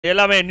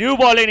எல்லாமே நியூ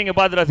பாலே நீங்கள்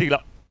பார்த்து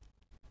ரசிக்கலாம்.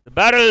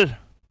 பேட்டில்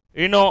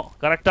இன்னும்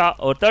கரெக்டாக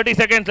ஒரு 30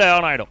 செகண்ட்ஸில்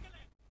ஆன் ஆகிடும்.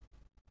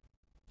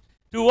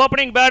 Two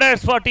opening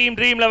batters for Team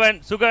Dream 11,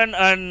 Sugan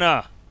and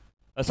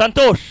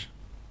Santosh.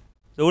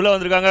 So உள்ள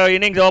வந்திருக்காங்க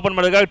இன்னிங்ஸ் ஓப்பன்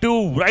பண்ணுறதுக்காக. 2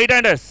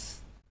 right-handers.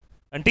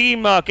 And Team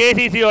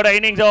KCC ஓட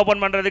இன்னிங்ஸ்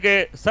ஓப்பன் பண்ணுறதுக்கு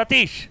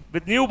Satish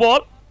with new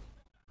ball.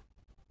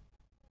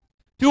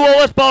 2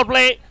 overs power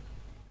play.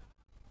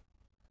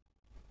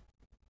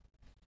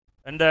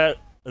 And the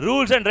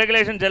rules and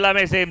regulations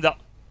எல்லாமே same தான்.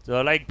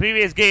 So like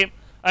previous game.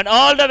 And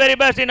all the very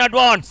best in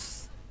advance.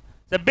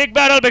 It's a big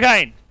battle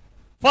behind.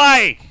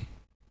 5.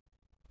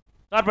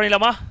 Start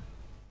பண்ணிடலாமா?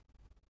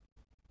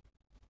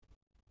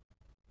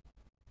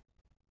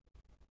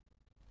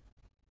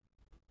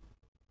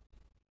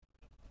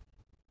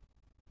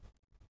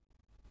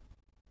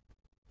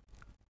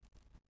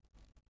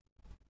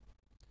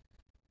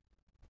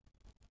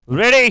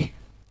 Ready?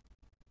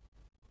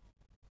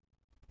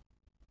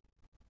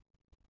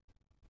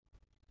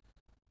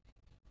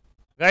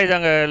 Guys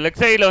அங்கே leg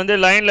சைடில் வந்து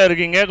லைனில்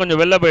இருக்கீங்க, கொஞ்சம்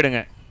வெளில போயிடுங்க.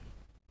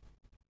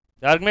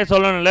 யாருக்குமே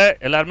சொல்லணும்ல,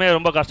 எல்லாருமே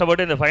ரொம்ப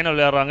கஷ்டப்பட்டு இந்த ஃபைனல்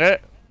விளையாடுறாங்க.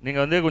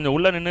 நீங்கள் வந்து கொஞ்சம்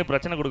உள்ளே நின்று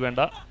பிரச்சனை கொடுக்க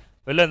வேண்டாம்,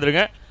 வெளில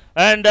வந்துருங்க.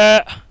 அண்ட்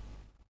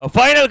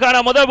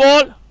ஃபைனலுக்கான முதல்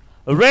பால்.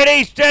 Ready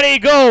steady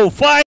go.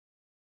 5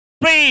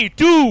 3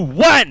 2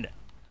 1.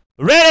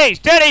 Ready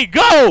steady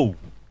go.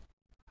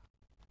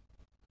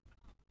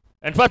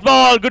 And first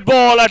ball, good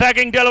ball,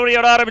 attacking delivery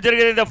oda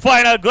ஆரம்பிச்சிருக்கு இந்த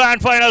final,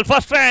 grand final.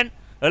 First run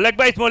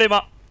leg பைஸ் மூலமா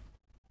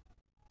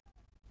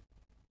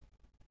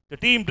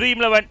டீம்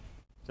ட்ரீம் 11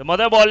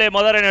 முதல் பால்லே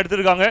முதல் ரன்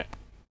எடுத்திருக்காங்க.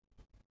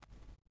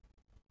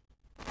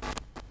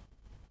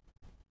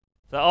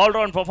 ஆல்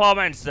ரவுண்ட்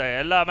பர்ஃபார்மன்ஸ்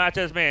எல்லா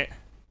மேட்சஸ்மே.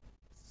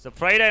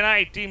 Friday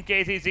night team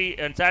KCC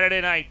and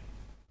Saturday night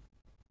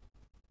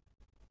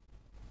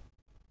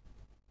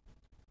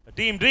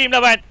team dream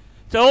 11.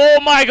 So, oh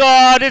my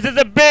God, this is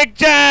a big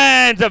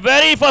chance. The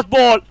very first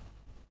ball.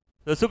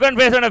 The Sugan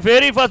face on a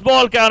very first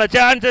ball. Kana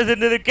chances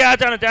into the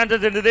catch on a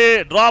chances into the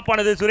drop on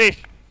the Suresh.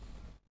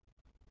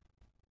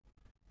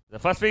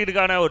 The first wicket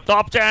kana a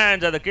top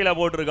chance at the killer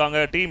board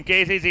irukanga. Team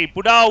KCC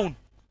put down.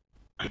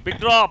 Big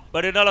drop,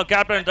 but innalo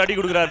captain tadi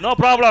kudukurar. No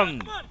problem.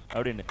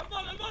 Avdine.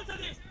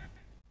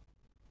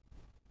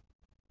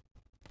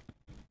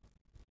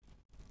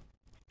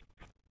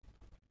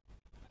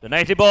 The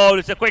nicely ball,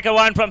 it's a quicker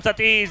one from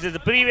Satish.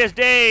 The previous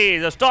day,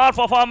 the star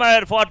performer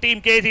for Team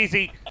KCC.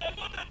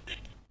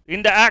 In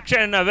the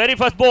action, very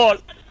first ball.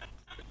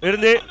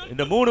 இருந்து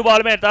இந்த 3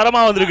 பாலுமே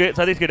தரமா வந்திருக்கு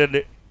சதீஷ் கிட்ட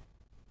இருந்து.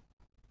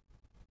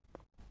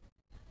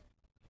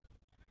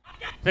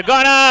 It's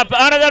gone up,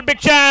 another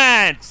big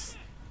chance.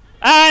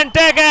 And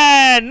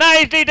taken,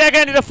 nicely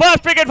taken. It's the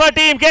first wicket for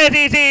Team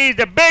KCC.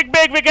 It's a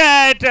big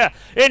wicket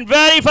in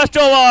very first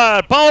over.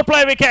 Power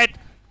play wicket.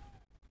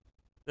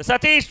 The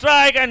Satish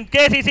strike and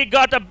KCC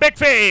got a big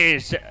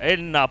fish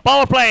in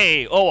power play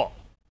over.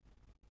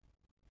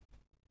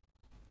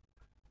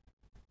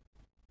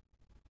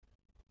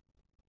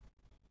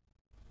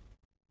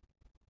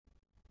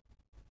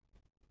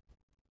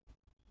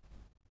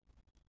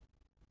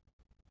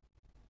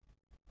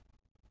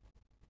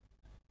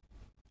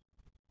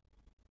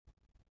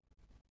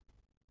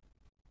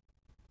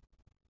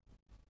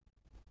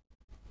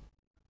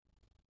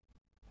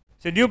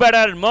 It's a new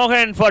batter,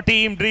 Mohan for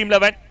Team Dream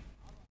 11.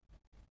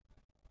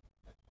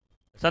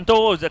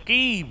 Santosh, the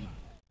key.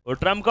 ஒரு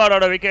Trump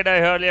கார்டோட விக்கெட்டை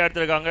Harley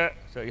எடுத்துருக்காங்க.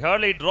 So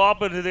Harley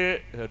drop இருந்தது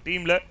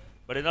டீமில்,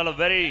 but இருந்தாலும்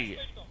very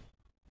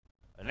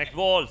next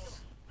balls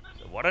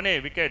உடனே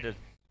wicket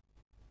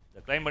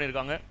claim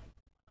பண்ணியிருக்காங்க.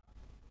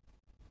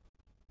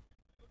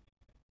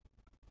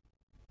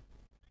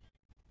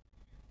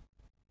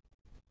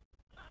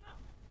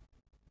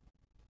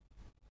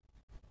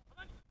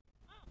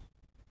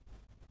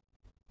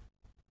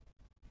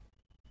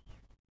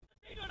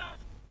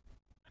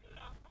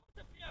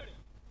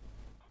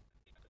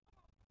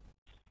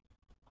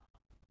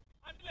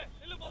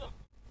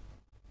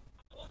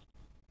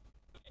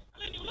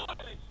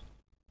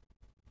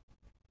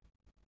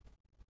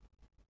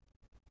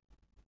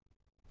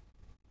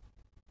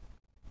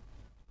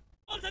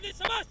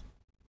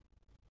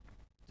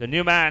 The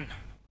new man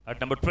at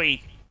number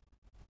 3.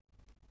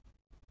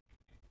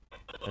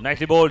 The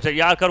nicely bowled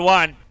Yarkar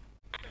 1.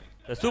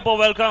 The super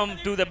welcome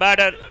to the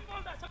batter.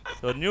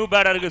 So new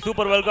batter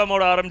super welcome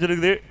oda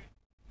aarambichirukku.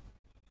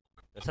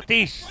 The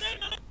Satish.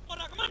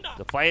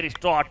 The fiery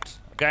start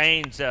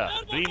against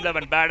Dream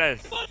 11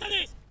 batters.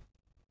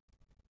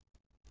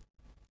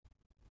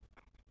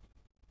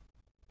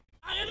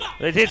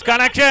 This is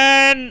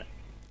connection.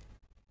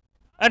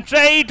 And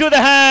straight to the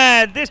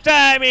hand. This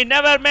time he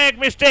never make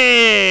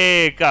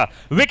mistake.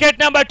 Wicket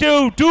number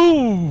 2. 2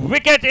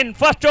 wicket in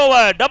first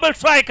over. Double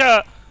striker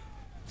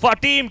for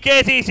Team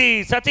KCC.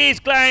 Satish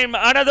climb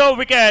another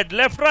wicket.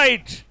 Left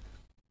right.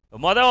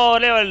 Mother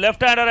level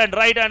left hander and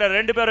right hander.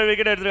 Rendu per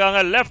wicket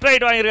eduthukaanga. Left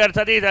right vaangirukar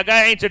Satish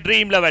against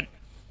Dream 11.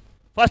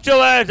 First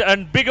over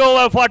and big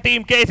over for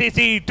Team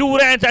KCC. 2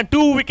 runs and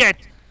 2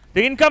 wickets.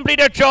 The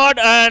incompleted shot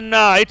and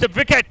it's a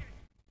wicket.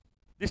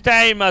 This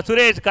time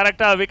Suresh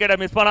correct wicket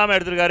miss பண்ணாம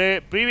எடுத்துருக்காரு.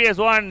 Previous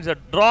one is a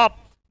drop,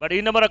 but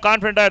இந்த முறை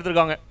கான்ஃபிடென்ட்டா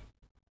எடுத்துருக்காங்க.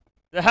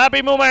 The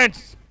happy moments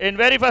in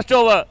very first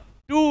over.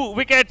 2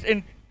 wickets in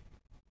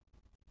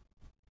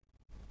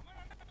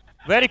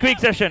very quick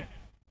session.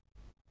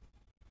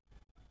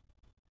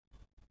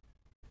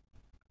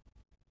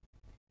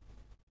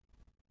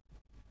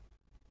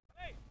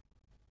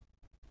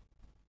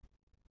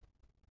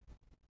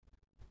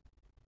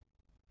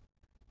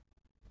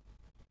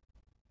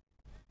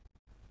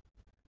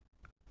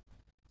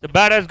 The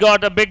batter's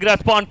got a big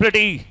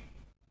responsibility.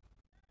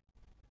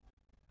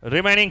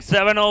 Remaining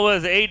 7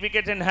 overs, 8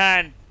 wickets in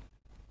hand.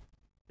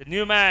 The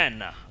new man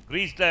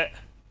greased the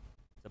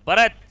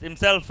Bharat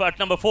himself at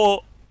number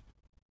 4.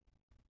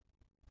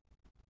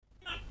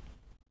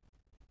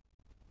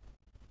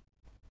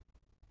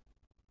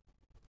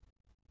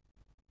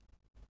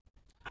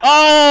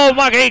 Oh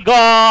my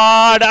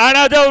God!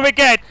 Another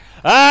wicket!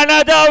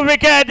 Another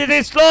wicket! This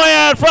is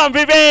slower from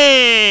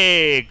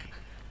Vivek!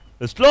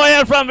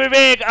 Slower from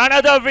Vivek,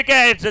 another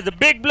wicket. The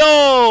big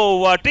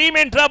blow. Team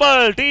in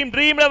trouble. Team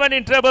Dream 11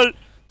 in trouble.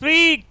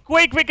 3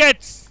 quick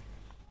wickets.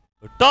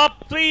 Top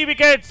 3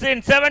 wickets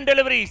in 7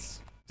 deliveries.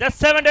 Just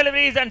 7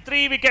 deliveries and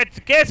 3 wickets.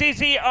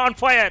 KCC on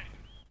fire.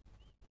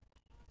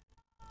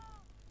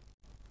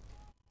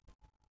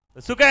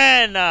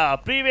 Sukan,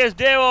 previous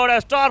day over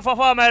a star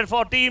performer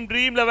for Team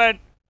Dream 11.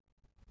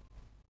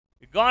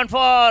 Gone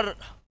for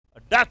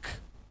a duck.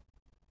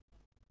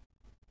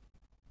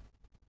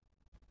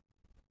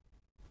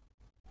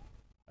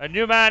 A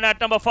new man at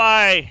number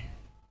 5.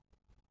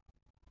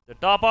 The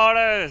top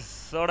orders,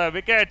 sort of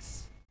wickets.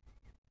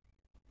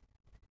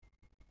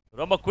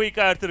 ரொம்ப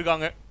குயிக்கா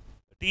எடுத்துருக்காங்க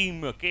team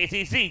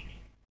KCC.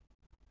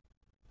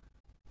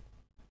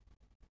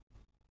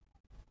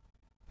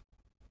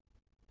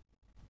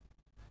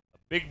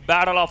 Big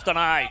battle of the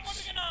night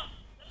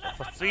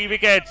for 3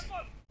 wickets.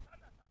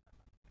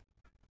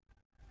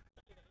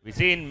 We've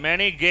seen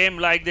many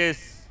games like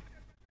this,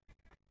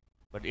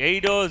 but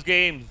 8 overs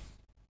games,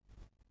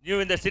 new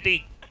in the city.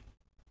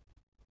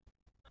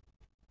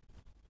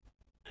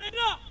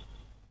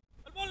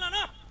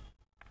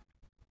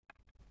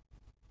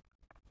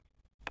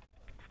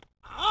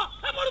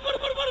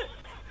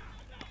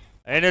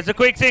 And it's a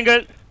quick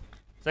single.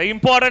 It's an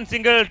important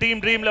single Team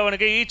Dream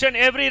 11. Each and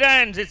every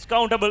run is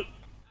countable.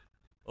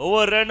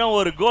 Over run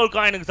or goal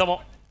coin in some.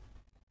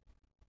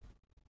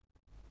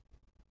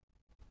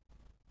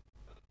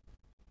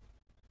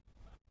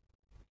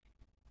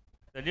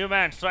 The new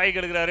man strike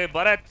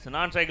Bharat,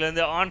 non-strike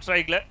on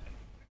strike.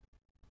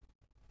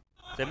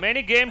 So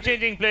many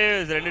game-changing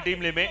players in the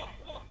team limit.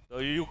 So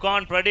you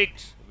can't predict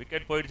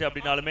wicket points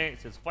abdinalume.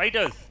 It's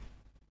fighters.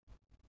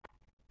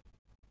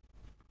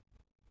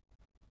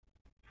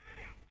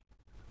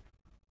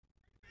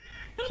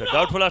 So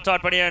doubtful of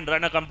start and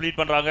runner complete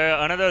பண்றாங்க.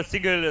 Another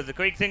single is a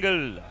quick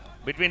single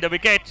between the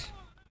wickets.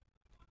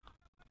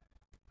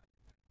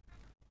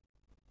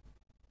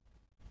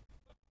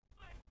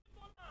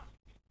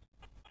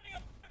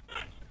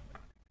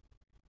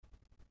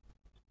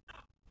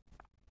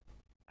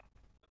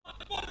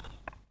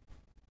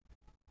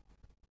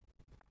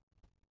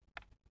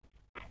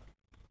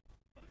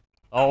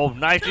 Oh,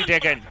 nicely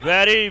taken.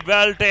 Very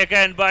well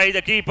taken by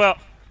the keeper,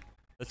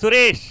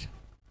 Suresh.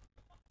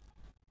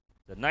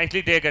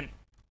 Nicely taken.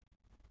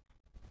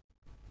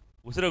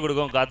 Usura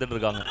Gudugam காத்துட்டு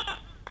இருக்காங்க.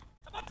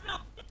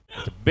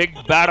 It's a big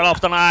battle of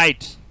the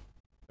night.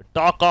 The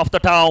talk of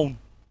the town.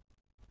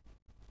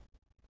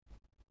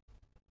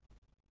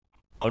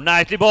 Oh,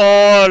 nicely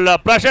ball.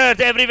 Pressures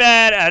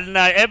everywhere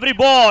and every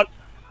ball.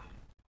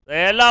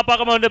 எல்லா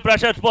பக்கமும் வந்து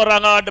pressures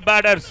போடுறாங்க on the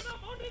batters.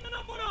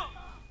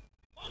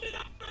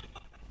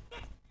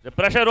 The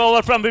pressure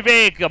over from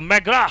Vivek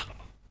McGrath.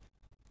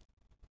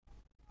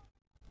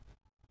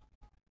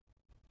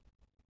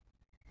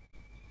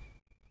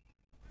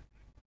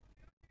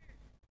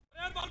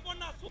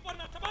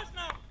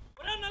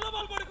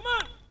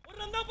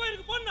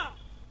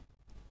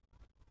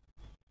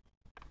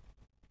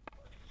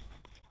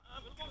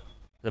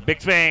 The big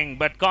swing,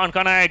 but can't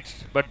connect.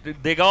 But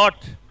they got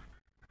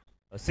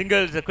a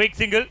single, a quick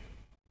single.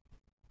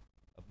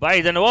 By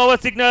the over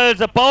signals,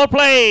 a power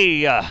play.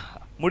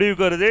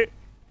 முடிவுக்கு வருது.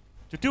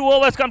 2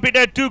 overs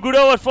completed, 2 good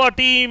overs for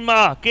team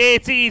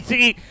KCC.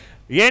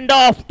 End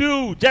of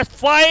 2, just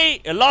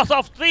 5, a loss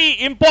of 3,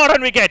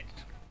 important wicket.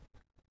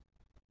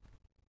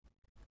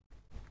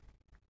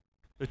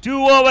 The 2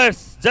 overs,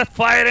 just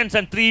 5 runs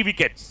and 3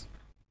 wickets.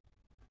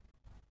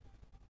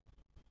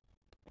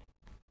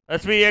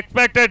 As we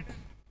expected,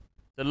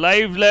 the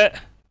live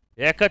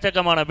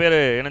எக்கச்சக்கமான பேர்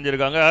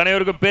இணைஞ்சிருக்காங்க.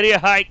 அனைவருக்கும் பெரிய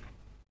hi.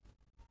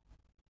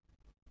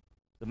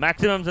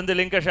 Maximum வந்து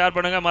லிங்கை share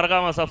பண்ணுங்க,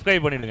 மறக்காம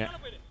சப்ஸ்கிரைப் பண்ணிடுங்க.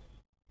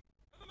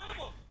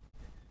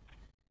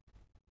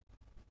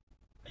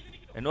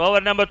 And over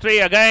number 3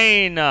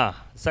 again,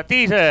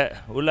 Satish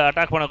உள்ள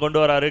அட்டாக் பண்ண கொண்டு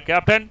வராரு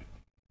captain.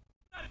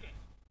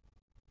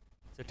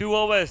 So 2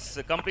 overs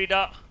complete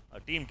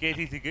team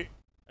KCC க்கு.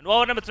 And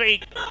over number 3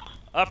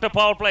 after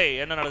power play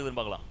என்ன நடக்குதுன்னு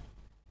பார்க்கலாம்.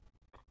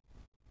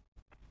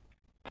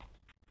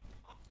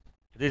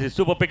 This is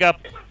super pickup.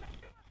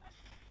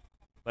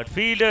 But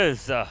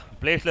fielders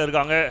place la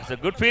irukanga. It's a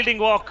good fielding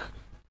walk.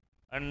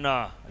 And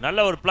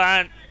நல்ல ஒரு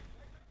பிளான்.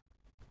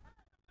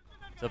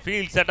 So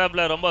field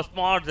setupல ரொம்ப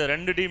ஸ்மார்ட்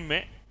ரெண்டு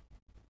டீமுமே.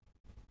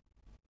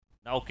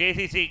 Now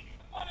KCC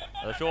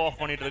show of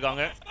பண்ணிட்டு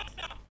இருக்காங்க.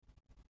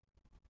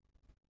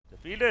 The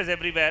fielders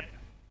everywhere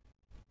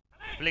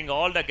filling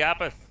all the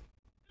gaps.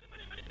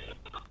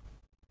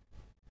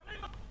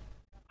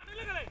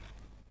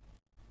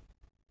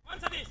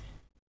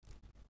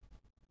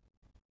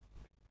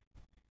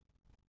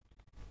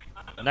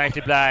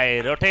 Nicely play.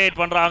 Rotate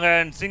பண்றாங்க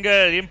and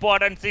single,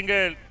 important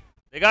single.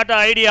 They got the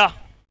idea.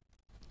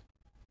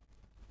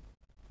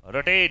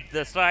 Rotate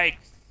the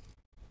strikes.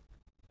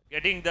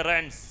 Getting the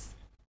runs.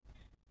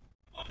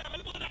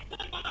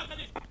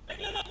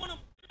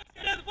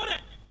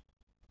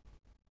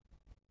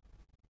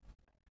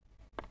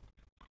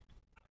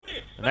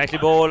 Nicely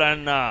ball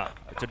and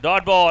it's a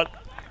dot ball.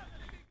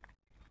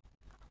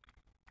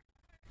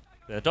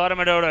 The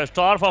tournament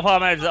star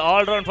performance,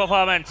 all-round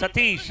performance.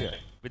 Satish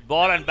with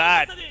ball and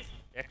bat.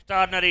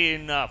 Extraordinary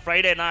in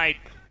Friday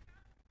night.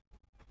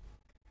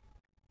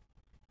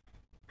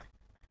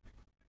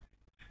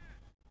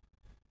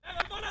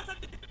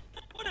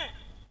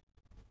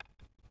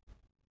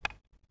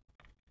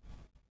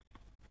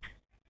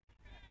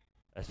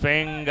 A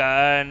swing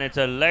and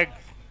it's a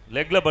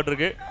legல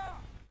பட்டிருக்கு.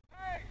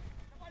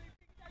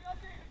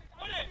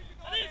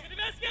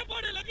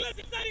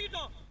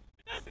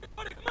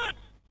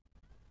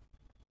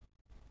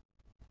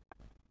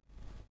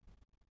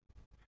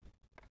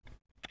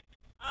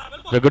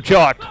 It's a good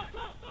shot.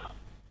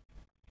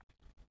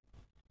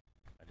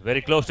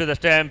 Very close to the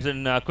stamps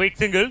and quick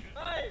single.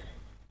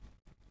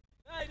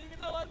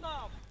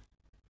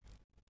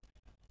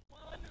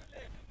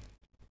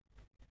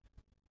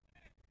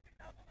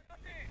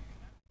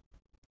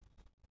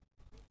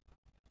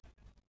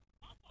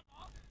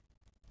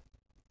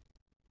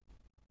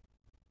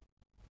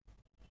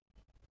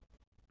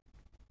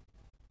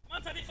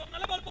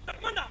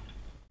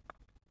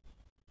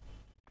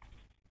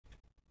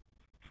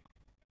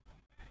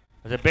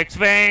 It's a big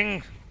swing.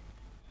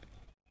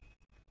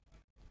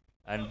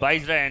 And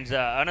buys runs.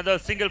 Another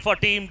single for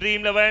Team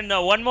Dream 11.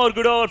 One more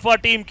good over for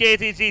Team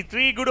KCC.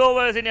 3 good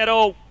overs in a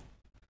row.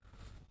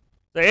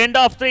 The end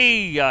of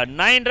 3.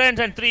 9 runs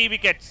and 3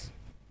 wickets.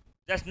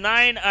 Just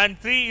 9 and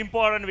 3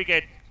 important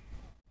wickets.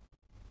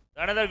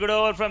 Another good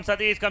over from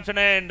Satish comes in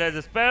and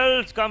the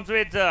spells comes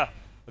with a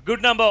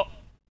good number.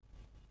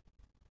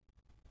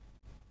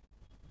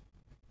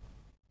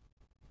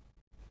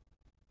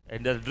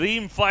 And the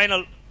Dream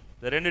final.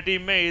 The ரெண்டு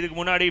டீமுமே இதுக்கு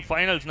முன்னாடி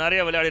finals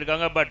நிறைய விளையாடி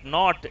இருக்காங்க but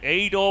not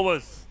 8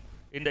 overs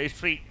in the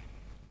history.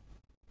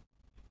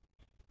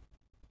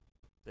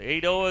 The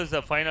 8 overs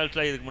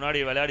ஃபைனல்ஸ்ல இதுக்கு முன்னாடி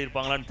விளையாடி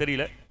இருப்பாங்களான்னு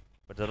தெரியல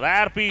but a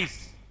rare piece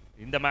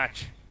in the match.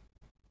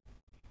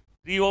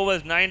 3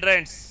 overs 9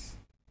 runs.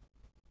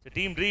 The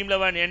team Dream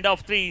 11 end of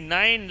 3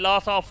 9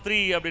 loss of 3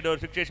 அப்படின்ற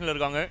ஒரு சிச்சுவேஷன்ல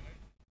இருக்காங்க.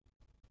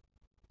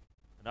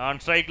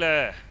 நான் ஸ்ட்ரைக்ல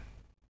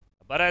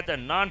பரத்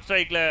நான்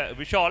ஸ்ட்ரைக்ல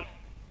விஷால்.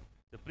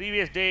 The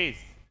previous days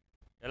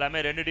எல்லாமே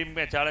ரெண்டு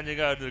டீமுமே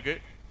சேலஞ்சிங்கா இருந்திருக்கு.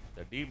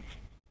 The team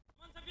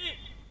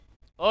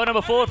over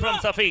number 4 from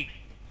Safi.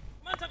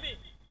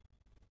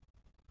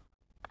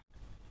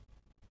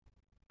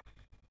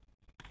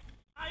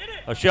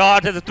 A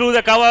shot is through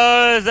the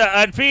covers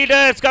and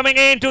fielders coming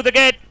in to the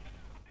gate.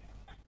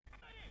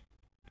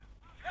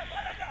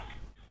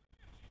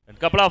 And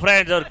couple of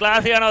runs or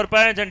classy on our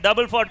punch and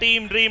double for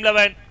Team Dream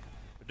 11.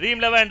 Dream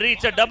 11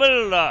 reached a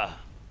double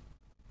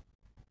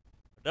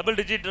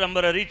digit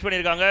number reach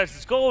பண்ணிருக்காங்க.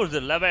 Scores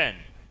 11.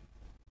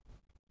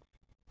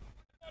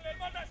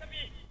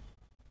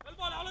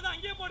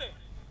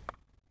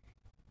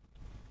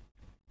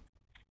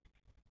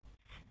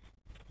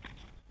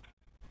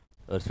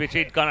 Switch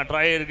hit kind of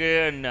try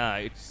and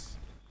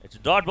it's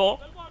dot ball.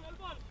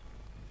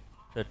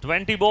 The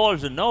 20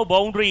 balls, no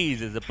boundaries.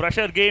 It's a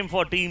pressure game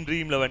for Team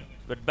Dream 11.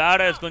 But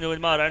batters கொஞ்சம்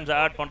கொஞ்சமா runs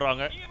add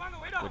பண்றாங்க.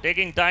 They're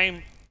taking time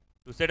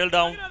to settle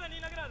down.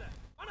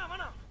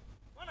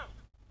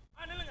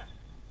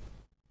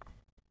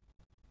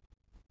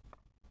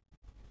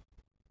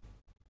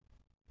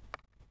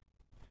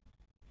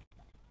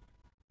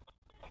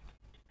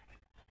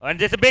 And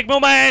just a big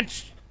moment.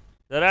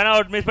 The run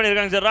out miss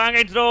பண்ணிருக்காங்க. It's a wrong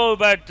end throw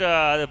but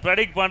the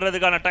predict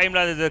பண்றதுக்கான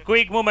டைம்ல is a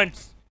quick moments.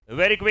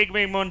 Very quick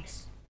moments.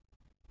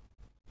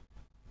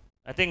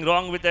 Nothing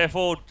wrong with the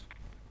effort.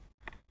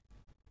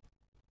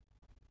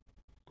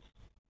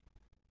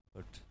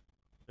 But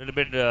little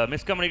bit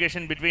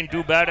miscommunication between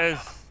two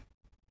batters.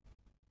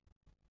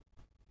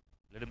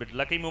 Little bit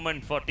lucky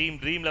moment for Team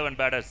Dream 11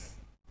 batters.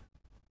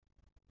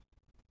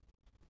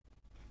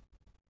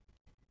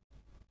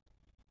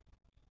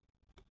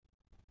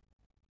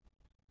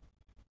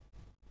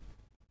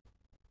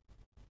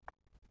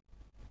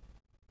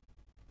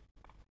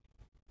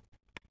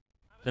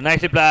 So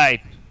nicely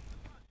played.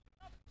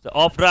 So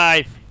off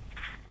drive.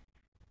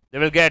 They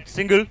will get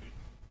single.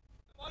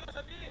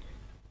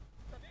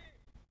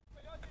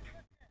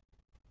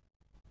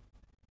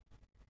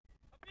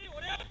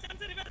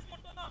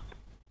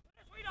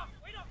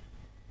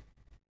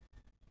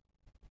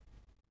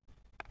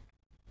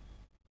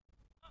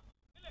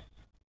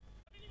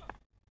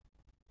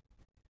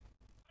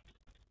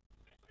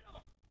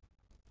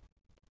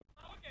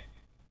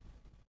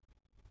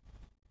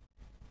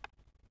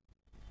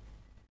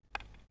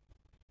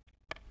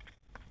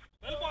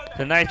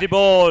 So nicely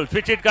bowled.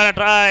 Switch it kind of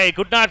try.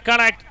 Could not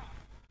connect.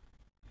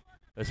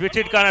 Switch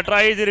it kind of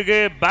tries இருக்கு.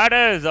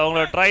 Batters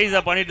அவங்களோட tries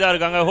பண்ணிட்டு தான்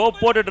இருக்காங்க. Hope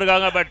போட்டுட்டு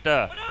இருக்காங்க. But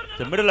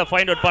the middle of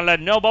find out பண்ணல.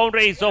 No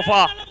boundaries so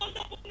far.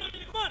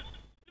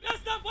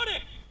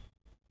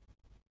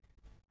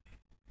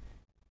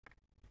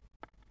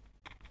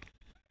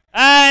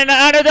 And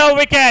another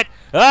wicket.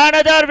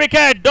 Another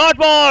wicket. Dot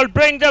ball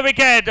bring the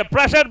wicket.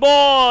 Pressure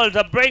balls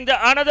bring the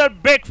another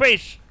big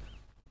fish.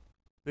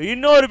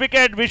 இன்னொரு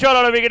wicket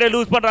விஷாலோட விக்கெட்டை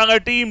loose பண்றாங்க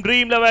team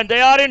dream 11.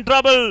 They are in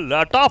trouble.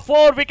 Top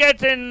 4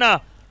 wickets in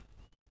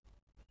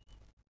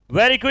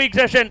very quick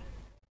session.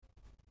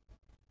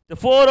 The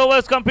 4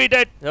 overs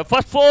completed. The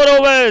first 4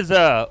 overs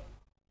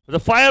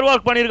the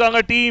firework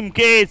பண்ணிருக்காங்க team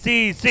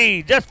KCC.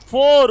 Just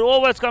 4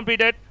 overs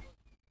completed.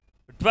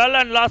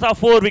 12 and loss of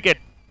 4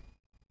 wickets.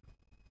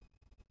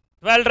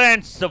 12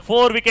 runs,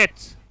 4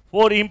 wickets.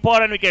 4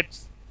 important wickets.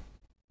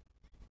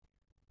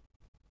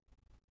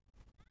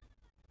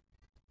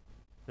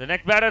 The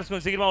next batters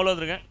கொஞ்சம் சீக்கிரமா உள்ள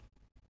வந்துருங்க.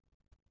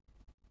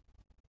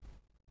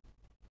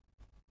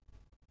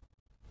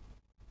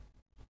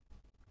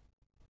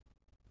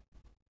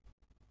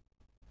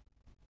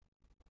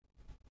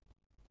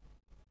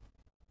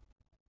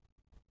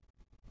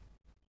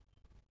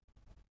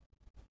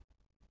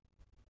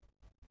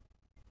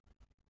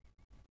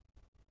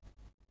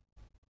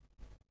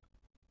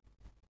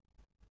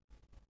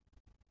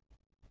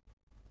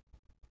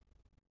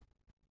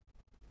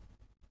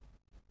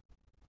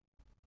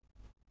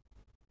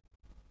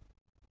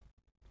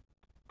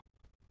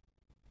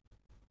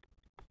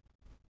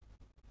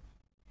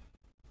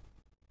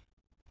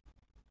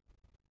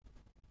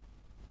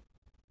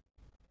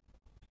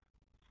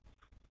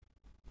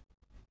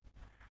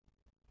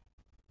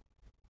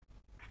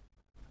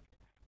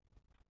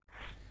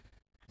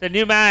 The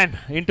new man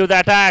into the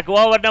attack.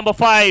 Over number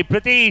 5,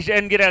 Pratish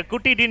Engira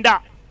Kutti Dinda.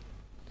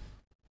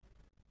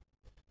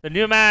 The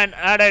new man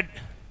added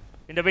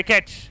in the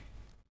wicket.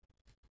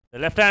 The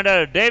left-hander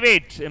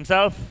David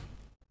himself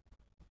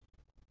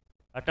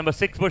at number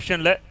 6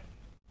 position.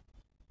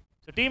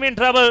 So team in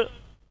trouble.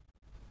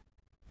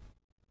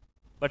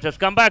 But just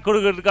come back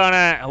கொடுக்கிறதுக்கான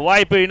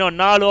வாய்ப்பு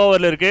இன்னும் 4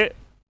 ஓவர்ல இருக்கு.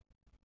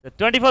 The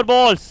 24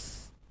 balls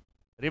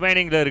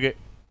ரிமைனிங்ல இருக்கு.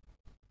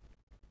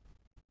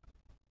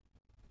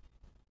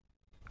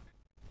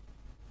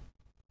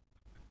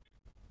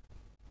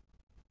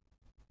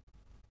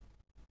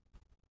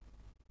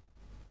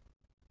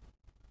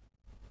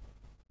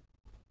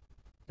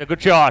 A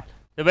good shot.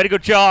 A very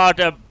good shot.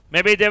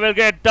 Maybe they will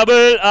get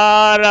double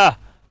or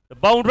the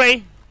boundary.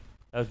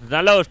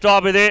 Nalla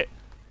stop with it.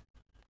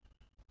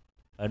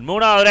 And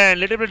Muna ran.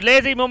 Little bit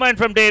lazy movement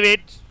from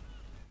David.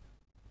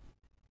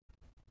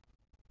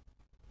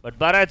 But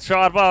Bharat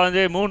sharpa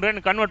வந்து 3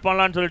 run convert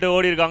பண்ணலாம்னு சொல்லிட்டு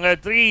ஓடி இருக்காங்க.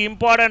 3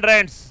 important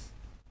runs.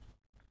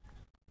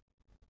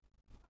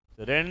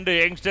 ரெண்டு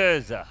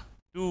youngsters,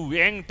 2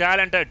 young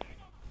talented.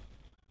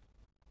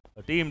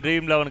 Team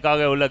Dream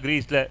 11க்காக உள்ள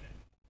கிரீஸ்ல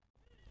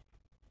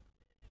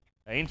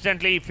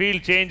instantly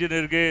field change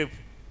இருக்கு.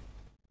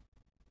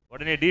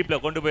 உடனே டீப்ல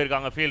கொண்டு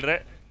போயிருக்காங்க fielder.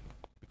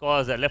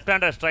 because left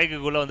hander strike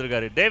குள்ள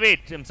வந்திருக்காரு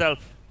David himself.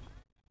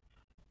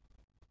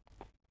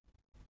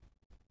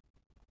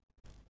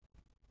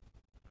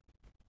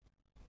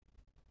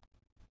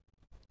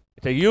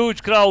 It's a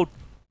huge crowd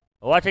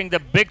watching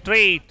the big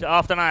treat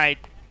of the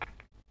night.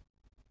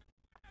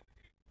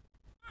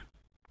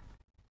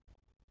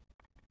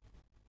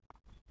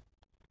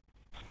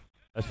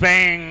 A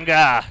swing.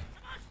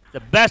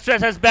 The best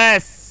versus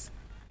best.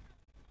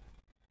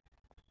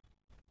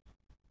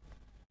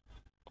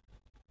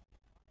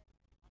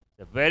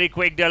 It's a very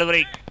quick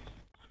delivery.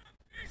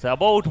 It's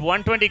about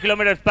 120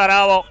 kilometers per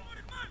hour.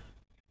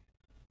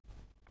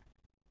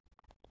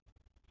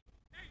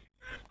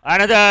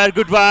 Another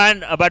good one,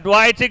 but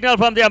wide signal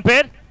from the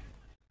umpire.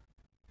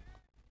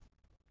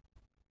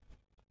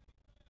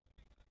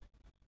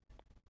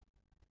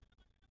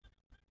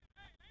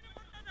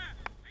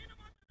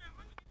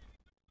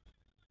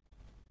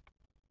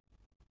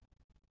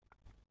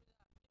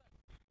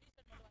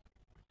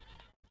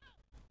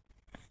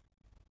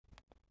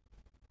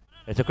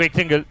 It's a quick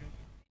single.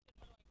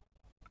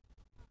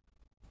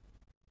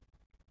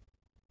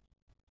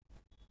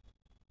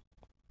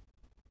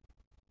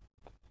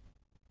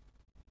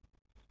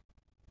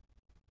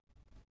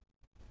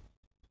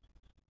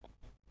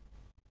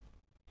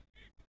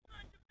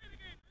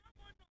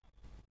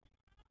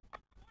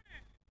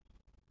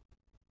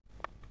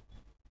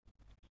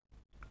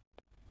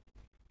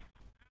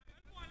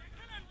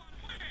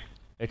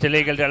 It's a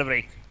legal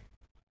delivery.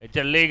 It's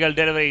a legal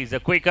delivery. It's a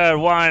quicker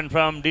one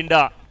from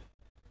Dinda.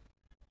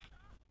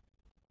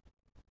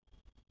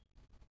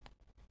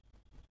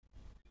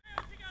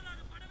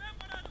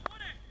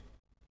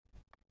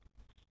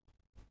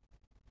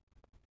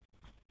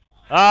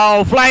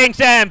 Oh, flying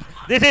stamp.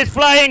 This is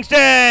flying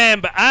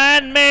stamp.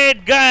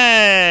 Handmade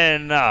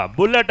gun.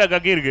 Bullet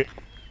agagirgu.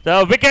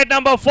 So wicket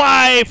number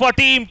 5 for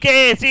team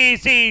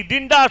KCC.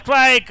 Dinda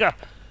strike.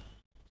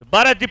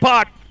 Bharat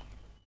depart.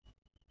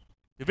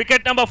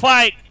 Wicket number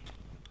 5.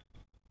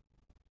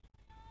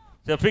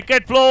 The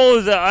wicket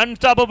flows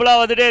unstoppable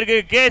வந்துட்டே இருக்கு.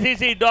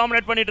 KCC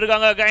dominate பண்ணிட்டு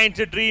இருக்காங்க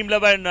against Dream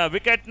 11.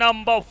 Wicket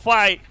number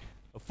 5.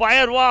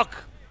 Firework.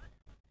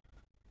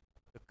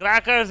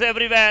 Crackers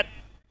everywhere.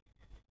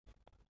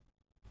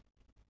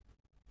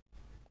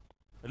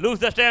 Lose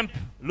the stump,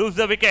 lose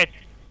the wicket.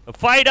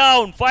 5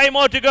 down, 5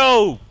 more to go.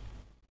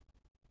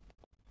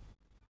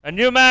 A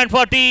new man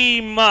for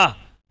team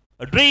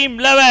Dream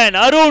 11,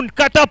 Arun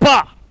Kattappa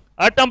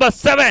at number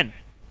 7.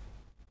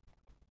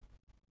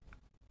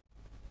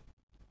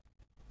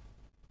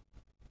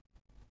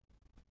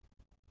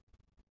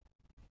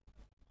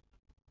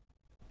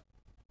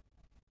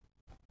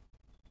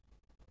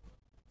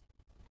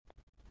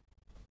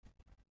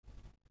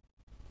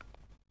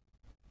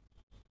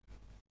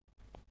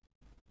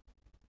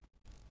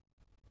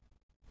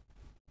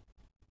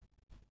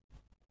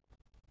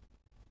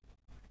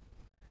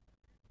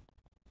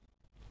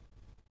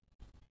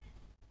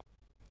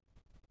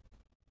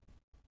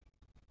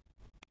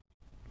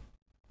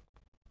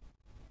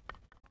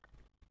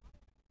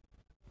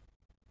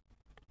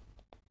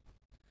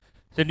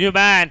 The new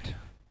man,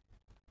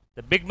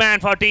 the big man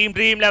for team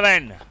Dream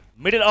 11,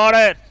 middle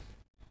order.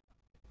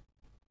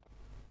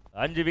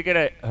 5 wicket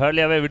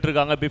earlier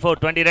விட்டுருக்காங்க before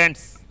 20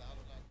 runs.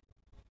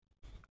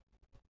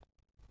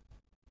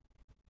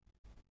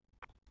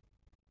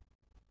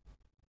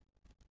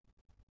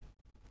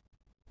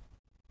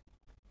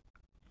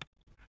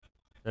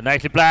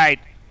 Nicely played.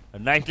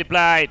 Nicely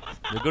played.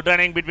 The good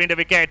running between the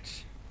wickets.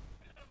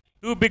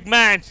 2 big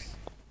mans.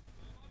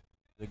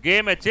 The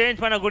game has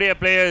changed பண்ணக்கூடிய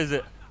players.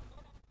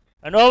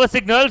 And over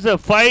signals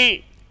 5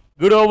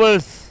 good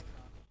overs.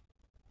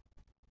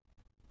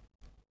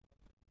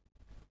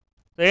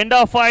 The end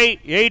of 5,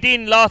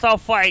 18 loss of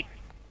 5.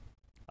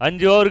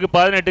 5 ஓவருக்கு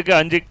 18க்கு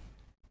 5.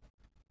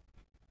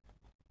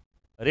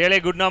 Really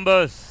good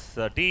numbers.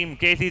 Team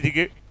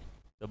KCCக்கு.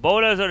 The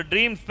bowlers are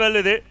dream spell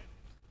இது.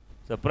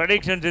 So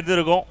predictions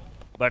இருந்திருக்கும்.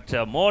 But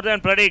more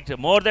than predict,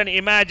 more than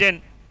imagine.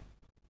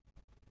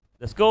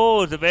 The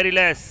scores very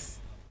less.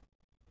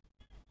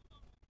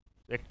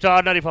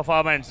 Extraordinary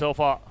performance so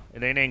far in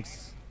the innings.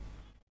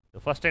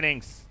 The first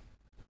innings.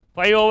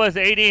 5 overs,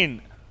 18.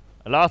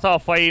 A loss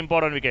of 5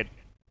 important wicket.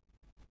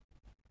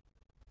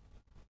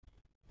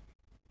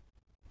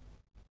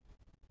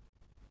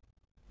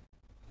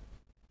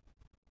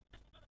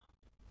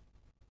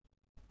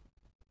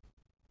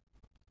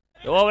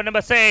 Over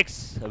number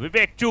 6,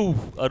 Vivek 2,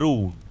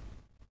 Arun.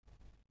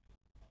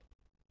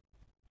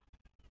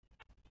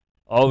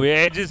 Oh,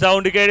 edge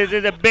sound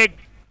is a big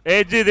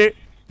edge.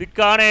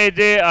 Thickana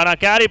edge. Ana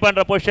carry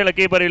பண்ற பொசிஷன்ல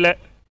keeper இல்ல.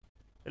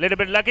 A little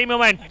bit lucky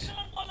moment.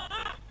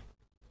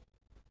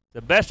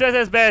 The best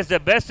is best.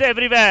 The best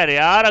everywhere.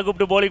 யாரை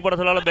கூப்பிட்டு bowling போட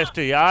சொன்னாலும் best.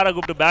 யாரை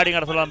கூப்பிட்டு batting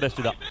ஆட சொன்னாலும்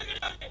best தான்.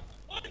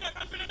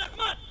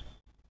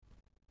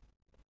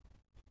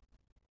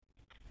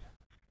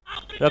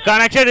 The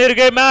connection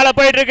இருக்கு மேல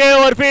போயிட்டு இருக்கு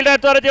ஒரு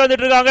ஃபீல்டர் துரத்தி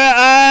வந்துட்டு இருக்காங்க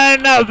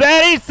and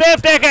very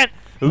safe taken.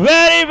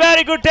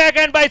 Very good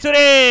taken by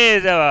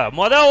Suresh.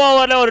 முதல்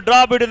ஓவர்ல ஒரு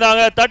டிராப்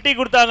இருந்தாங்க தட்டி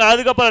கொடுத்தாங்க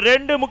அதுக்கப்புறம்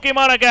 2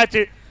 முக்கியமான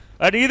கேட்ச்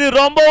and இது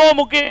ரொம்பவும்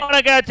முக்கியமான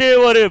கேட்ச்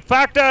ஒரு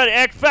ஃபேக்டர்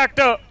எக்ஸ்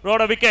ஃபேக்டர்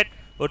ரோட விக்கெட்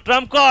ஒரு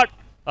ட்ரம்ப் கார்டு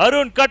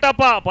அருண்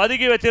கட்டப்பா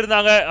பதுக்கி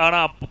வச்சிருந்தாங்க ஆனா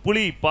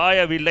புலி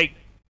பாயவில்லை.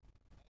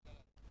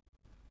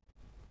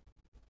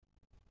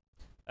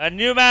 A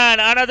new man,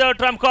 another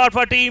trump card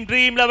for team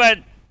Dream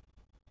 11.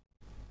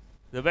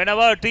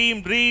 Whenever team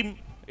Dream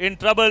in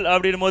trouble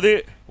அப்படினும்போது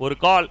ஒரு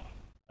கால்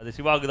அது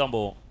சிவாக்கு தான்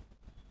போகும்.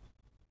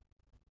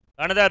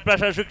 another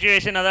pressure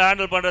situation அதை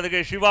ஹேண்டில் பண்றதுக்கு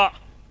சிவா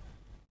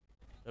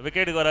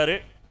விக்கெட்டுக்கு வராரு.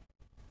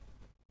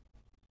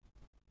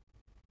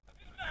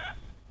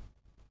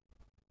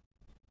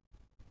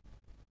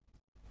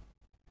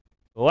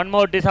 One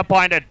more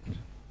disappointed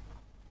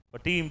for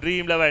team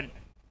Dream 11.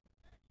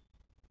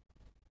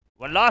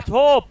 One last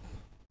hope.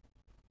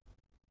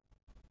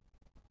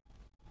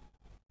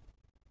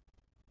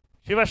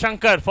 Shiva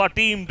Shankar for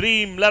team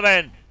Dream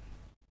 11.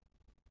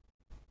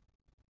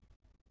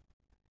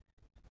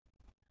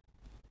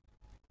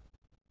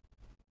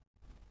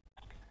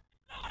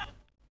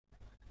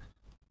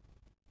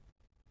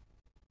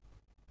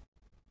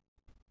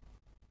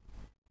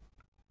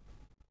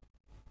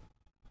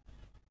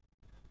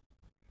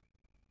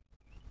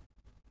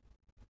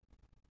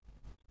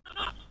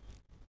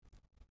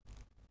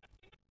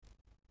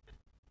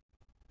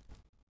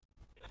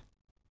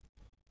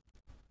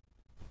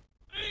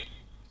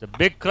 The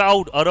big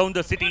crowd around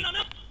the city.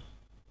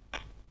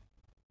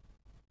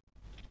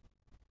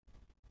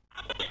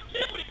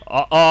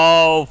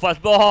 Oh,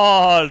 first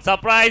ball.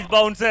 Surprise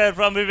bouncer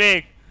from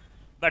Vivek.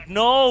 But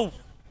no.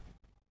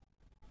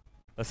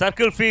 A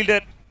circle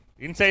fielder.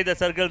 Inside the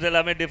circles, they'll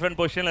have a different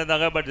position.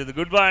 But it's a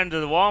good one.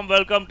 It's a warm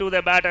welcome to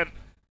the batter.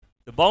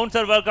 The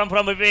bouncer welcome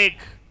from Vivek.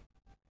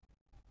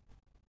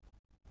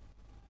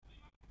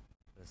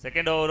 The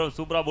second over of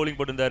Supra bowling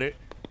put in there.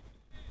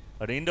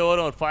 But in the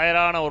over, fire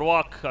on our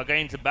walk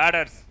against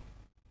batters.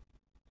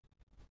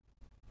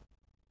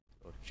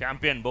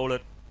 Champion bowler.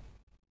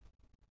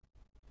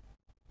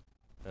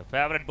 A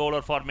favorite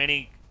bowler for many.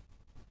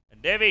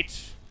 And David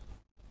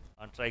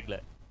on strike.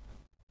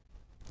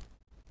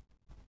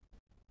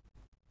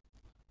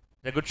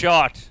 It's a good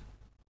shot.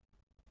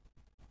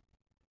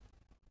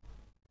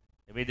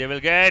 Maybe they will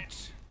get.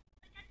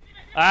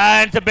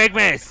 And it's a big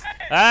miss.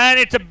 And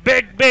it's a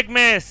big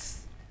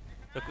miss.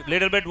 A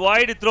little bit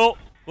wide throw.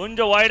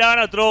 Kunja wide on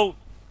a throw.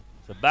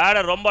 It's a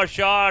bad rumba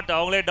shot.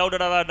 Avangale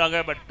doubted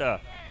adanga, but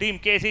team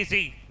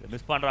KCC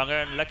miss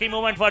பண்றாங்க. Lucky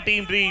moment for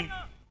team Dream.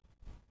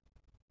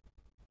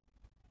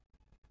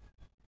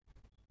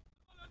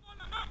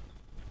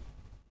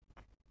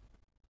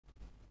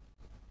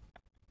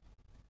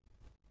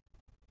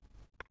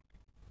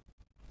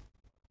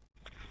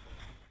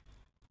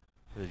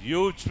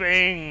 Huge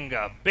swing,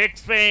 big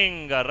swing,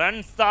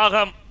 runs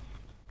தாகம்.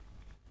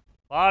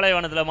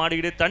 பாலைவனத்தில்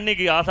மாடிக்கிட்டு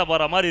தண்ணிக்கு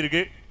ஆசைப்படுற மாதிரி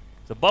இருக்கு.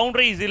 So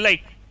boundaries இல்லை.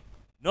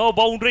 No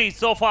boundaries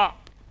so far.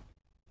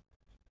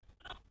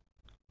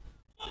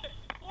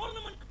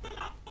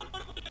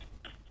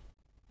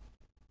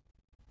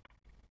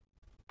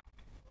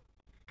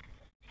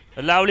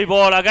 A lovely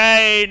ball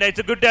again.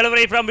 It's a good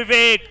delivery from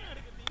Vivek.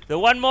 So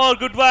one more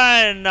good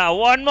one.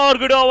 One more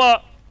good over.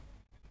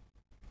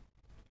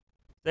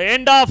 The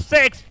end of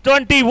 6,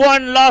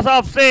 21 loss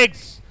of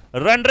 6.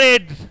 Run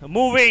rate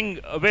moving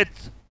with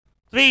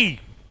 3.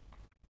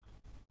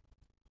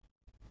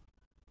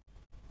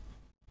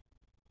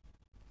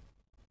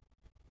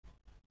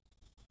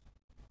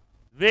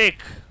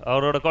 Vivek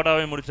அவரோட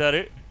கோட்டாவை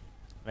முடிச்சாரு.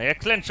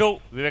 Excellent show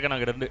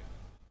விவேகனாகிட்ட இருந்து.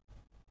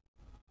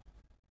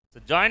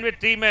 So join with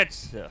teammates.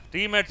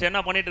 Teammates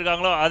என்ன பண்ணிட்டு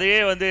இருக்காங்களோ அதையே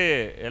வந்து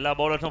எல்லா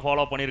பவுலர்ஸும்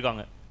follow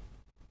பண்ணியிருக்காங்க.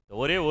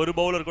 ஒரே ஒரு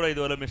பவுலர் கூட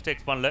இதுவரை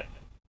மிஸ்டேக்ஸ் பண்ணல.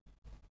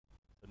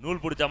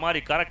 நூல் பிடிச்ச மாதிரி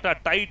கரெக்டாக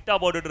டைட்டாக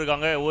போட்டுட்டு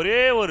இருக்காங்க. ஒரே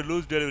ஒரு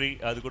லூஸ் டெலிவரி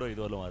அது கூட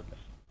இதுவரையும் வரல.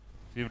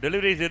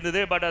 டெலிவரிஸ்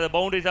இருந்தது, பட் அதை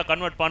பவுண்டரிஸாக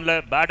கன்வெர்ட் பண்ணல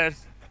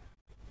batters.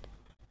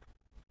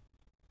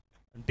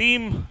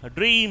 Team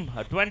Dream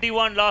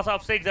 21 loss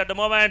of 6 at the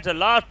moment.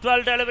 Last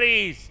 12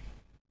 deliveries.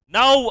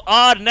 Now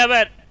or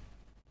never.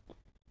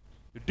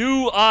 Do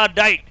or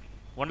die.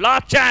 One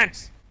last chance.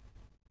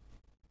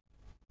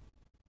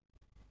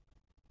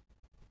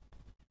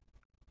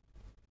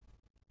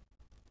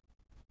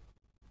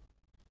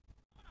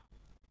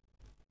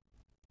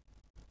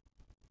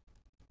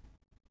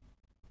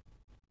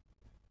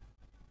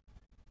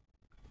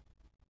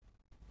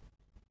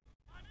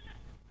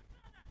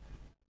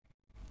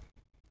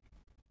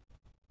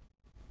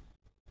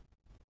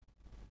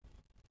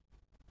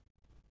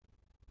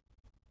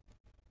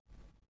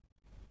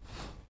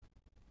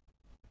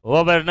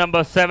 Over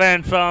number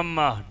 7 from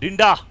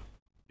Dinda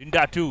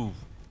 2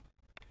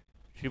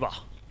 Shiva.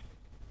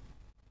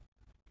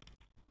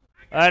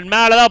 And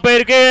மேல தான்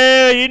போயிருக்கு.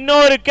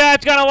 இன்னொரு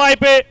கேட்ச்கான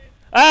வாய்ப்பு.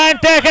 And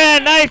taken,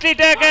 nicely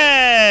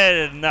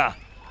taken.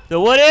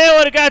 ஒரே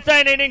ஒரு catch தான்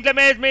இந்த இன்னிங்ஸ்ல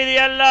மேட்ச் மீதி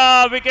எல்லா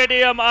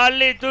விக்கெட்டையும்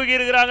அள்ளி தூக்கி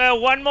இருக்கிறாங்க.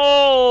 One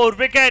more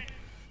wicket.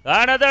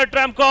 Another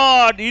trump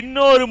card.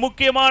 இன்னொரு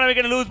முக்கியமான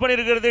விக்கெட் லூஸ்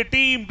பண்ணியிருக்கிறது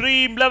டீம்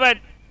ட்ரீம்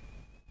 11.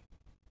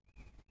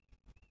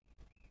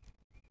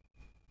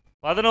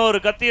 11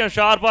 கத்தியும்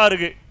ஷார்ப்பா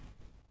இருக்கு.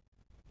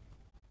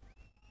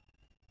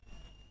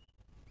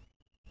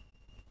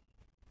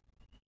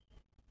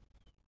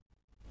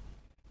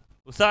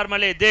 Usar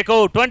Male, देखो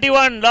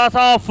 21 loss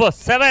of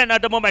 7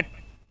 at the moment.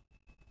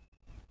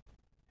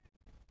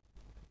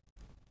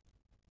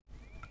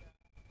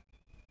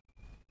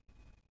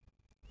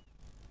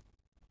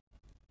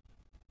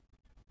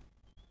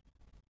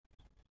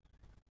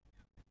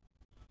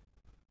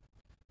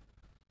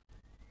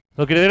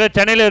 கிட்டத்தட்ட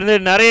சென்னையில் இருந்து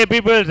நிறைய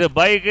பீப்புள்ஸ்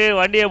பைக்கு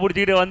வண்டியை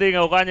பிடிச்சிக்கிட்டு வந்து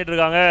இங்கே உட்காந்துட்டு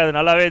இருக்காங்க. அது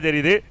நல்லாவே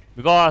தெரியுது.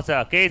 Because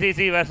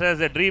KCC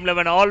versus dream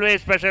 11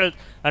 always special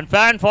and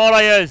fan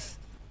followers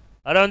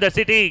around the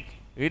city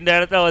இந்த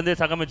இடத்துல வந்து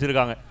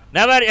சங்கமிச்சிருக்காங்க.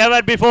 நெவர்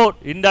எவர் பிஃபோர்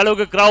இந்த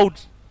அளவுக்கு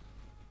crowds.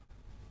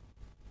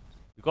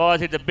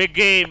 Because it's a big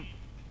game,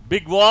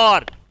 big war,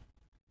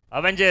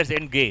 Avengers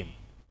end game.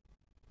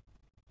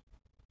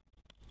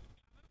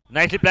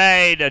 Nicely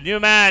played.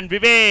 New man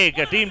Vivek,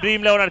 team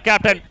Dream 11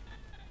 captain.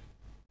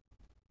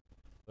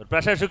 ஒரு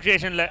pressure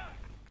சுச்சுவேஷனில்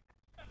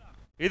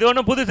இது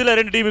ஒன்றும் புதுசு இல்லை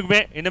ரெண்டு டீமுக்குமே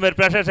இந்த மாதிரி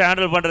ப்ரெஷர்ஸை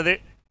ஹேண்டில் பண்ணுறது.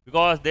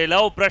 Because they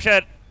love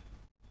pressure.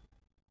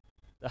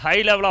 High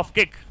level of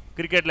kick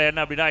கிரிக்கெட்டில்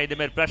என்ன அப்படின்னா இந்த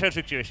மாதிரி ப்ரெஷர்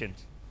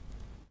சுச்சுவேஷன்ஸ்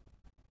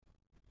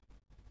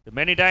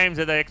மெனி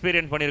டைம்ஸ் இதை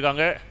எக்ஸ்பீரியன்ஸ்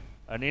பண்ணியிருக்காங்க.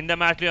 அண்ட் இந்த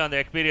மேட்ச்லேயும் அந்த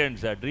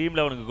எக்ஸ்பீரியன்ஸ் ட்ரீம்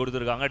 11க்கு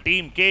கொடுத்துருக்காங்க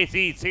team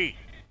KCC.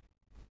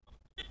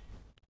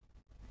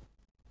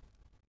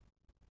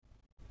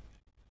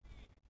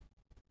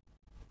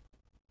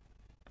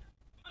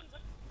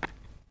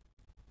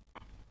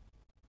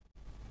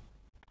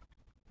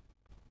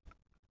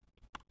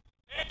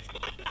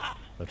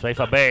 Try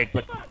for big,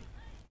 but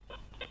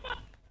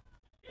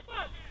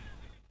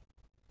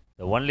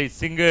the only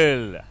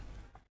single.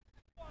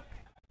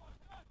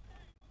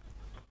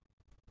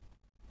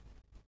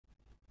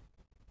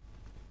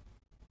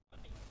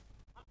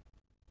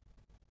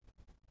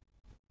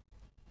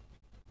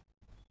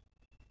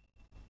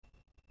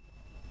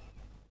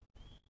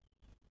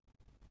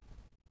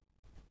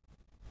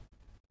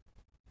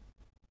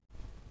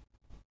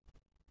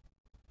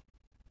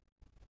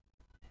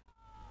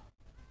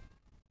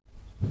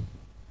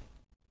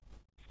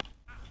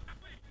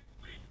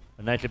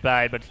 Nicely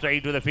played, but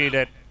straight to the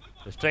fielder.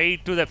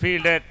 Straight to the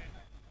fielder.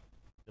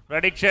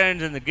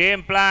 predictions and the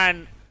game plan,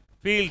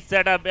 field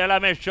setup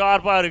எல்லாமே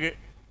ஷார்ப்பா இருக்கு.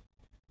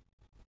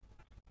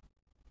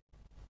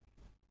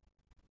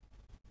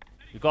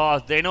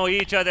 Because they know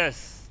each other's.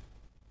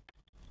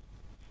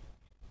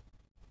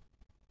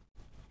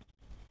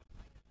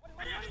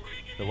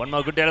 So one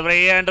more good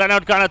delivery and run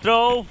out kind of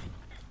throw.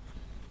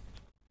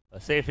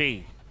 A safety.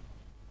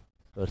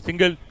 A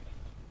single.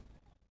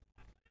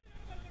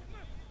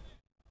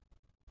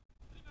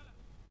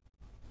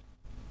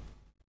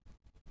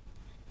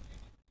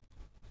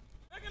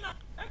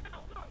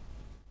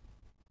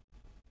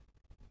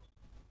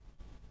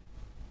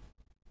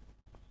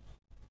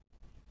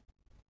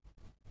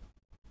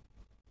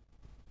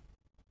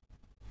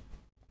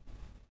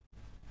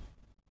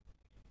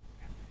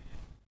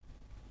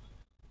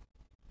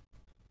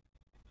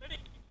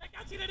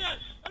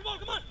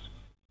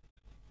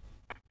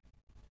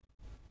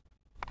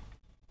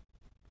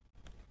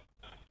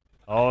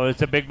 Oh,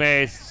 it's a big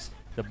miss.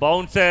 The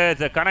bounces,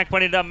 the connect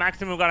பண்ணிட்டா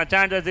maximum கான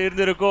chances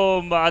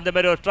இருந்திருக்கும். அந்த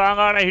மாதிரி ஒரு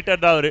ஸ்ட்ராங்கான hitter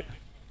தான் அவரு.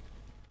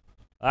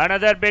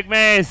 Another big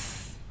miss.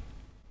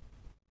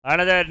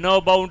 Another no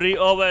boundary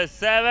overs.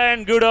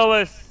 7 good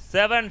overs.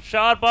 7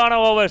 sharp-ஆன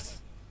overs.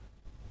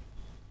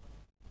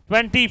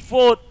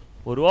 24.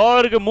 ஒரு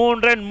ஓவருக்கு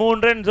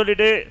 3 ரன்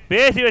சொல்லிட்டு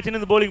பேசி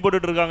வச்சுன்னு bowling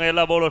போட்டுட்டு இருக்காங்க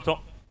எல்லா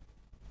பவுலர்ஸும்.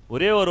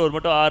 ஒரே ஒரு ஓவர்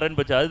மட்டும் 6 ரன்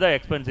போச்சு. அதுதான்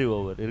expensive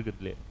over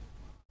இருக்குதுலே.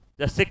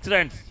 Just 6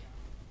 runs.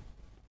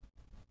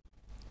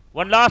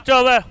 One last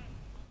over.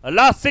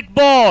 Last 6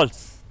 balls.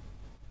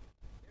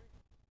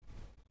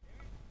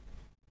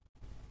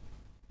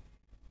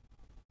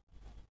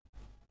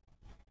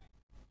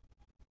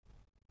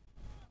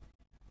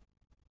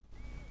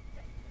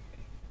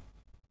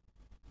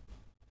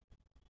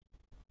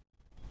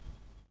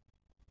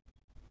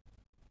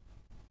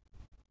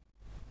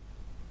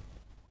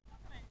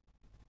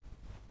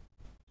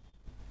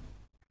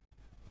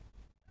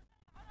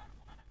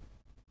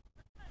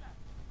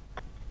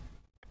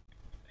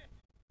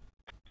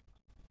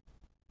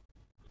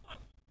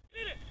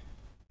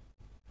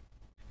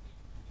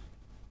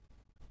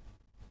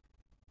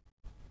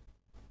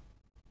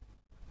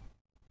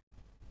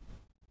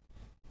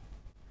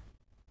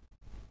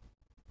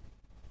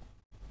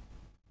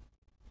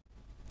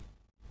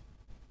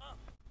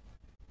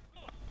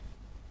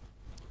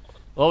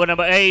 Over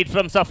number 8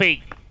 from Safi.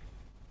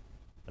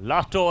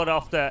 Last over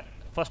of the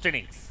first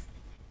innings.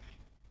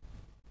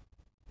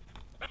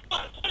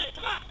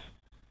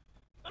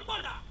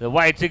 The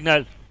white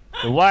signal.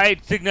 The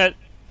white signal.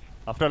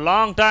 After a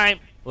long time,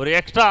 or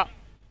extra.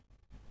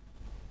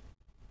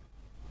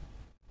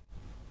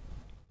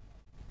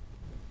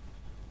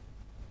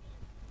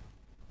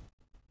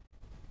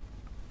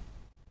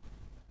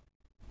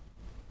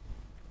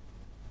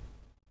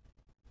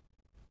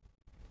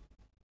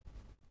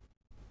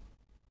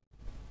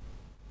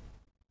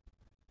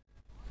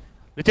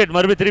 Richard,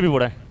 மறுபடியும் திருப்பி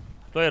போட.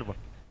 Slower போ.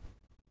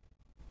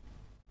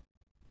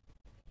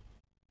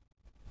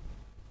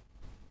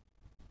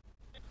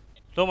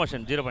 Slow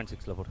motion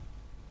 0.6ல போடு.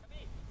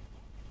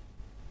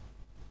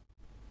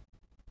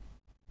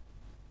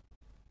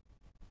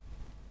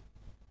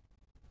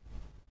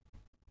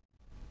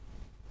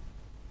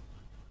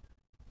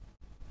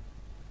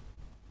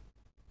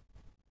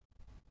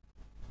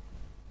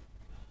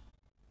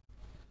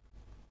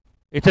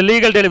 It's a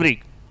legal delivery.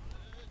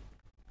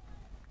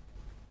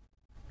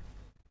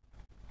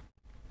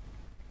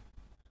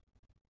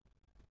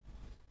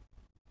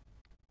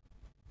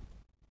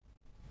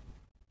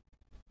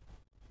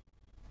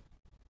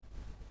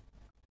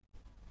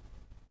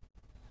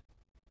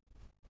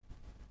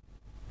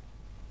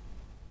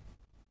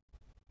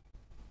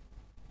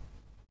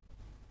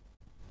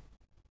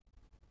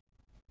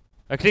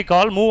 Actually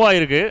call move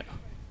ஆகிருக்கு.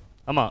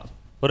 ஆமாம்,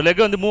 ஒரு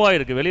leg வந்து move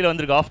ஆகிருக்கு, வெளியில்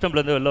வந்திருக்கு, ஆஃப்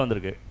ஸ்டம்ப்லேருந்து வெளில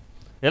வந்திருக்கு.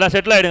 எல்லாம்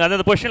செட்டில் ஆகிடுங்க,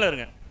 அந்த பொசிஷனில்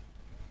இருங்க.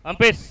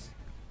 அம்பேஸ்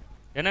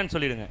என்னன்னு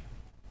சொல்லிடுங்க.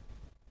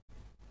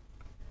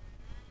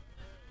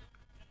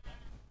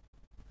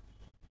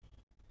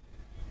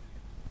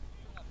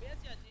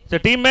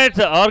 சரி,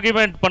 டீம்மேட்ஸ்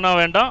ஆர்குமெண்ட் பண்ண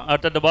வேண்டாம்,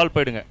 அடுத்த பால்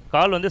போயிடுங்க.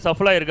 கால் வந்து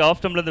சஃபல் ஆகிருக்கு,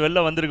 ஆஃப் ஸ்டம்ப்லேருந்து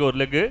வெளில வந்திருக்கு ஒரு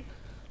லெக்கு,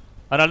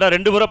 அதனால தான்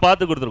 2 முறை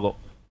பார்த்து கொடுத்துருக்கோம்.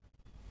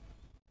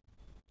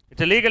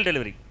 It's legal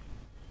delivery.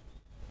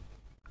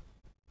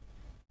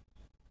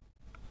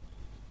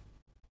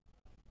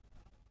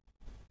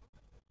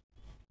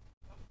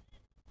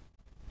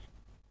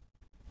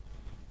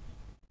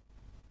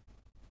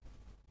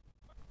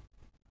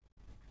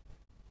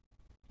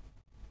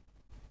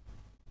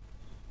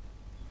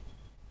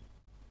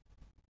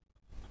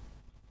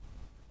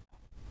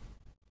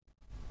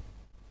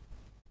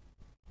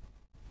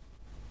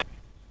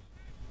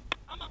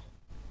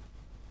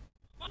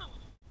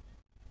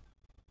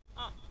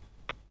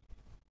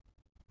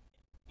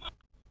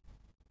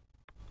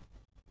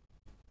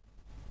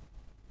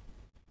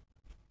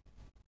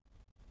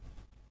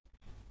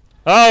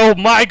 Oh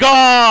my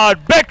God!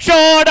 Big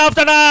shot of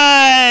the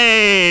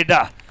night!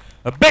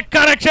 A big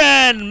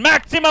connection!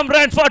 Maximum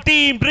runs for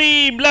Team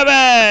Dream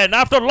 11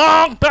 after a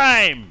long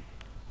time.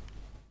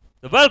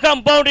 The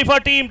welcome boundary for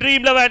Team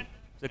Dream 11.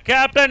 The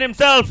captain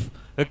himself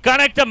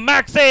connects a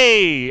maxi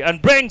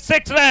and brings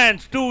 6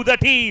 runs to the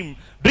team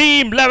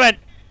Dream 11.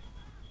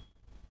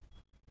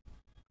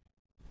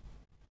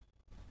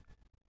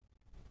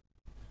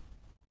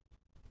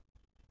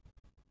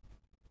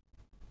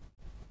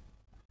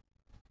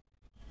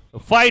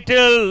 Fight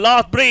till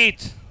last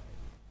breath.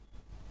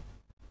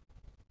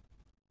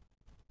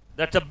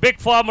 That's a big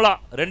formula.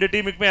 ரெண்டு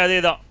டீமுக்குமே அதே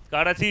தான்.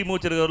 கடைசி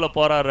மூச்சு இருக்கிறதுல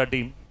போராடுற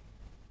team.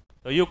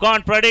 So you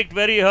can't predict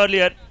very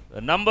earlier.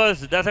 The numbers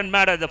doesn't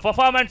matter. The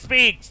performance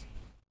speaks.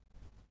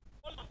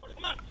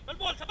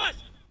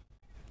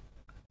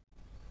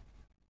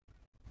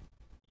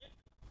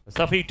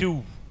 Safi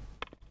 2.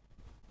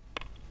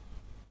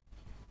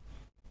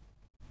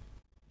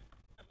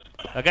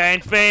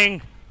 Again swing.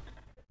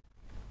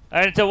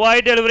 And it's a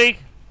wide delivery.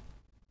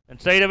 And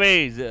straight away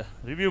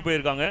review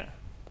போயிருக்காங்க.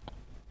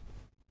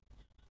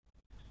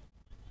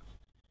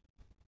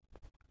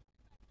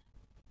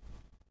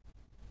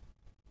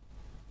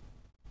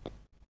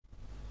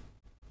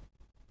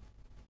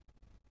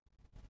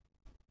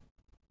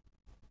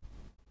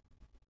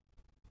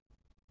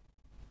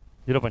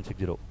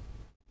 .60.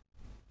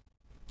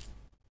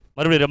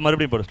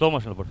 மறுபடியும் போடு, ஸ்லோ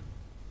மோஷனில் போடு.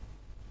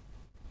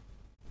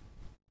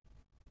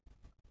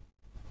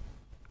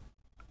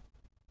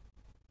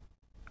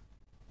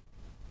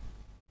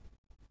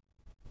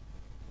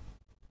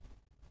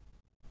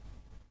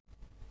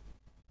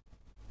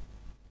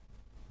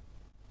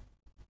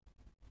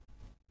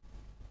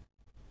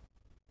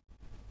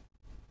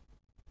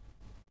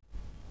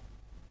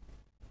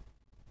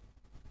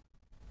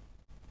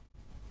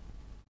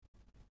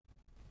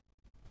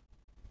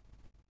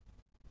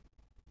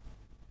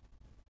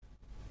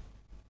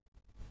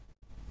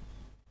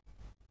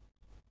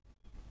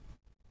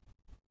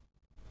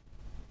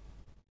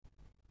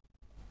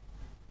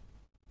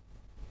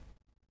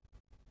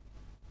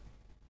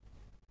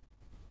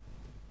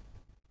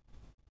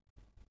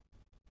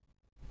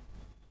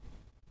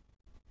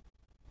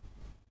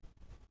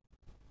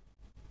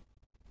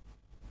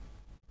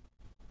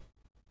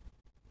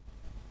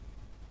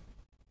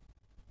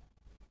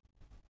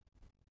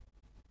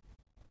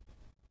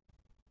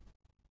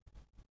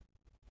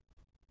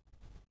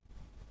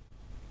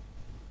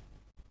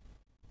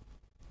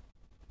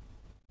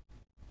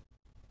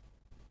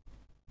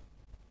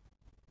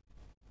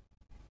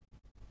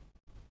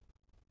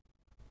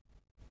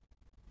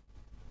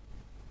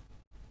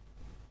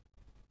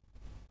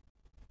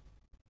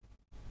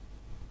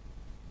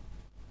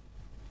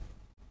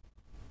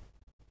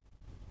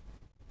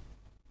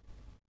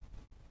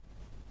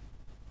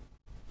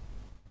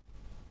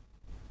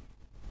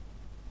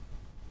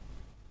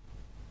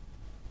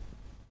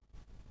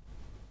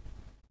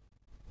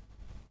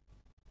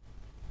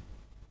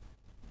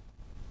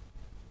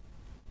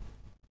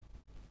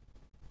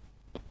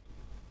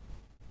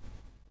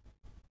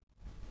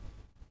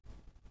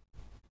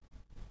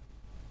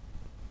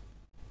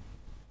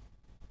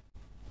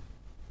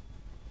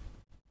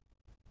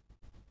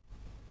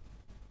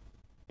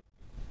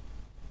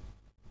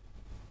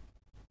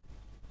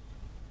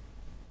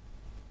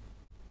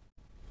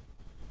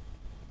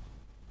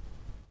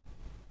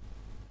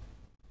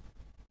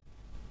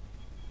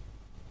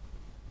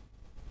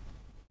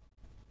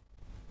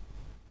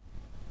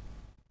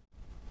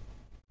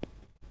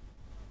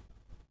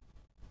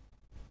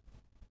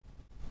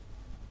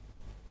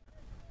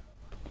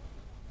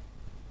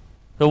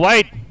 So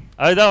white,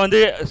 அதுதான் வந்து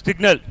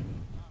சிக்னல்.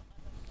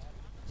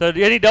 ஸோ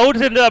எனி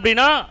டவுட்ஸ் இருந்தது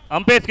அப்படின்னா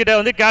umpires கிட்ட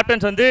வந்து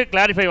கேப்டன்ஸ் வந்து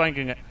கிளாரிஃபை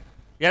வாங்கிக்கோங்க,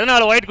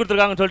 எதனால் ஒயிட்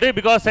கொடுத்துருக்காங்கன்னு சொல்லிட்டு.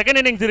 பிகாஸ்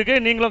செகண்ட் இன்னிங்ஸ்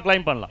இருக்குது, நீங்களும்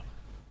கிளைம் பண்ணலாம்.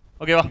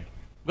 ஓகேவா?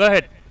 கோ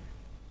ஹெட்.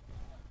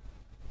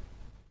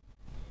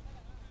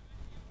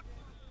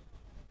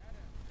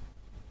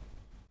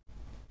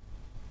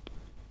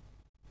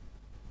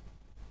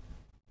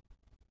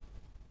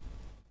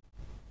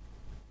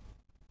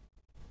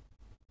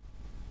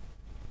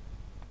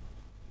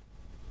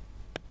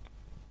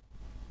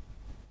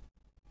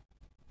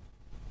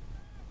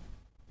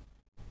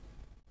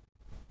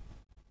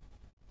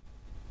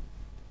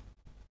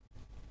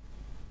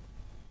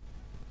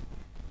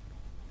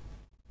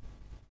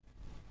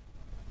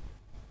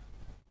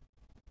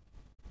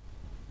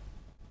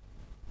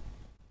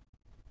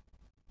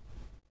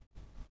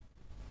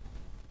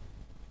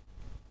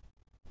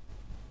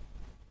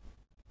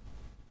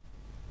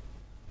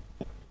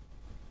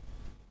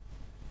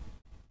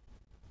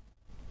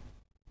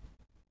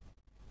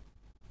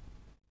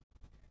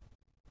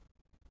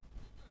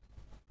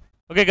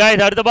 ஓகே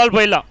காய்ஸ், அடுத்த பால்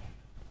போயிடலாம்.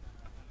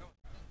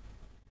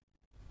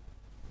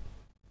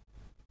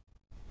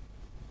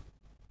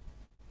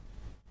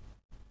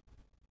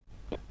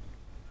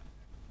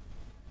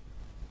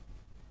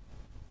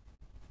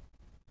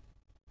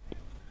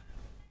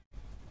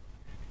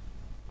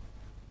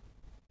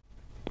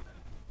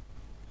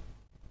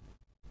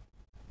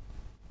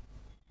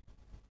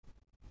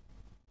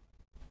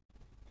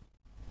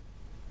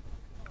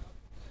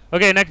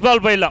 ஓகே, நெக்ஸ்ட்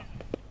பால் போயிடலாம்.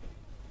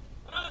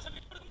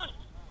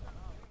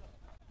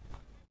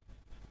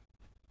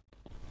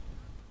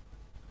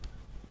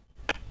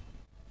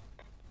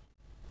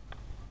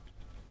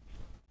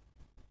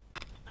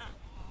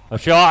 A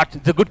shot,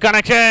 it's a good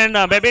connection,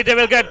 maybe they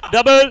will get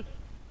double.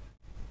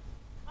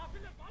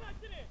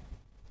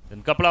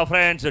 And couple of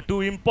runs,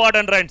 two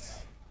important runs.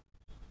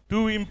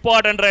 Two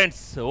important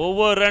runs.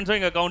 Over runs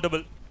are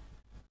accountable.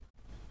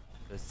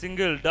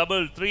 Single,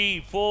 double, 3,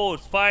 4,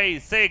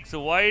 5, 6,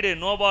 wide,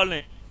 no ball.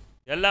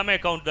 எல்லாமே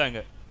count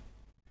தாங்க.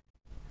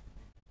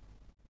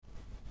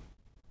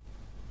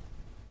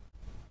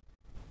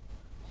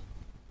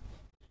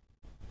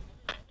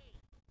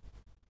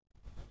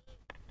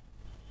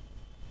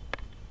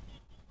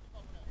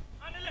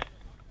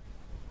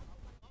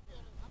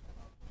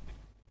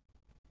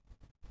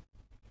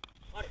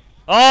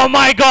 Oh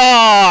my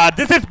God!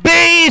 This is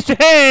beast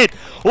hit!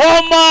 Oh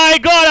my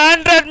God!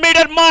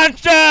 100-meter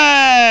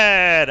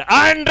monster!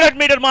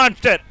 100-meter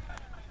monster!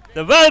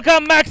 The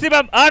welcome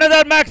maximum,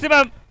 another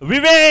maximum.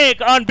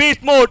 Vivek on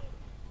beast mode.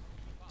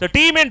 The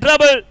team in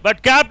trouble, but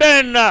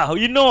captain,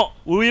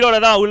 உயிரோட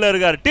தான் உள்ள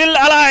இருக்கார். Still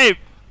alive.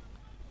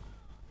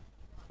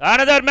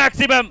 Another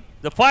maximum.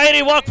 The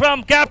fiery walk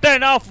from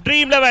captain of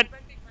Dream 11.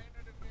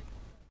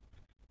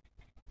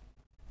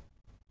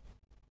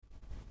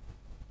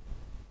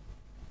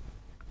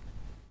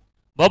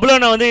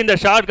 பபுலோனா வந்து இந்த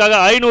ஷாட்காக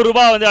 500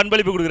 ரூபாய் வந்து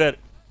அன்பளிப்பு கொடுக்குறார்.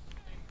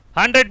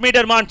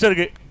 100-meter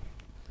மான்ஸ்டருக்கு.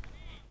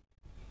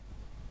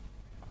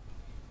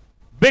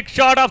 Big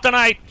shot of the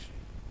night.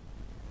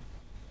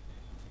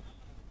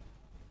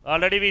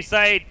 Already we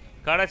side.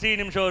 கடைசி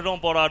நிமிஷம்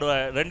வரைக்கும் போராடுவ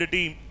ரெண்டு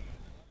டீம்.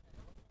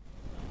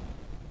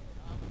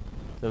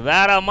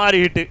 வேற மாதிரி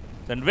hit.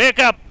 Then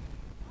wake up.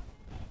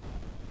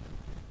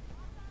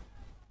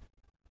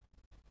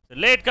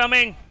 Late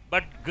coming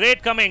but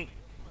great coming.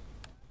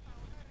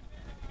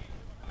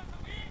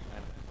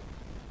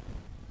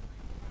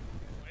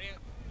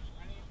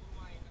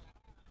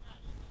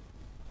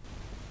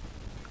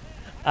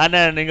 அண்ணா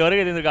நீங்க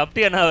வருகை இருந்திருக்கு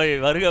அப்படி என்ன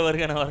வருக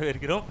வருக நான்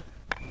வரவேற்கிறோம்.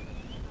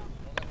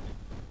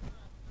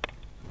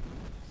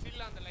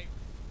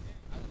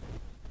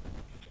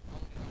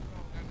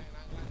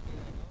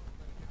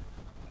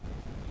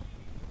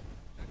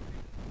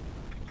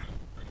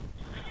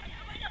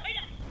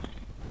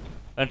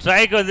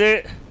 ஸ்ட்ரைக் வந்து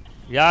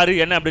யாரு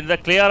என்ன அப்படின்றத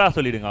கிளியரா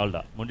சொல்லிடுங்க.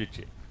 அவ்வளோதான்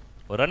முடிஞ்சிச்சு.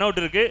 ஒரு ரன்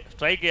அவுட் இருக்கு.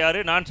 ஸ்ட்ரைக்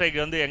யாரு நான் ஸ்ட்ரைக்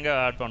வந்து எங்க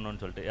ஆட்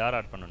பண்ணணும்னு சொல்லிட்டு யார்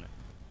ஆட் பண்ணணும்.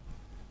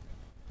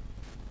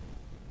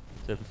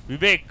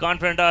 விவேக்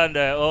கான்ஃபிடண்டா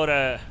இந்த ஓவரை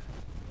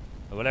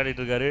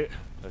விளையாடிட்டு இருக்காரு.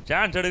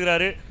 சான்ஸ்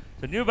எடுக்கிறாரு.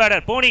 New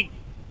batter Fani.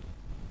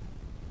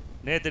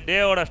 நேற்று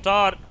டேவோட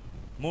ஸ்டார்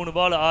 3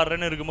 பால் 6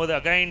 ரன் இருக்கும்போது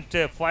அகைன்ஸ்ட்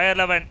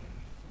ஃபயர் 11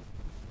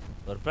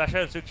 ஒரு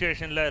ப்ரெஷர்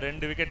சுச்சுவேஷனில்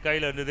 2 விக்கெட்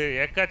கையில் இருந்தது.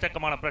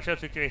 எக்கச்சக்கமான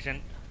ப்ரெஷர்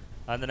சுச்சுவேஷன்.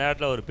 அந்த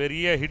நேரத்தில் ஒரு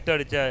பெரிய ஹிட்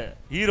அடித்த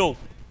ஹீரோ.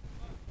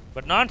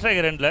 பட் நான்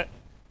strike ரன்ல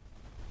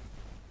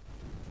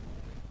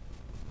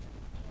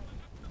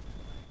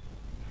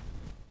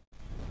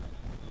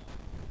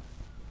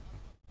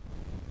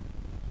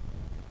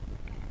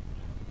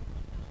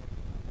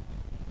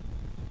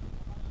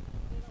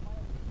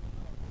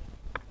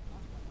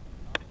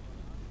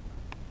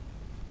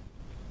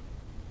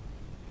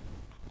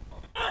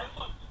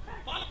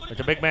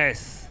it's a big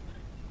mess.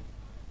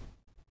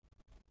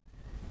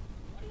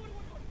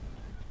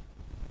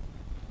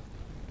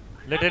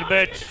 Little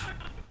bit.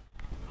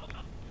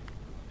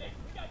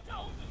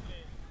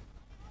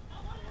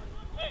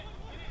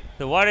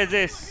 So what is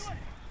this?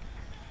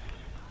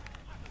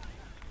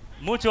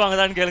 மூச்சு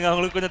வாங்குதான்னு கேளுங்க.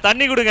 அவங்களுக்கு கொஞ்சம்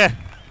தண்ணி கொடுங்க.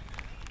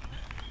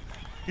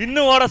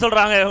 இன்னும் ஓட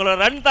சொல்றாங்க. அவங்களோட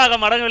ரன்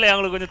தாக மடங்கவில்லை.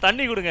 அவங்களுக்கு கொஞ்சம்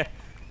தண்ணி கொடுங்க.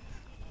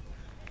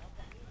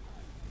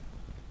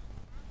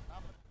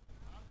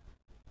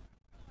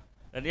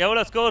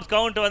 எவ்வளோ ஸ்கோர்ஸ்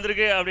கவுண்ட்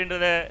வந்திருக்கு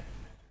அப்படின்றத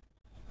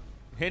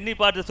எண்ணி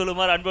பார்த்து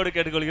சொல்லுமாறு அன்போடு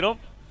கேட்டுக்கொள்கிறோம்.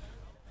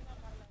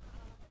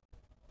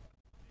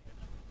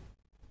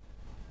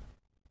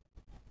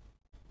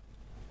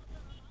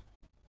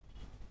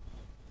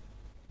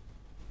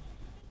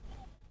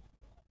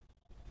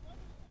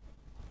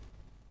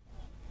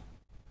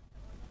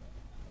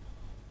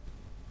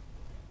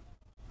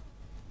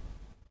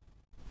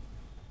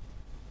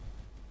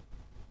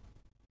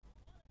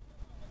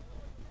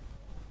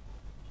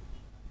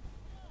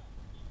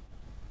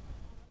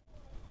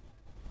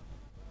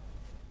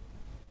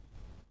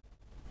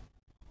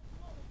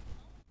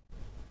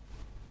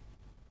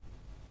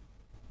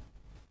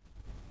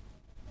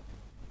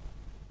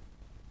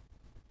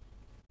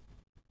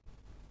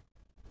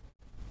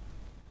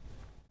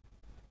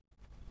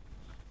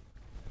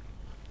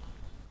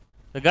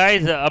 The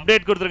guys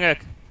update கொடுத்துருங்க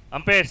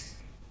umpires.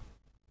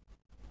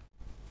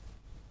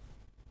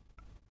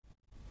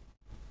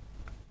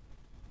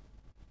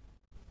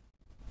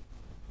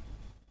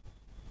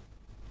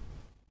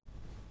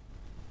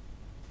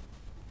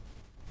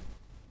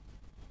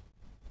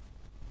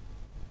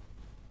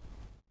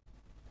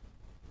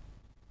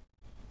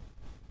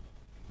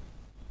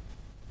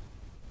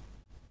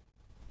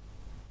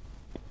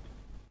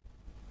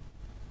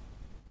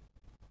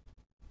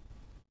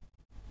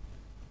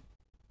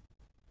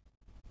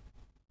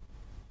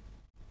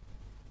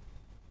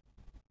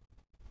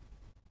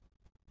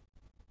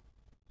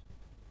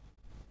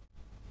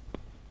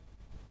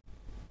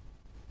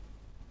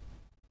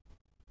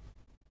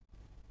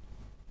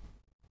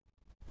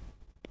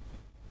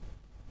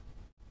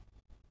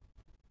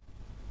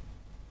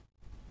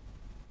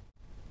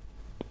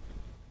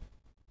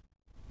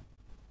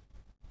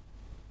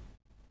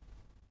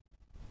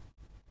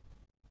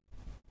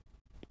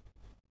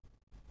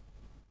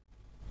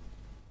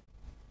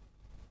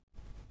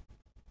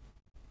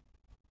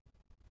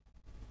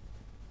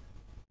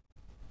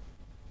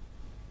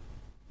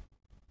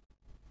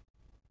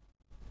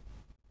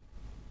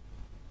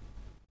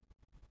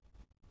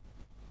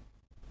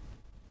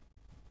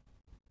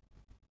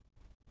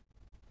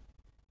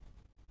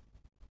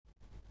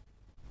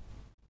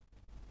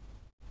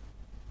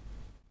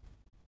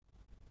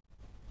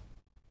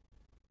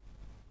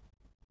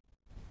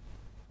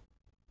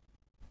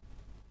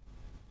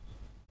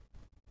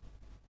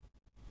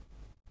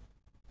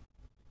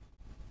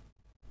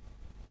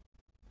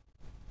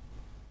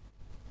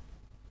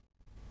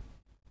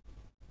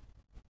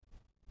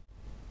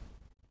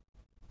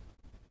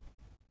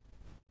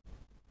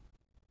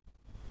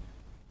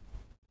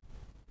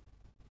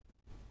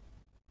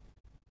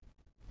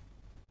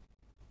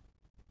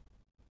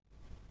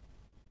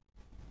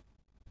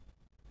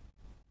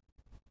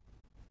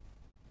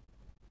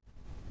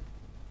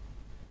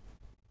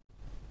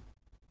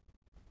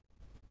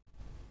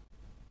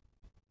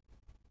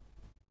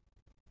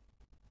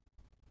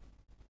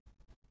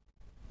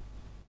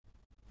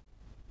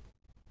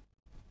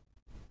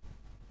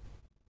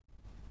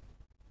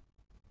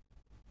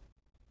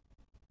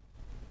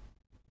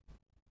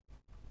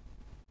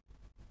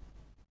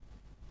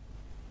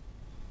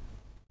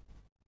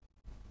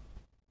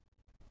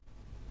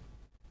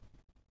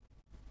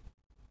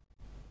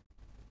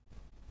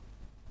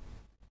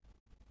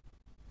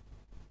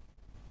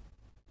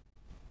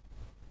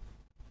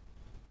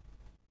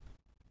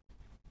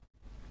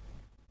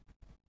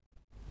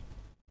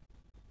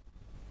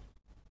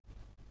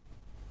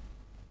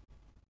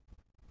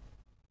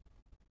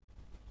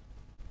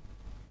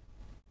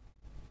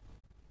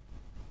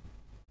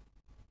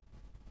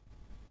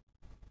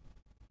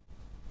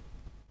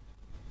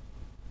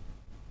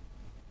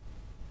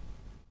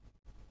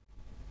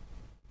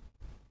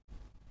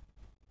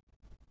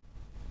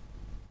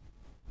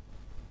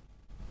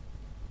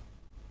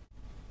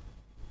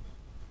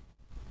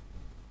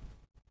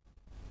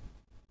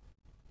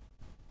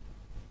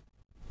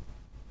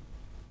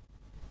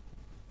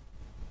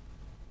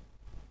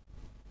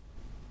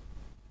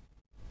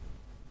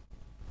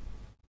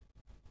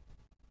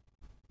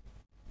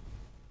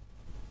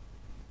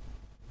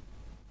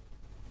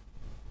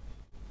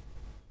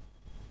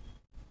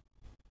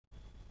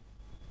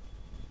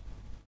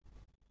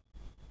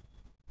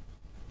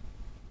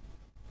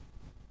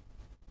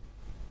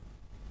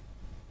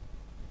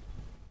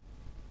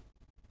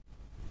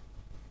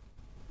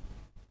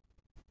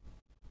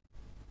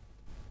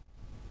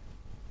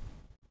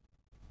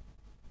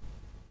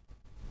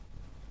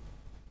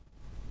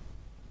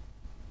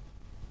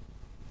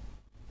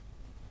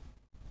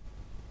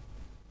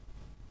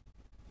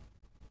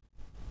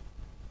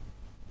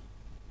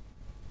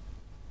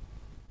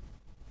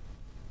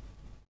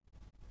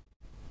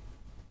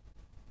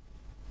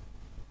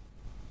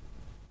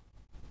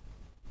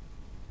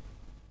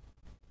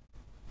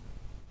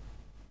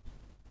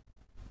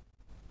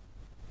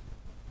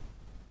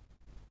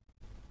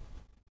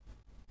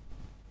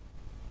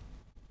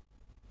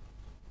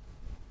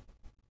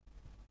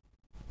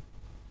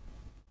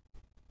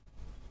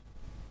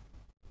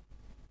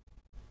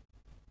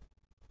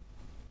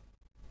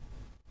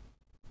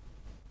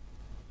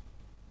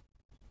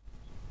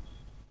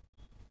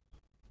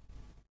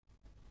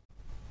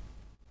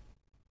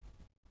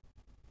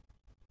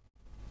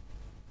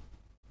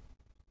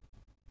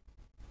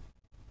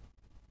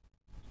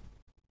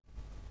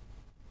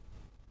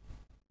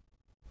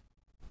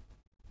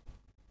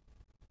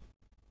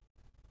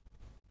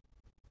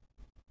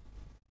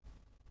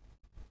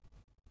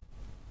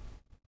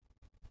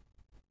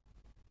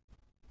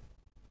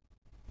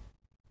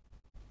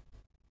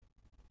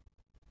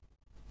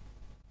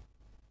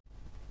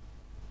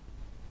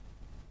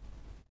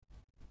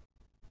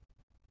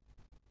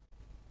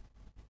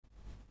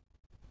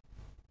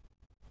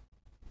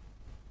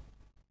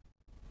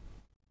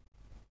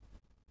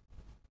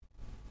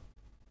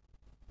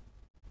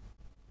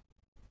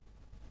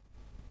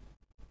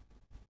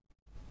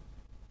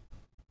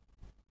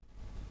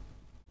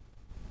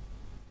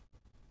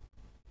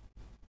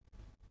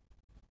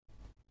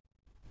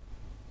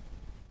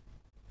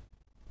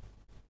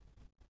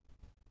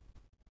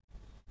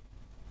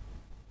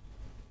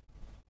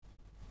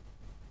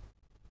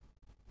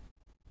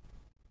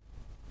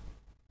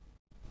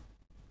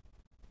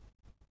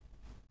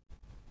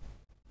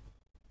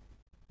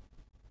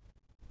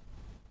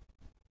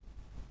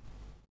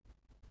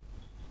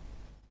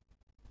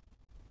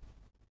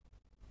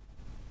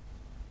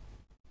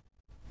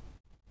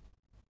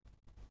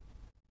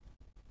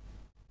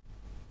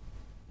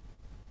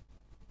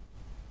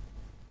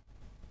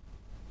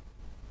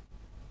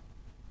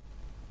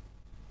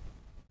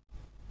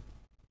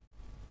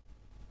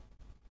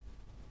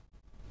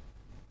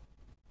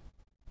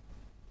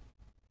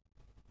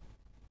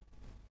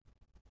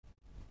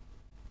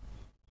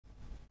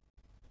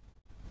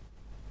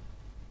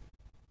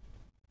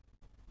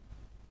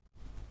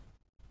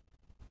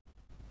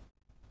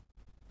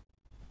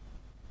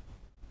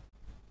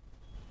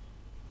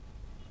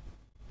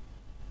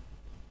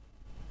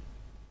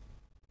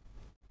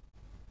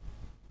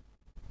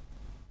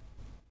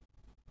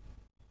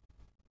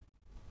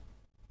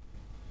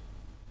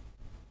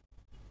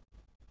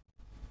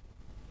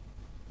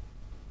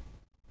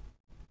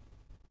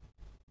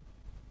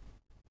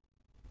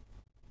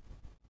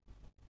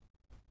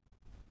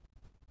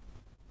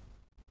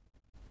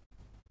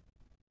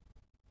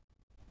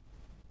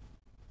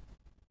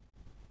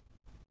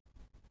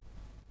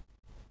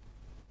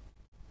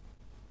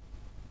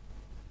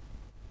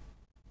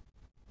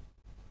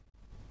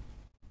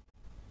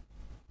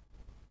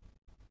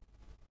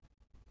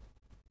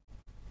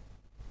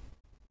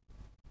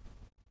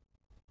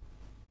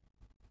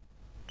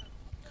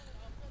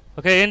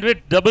 Okay, end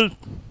with double.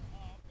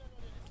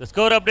 The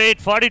score update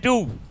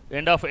 42,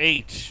 end of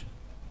 8.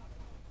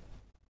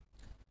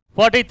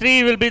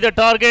 43 will be the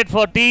target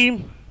for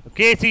team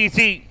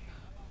KCC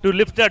to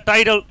lift the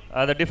title.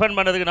 The defend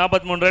பண்ணதுக்கு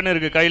 43 ரன்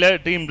இருக்கு கையில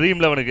டீம்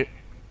ட்ரீம் 11க்கு.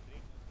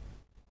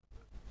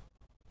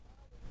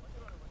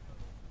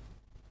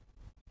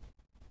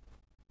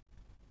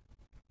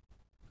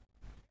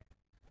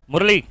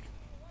 முரளி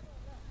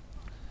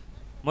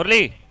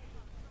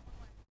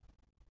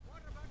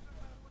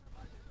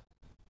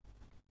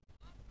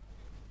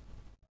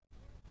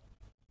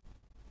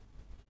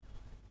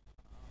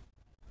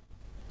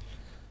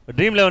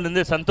ட்ரீம் 11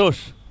 இருந்து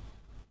சந்தோஷ்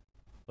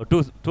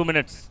 2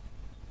 minutes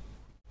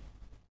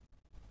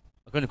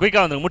கொஞ்சம்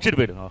குயிக்காக வந்து முடிச்சிட்டு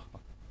போயிடுங்க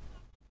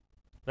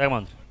வேகமாக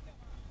வந்து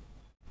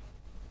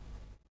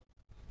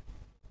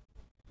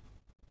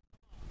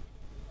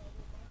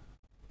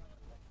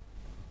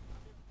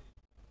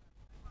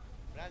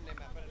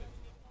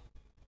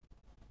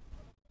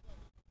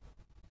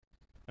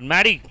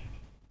Maddy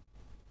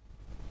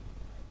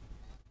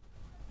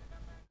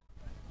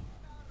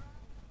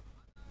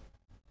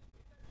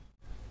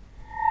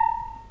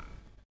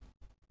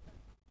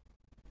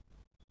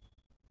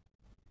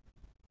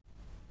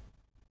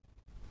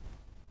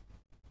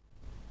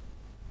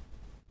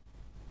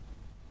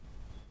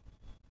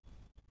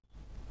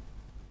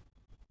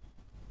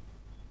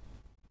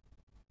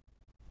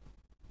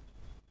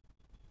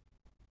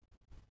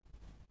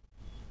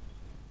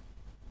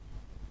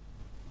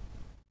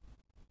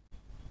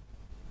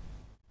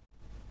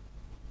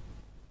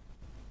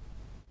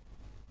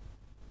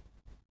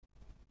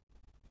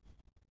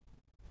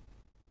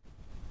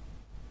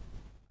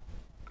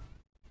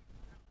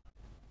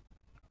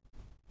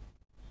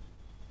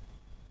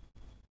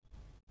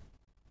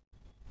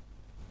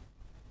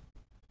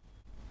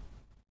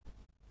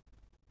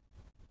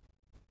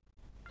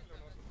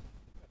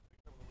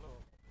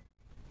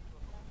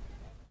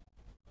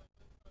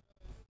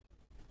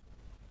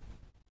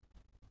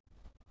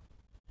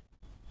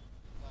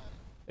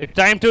It's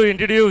time to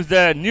introduce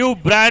the new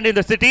brand in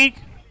the city,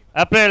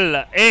 April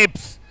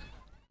Apes.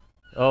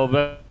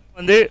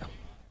 வந்து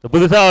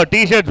புதுசாக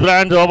T-shirt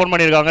brands ஓப்பன்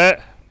பண்ணியிருக்காங்க.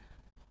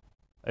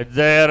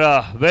 They're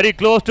very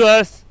close to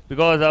us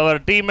because our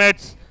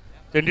teammates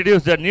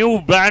introduced the new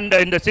brand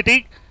in the city.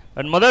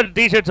 And முதல்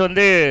T-shirts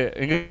வந்து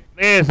எங்கள்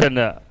players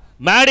and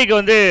மேடிக்கு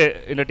வந்து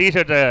இந்த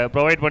T-shirts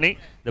provide பண்ணி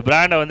இந்த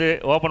பிராண்டை வந்து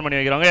ஓப்பன் பண்ணி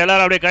வைக்கிறாங்க.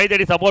 எல்லாரும் அப்படியே கை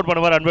தேடி சப்போர்ட்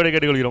பண்ண மாதிரி அன்போடு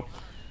கேட்டுக்கொள்கிறோம்.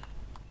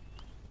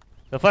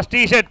 The first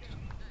T-shirt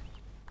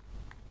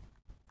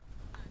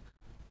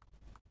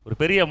ஒரு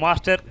பெரிய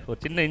மாஸ்டர் ஒரு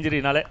சின்ன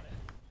இன்ஜுரினால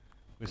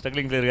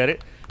ஸ்ட்ரகிளிங்ல இருக்காரு.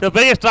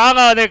 பெரிய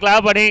ஸ்ட்ராங்கா வந்து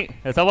கிளாப் பண்ணி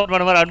சப்போர்ட்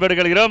பண்ண மாதிரி அன்போடு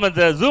கேட்கிறோம்.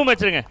 அந்த ஜூம்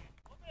வச்சிருங்க.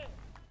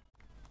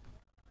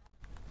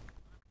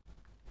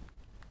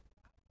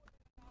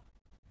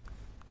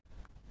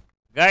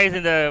 கைஸ்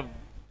இந்த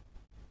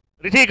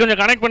ரிஷி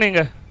கொஞ்சம் கனெக்ட்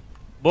பண்ணுங்க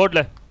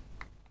போர்டில்.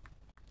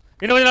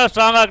 இன்னும் கொஞ்சம்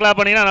ஸ்ட்ராங்கா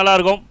கிளாப் பண்ணீங்கன்னா நல்லா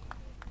இருக்கும்.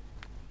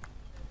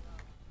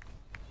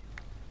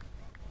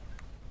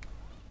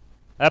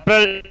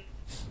 ஏப்ரல்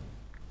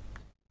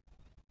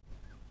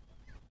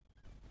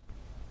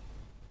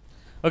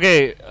ஓகே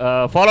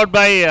ஃபாலோட்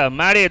பை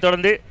மேடியை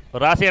தொடர்ந்து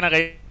ராசியான கை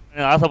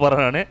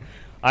ஆசைப்படுறேன் நான்.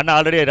 அண்ணா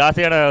ஆல்ரெடி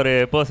ராசியான ஒரு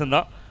பர்சன்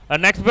தான்.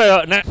 நெக்ஸ்ட்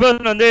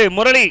பர்சன் வந்து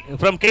முரளி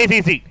ஃப்ரம்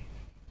கேசிசி.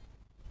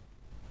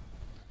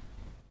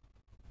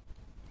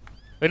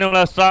 இன்னும்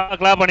ஸ்ட்ராங்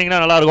கிளாப்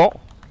பண்ணிங்கன்னா நல்லாயிருக்கும்.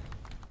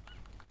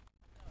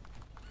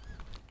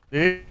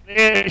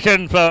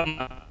 From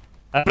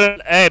April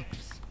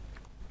apes.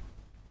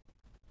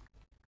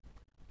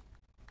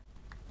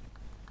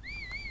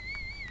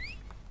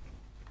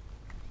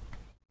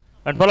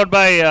 And followed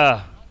by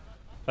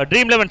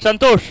Dream 11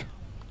 Santosh.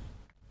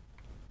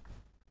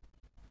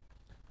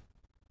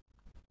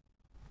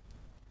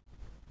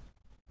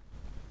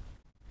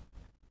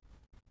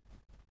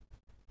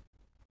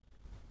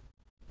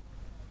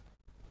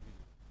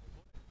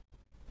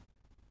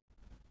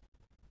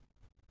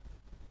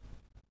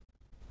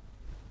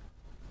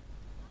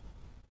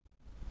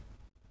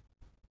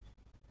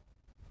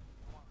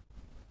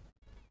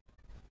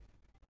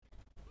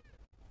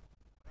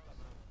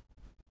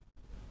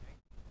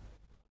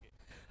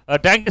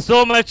 Thank you so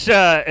much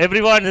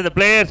everyone in the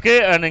players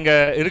and inga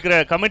irukra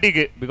committee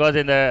ku because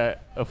in the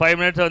 5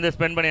 minutes வந்து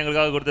spend பண்ணி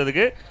எங்களுக்காக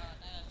கொடுத்ததுக்கு.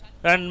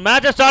 And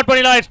match start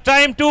பண்ணிடலாம். It's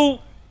time to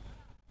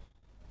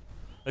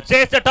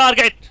chase the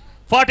target.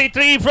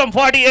 43 from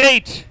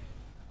 48.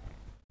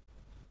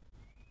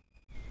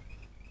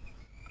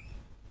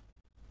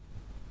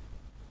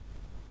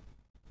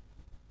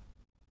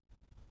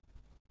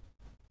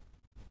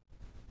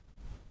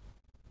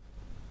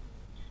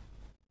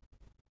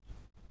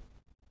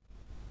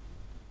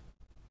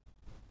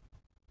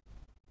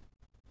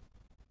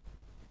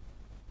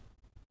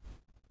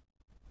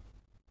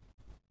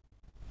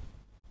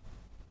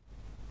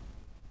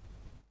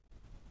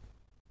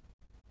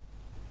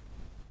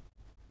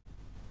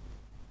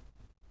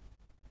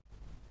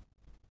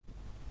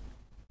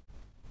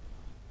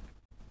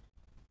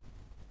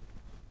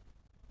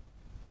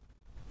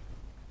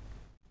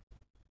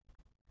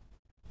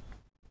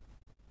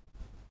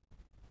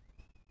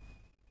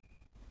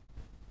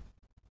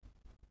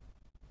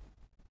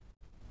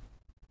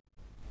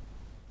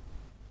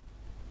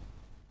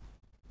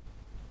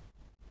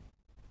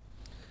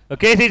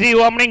 KCC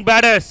opening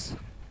batters.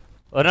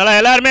 அதனால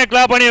எல்லாருமே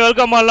clap பண்ணி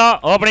welcome பண்ணலாம்.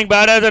 Opening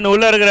batters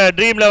உள்ள இருக்கிற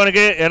ட்ரீம்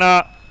 11க்கு. ஏன்னா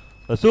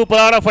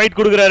சூப்பரான ஃபைட்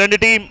கொடுக்குற ரெண்டு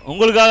டீம்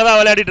உங்களுக்காக தான்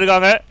விளையாடிட்டு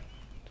இருக்காங்க.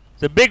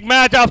 It's big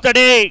match of the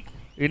டே.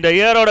 இந்த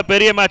இயரோட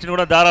பெரிய மேட்ச்னு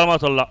கூட தாராளமாக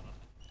சொல்லலாம்.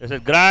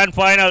 It's grand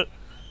final.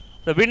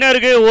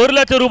 வின்னருக்கு 1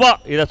 லட்சம் ரூபாய்.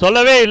 இதை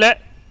சொல்லவே இல்லை.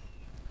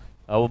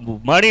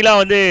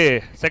 மணிலாம் வந்து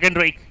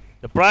secondary.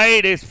 The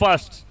fried is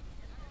first.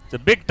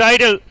 It's big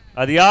title.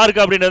 அது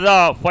யாருக்கு அப்படின்றது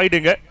தான்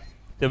ஃபைட்டுங்க.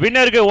 The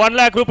winner is 1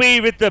 lakh rupee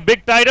with the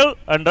big title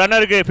and runner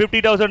is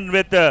 50,000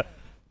 with the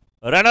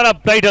runner-up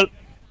title.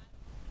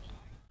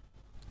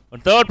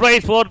 And third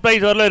prize, fourth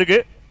prize வரல இருக்கு.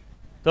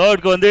 Third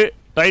க்கு வந்து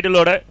title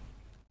ஓட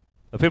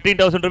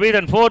 15,000 rupees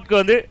and fourth க்கு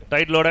வந்து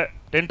title ஓட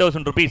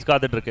 10,000 rupees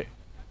காத்துட்டு இருக்கு.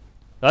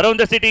 Around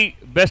the city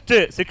best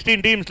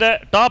 16 teamsல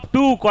top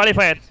 2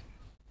 qualifiers.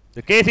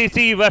 The KCC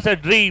versus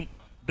Dream.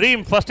 Dream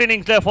first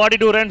inningsல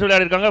 42 runs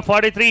விளையாடி இருக்காங்க.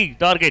 43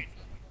 target.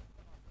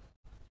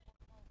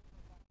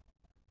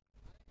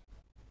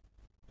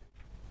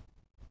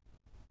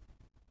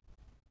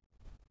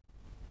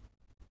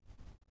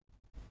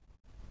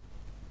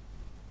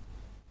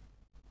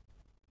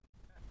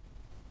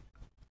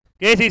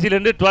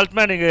 கேசிசிலேருந்து 12th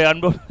மேன் இங்கே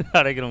அன்போடு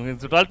அடைக்கிறோம்.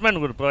 12th மேன்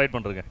ப்ரொவைட்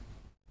பண்ணுறேங்க.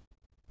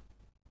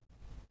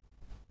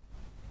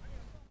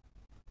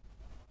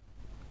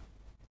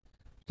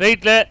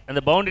 ஸ்ட்ரைட்டில் அந்த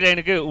பவுண்டரி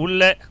லைனுக்கு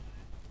உள்ளே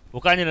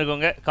உட்காந்துன்னு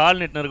இருக்கவங்க,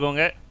 கால் நிட்டுன்னு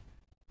இருக்கவங்க,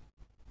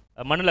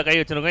 மண்ணில் கை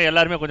வச்சுருக்கோங்க,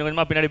 எல்லாருமே கொஞ்சம்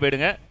கொஞ்சமாக பின்னாடி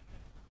போயிடுங்க.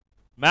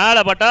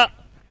 மேலே பட்டா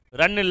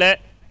ரன் இல்லை,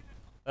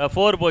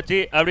 4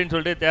 போச்சு அப்படின்னு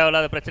சொல்லிட்டு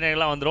தேவையில்லாத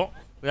பிரச்சனைகள்லாம் வந்துடும்.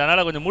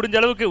 அதனால் கொஞ்சம்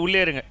முடிஞ்ச அளவுக்கு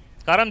உள்ளே இருங்க.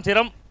 கரம்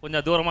சிரம்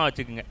கொஞ்சம் தூரமாக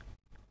வச்சுக்கோங்க.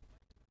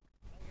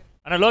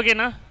 ஆனால்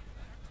லோகேண்ணா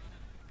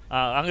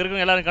அங்கே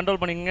இருக்கவங்க எல்லாரும் கண்ட்ரோல்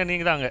பண்ணிக்கங்க.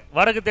 நீங்கள் தான் அங்கே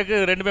வடக்கு தெற்கு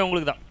ரெண்டுமே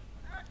உங்களுக்கு தான்.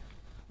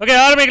 ஓகே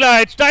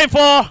ஆரம்பிக்கலாம். It's time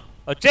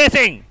for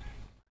chasing.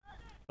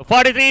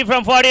 43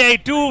 from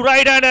 48 2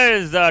 right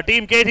handers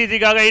team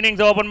கேசிசிக்காக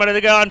innings open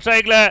பண்ணுறதுக்கு. ஆன்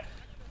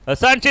ஸ்ட்ரைக்கில்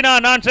சன்சினா,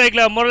 நான்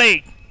ஸ்ட்ரைக்கில் முரளி.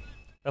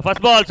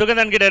 ஃபர்ஸ்ட் பால்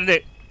சுகந்தன் கிட்ட இருந்து.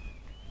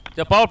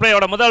 பவர்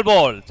பிளேயோட முதல்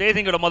பால்,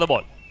 சேசிங்கோட முதல்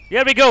பால்.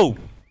 Here we go.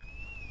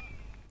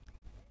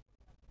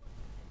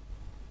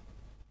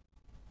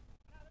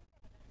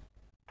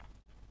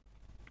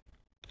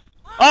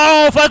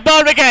 Oh, first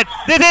ball wicket.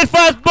 This is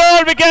first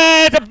ball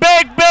wicket. A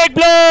big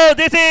blow.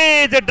 This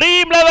is a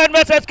Dream 11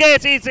 versus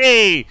KCC.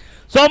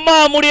 சும்மா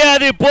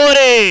முடியாது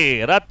போரே.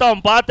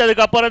 ரத்தம்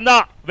பார்த்ததுக்கு அப்புறம்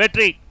தான்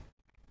வெற்றி.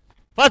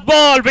 First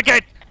ball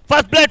wicket.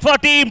 First blood for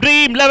team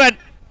Dream 11.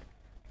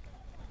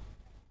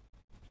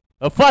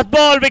 A first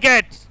ball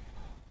wicket.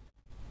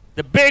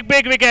 The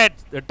big wicket.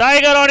 The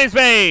Tiger on his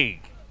way.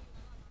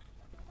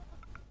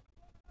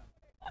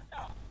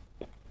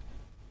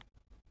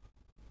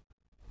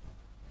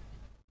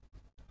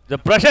 The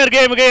pressure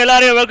game க்கு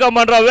எல்லாரையும் வெல்கம்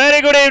பண்றோம். Very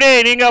good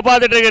evening. நீங்க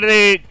பார்த்துட்டு இருக்கிறது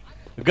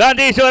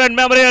காந்தீஸ்வரன்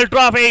memorial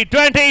trophy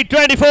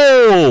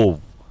 2024.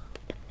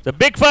 The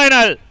big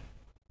final.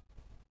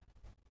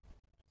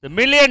 The $1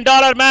 million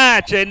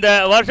match. இந்த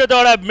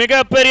வருஷத்தோட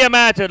மிகப்பெரிய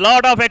match.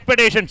 Lot of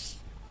expectations.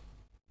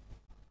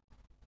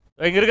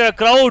 இங்க இருக்கிற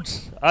crowds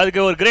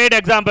அதுக்கு ஒரு great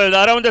example.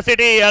 Around the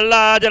city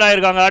எல்லாம்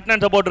ஆஜராயிருக்காங்க.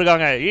 அட்டெண்டன்ஸ்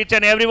போட்டுருக்காங்க. Each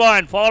and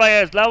everyone,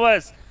 followers,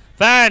 lovers,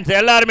 fans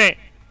எல்லாருமே.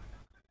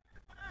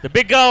 The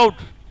big crowd.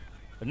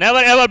 Never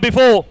ever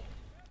before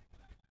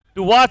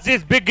to watch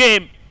this big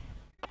game.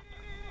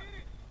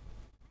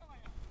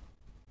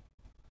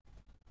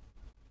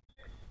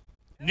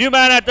 New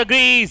man at the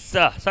crease,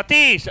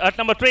 Satish at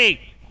number 3.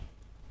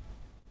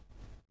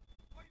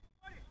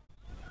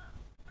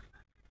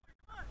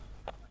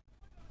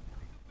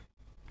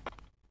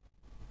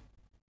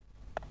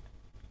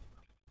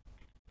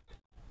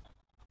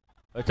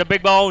 It's a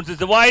big bounce.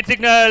 It's a wide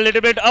signal, a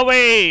little bit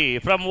away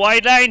from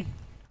wide line.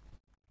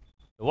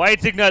 The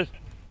wide signal.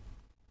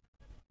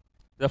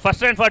 The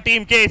first run for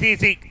team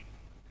KCC.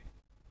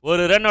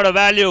 ஒரு ரன்னோட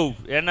value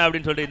என்ன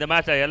அப்படின்னு சொல்லிட்டு இந்த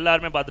மேட்சை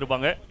எல்லாருமே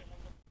பார்த்துருப்பாங்க.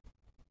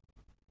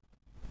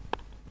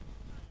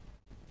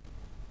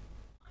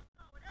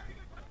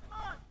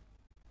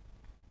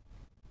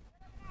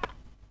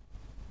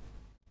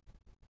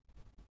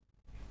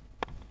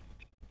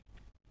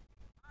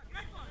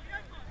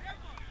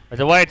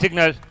 It's a wide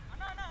signal.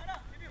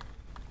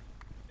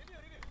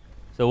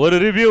 So ஒரு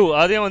review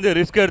அதையும் வந்து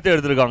ரிஸ்க்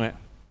எடுத்துருக்காங்க.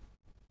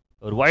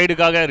 ஒரு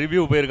வைடுக்காக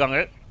ரிவ்யூ போயிருக்காங்க.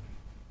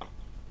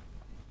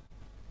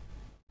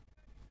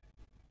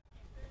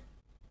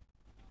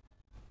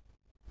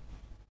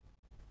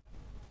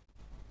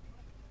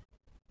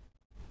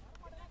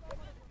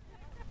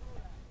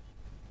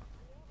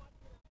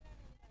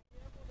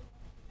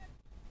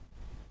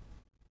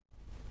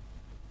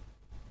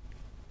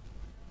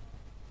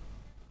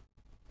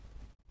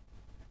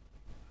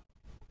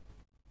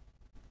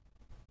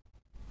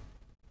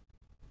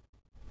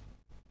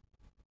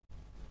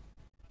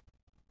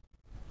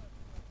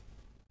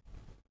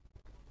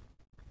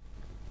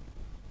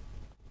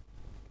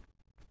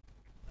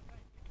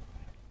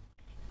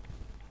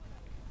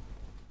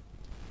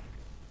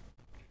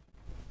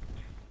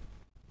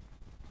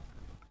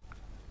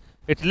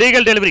 It's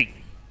legal delivery.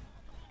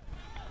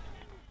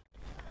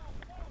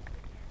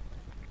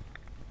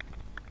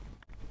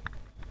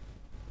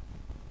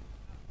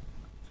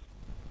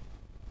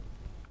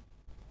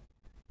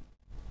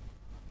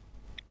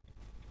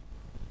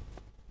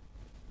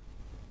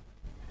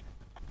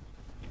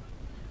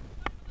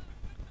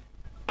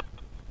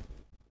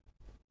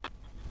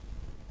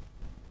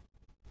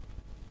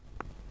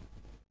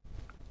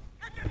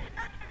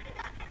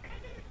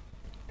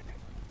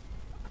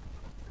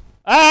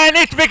 And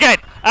it's wicket.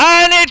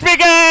 And it's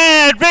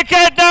wicket.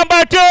 Wicket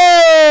number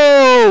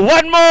 2.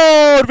 One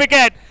more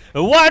wicket.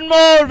 One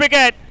more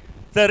wicket.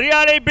 It's a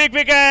really big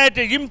wicket.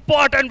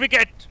 Important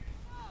wicket.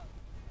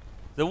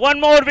 The one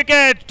more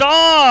wicket.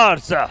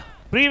 Stars.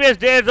 Previous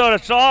days or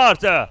stars.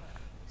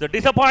 The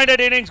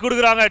disappointed innings.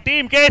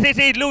 Team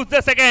KCC lose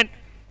the second.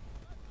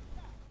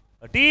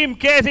 Team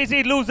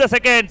KCC lose the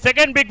second.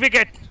 Second big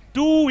wicket.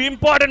 Two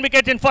important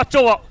wickets in first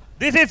over.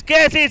 This is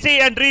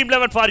KCC and Dream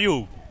 11 for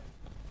you.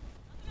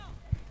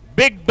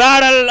 Big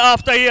battle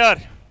of the year.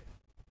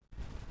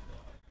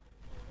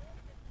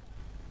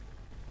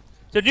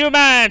 So new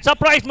man,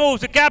 surprise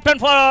moves, the captain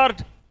for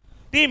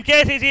Team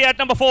KCC at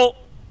number 4.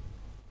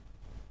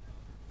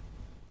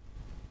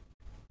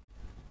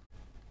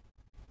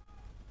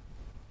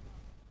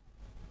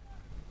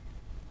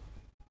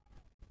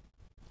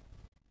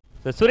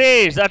 So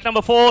Suresh at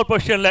number 4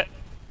 position.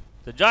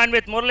 So join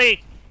with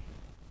Murli.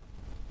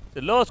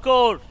 The low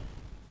score.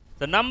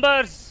 The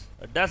numbers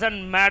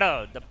doesn't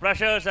matter. The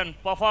pressures and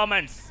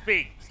performance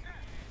speaks.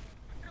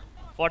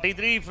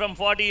 43 from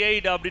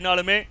 48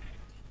 அப்படினாலுமே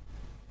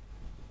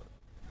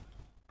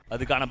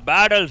அதுக்கான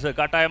battles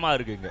கட்டாயமா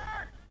இருக்குங்க.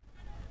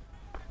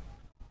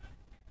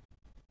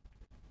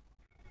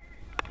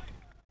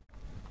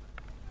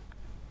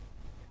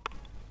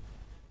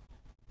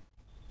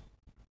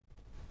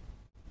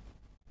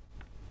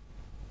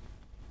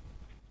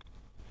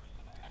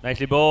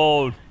 Nicely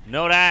bowled.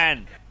 No run.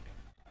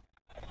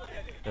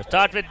 To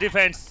start with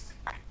defense.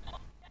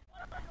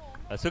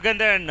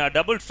 Sugandhan, a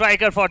double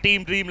striker for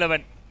Team Dream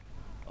 11.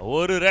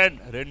 One run,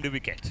 2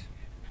 wicket.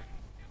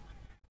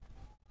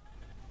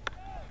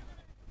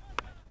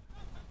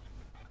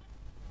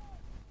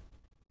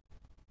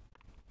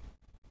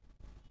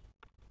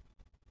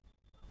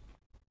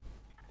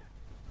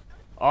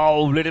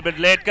 Oh, little bit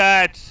late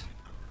catch.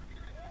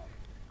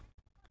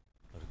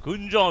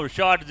 Kunjam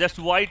shot just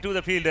wide to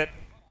the fielder.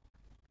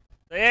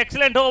 The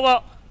excellent over.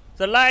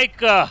 So like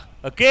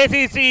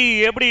KCC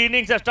எப்படி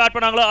innings start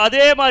பண்ணாங்களோ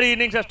அதே மாதிரி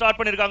innings start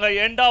பண்ணிருக்காங்க.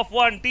 End of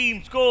one team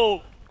score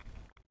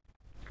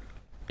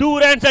 2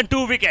 runs and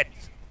 2 wickets.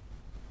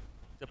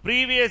 The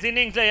previous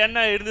இன்னிங்ஸ்ல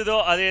என்ன இருந்ததோ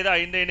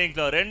அதேதான் இந்த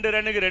இன்னிங்ஸ்ல 2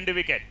 ரன்னுக்கு 2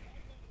 wicket.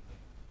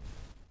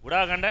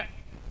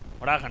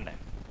 உடாகண்ட.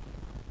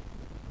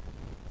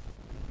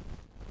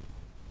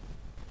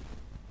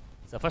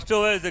 So first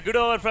over is a good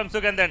over from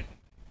Sugandhan.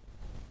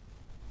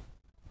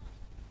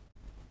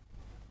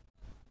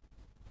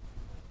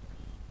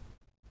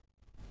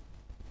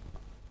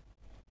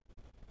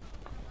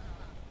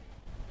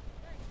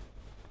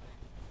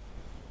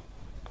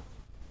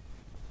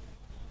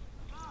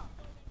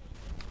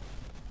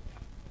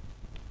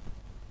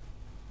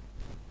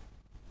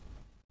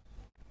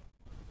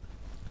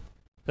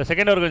 So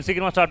second over கொஞ்சம்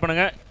சீக்கிரமா ஸ்டார்ட்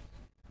பண்ணுங்க.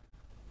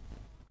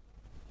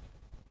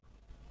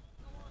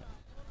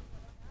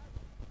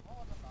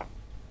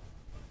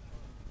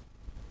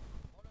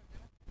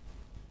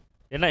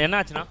 என்ன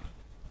ஆச்சுனா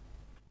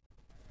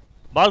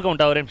பால்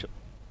கவுண்ட் ஒரே நிமிஷம்.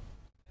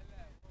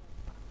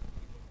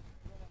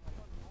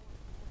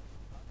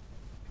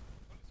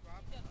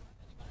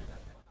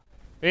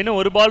 இன்னும்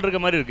ஒரு பால் இருக்க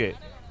மாதிரி இருக்கு.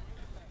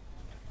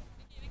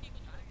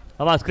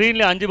 ஆமா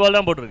ஸ்கிரீன்ல 5 பால்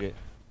தான் போட்டுருக்கு.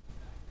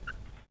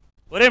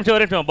 ஒரே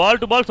நிமிஷம்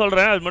பால் டு பால்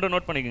சொல்றேன், அது மட்டும்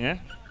நோட் பண்ணிக்கோங்க.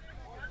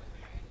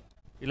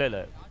 இல்ல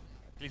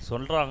அட்லீஸ்ட்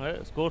சொல்றாங்க,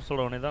 ஸ்கோர்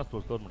சொல்றவனே தான்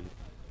ஸ்கோர் முடியும்.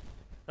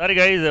 சாரி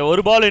கைஸ்,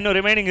 ஒரு பால் இன்னும்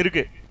ரிமைனிங்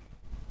இருக்கு.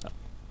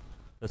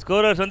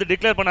 ஸ்கோரர்ஸ் வந்து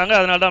டிக்ளேர் பண்ணாங்க,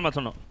 அதனால தான் நான்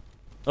சொன்னோம்.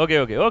 ஓகே.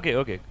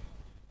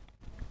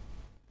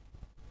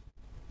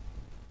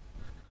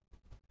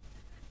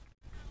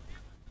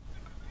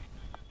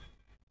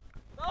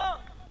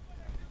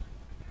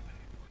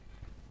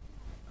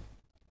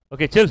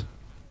 Okay chill.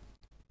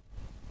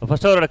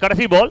 ஃபர்ஸ்ட் ஓவரோட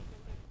கடைசி பால்.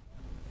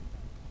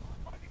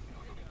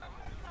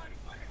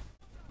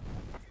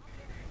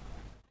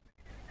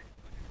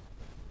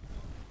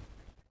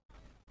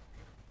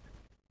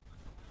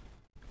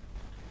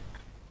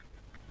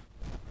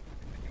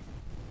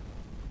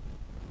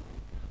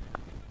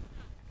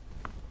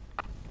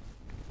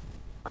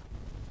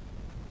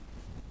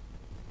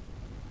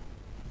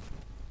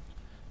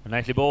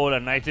 Nicely bowled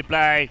and nicely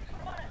played.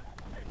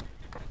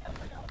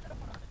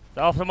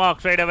 Off the mark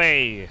straight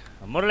away.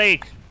 Murli.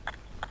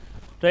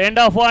 To end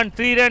of one,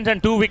 3 runs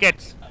and 2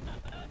 wickets.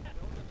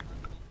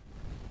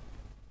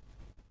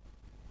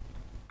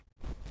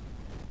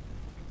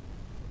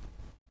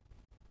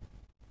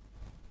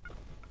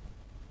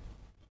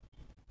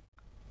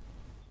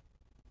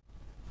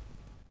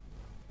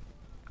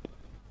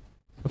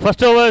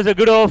 First over is a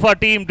good over for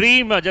Team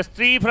Dream. Just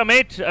 3 from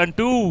it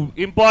and 2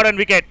 important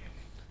wickets.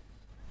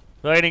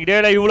 So இன்னைக்கு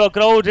டேயில் இவ்வளோ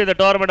crowds இந்த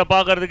டோர்னமெண்ட்டை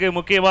பார்க்கறதுக்கு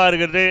முக்கியமாக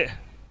இருக்கிறது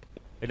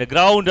இந்த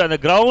அந்த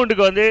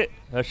கிரவுண்டுக்கு வந்து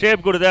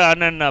ஷேப் கொடுத்த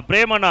அண்ணன்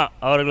பிரேமண்ணா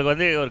அவர்களுக்கு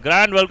வந்து ஒரு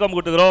கிராண்ட் வெல்கம்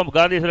கொடுத்துக்கிறோம்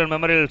காந்தீஸ்வரன்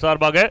மெமோரியல்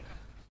சார்பாக.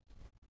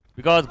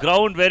 Because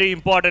ground very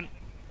important.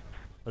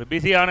 ஒரு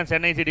பிஸியான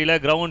சென்னை சிட்டியில்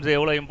கிரவுண்ட்ஸ்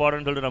எவ்வளோ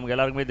இம்பார்ட்டன்ட் சொல்லிட்டு நமக்கு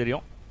எல்லாருக்குமே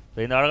தெரியும். ஸோ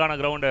இந்த அழகான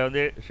கிரவுண்டை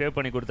வந்து ஷேப்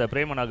பண்ணி கொடுத்த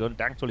பிரேமண்ணாவுக்கு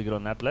வந்து தேங்க்ஸ்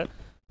சொல்லிக்கிறோம் நேரத்தில்.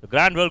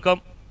 Grand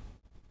welcome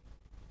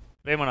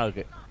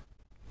பிரேமண்ணாவுக்கு.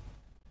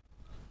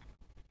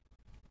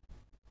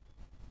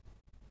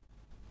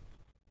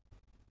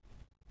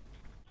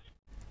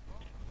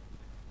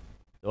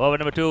 Over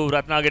number 2,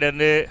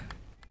 Ratnagirande.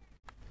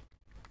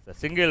 It's a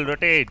single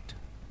rotate.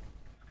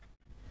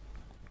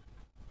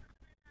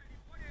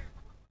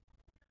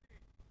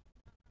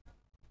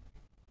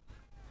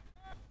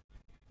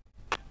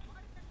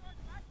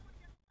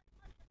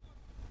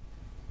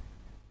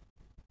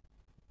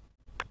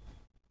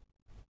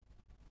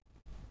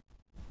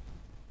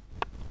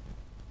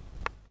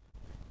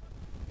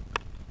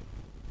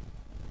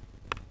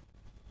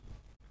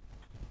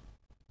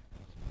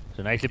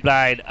 So nicely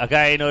played.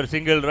 Again, or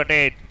single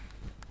rotate.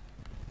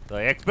 So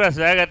express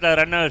Vegatla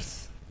runners.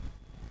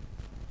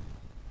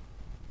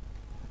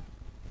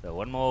 So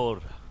one more,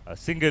 a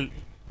single.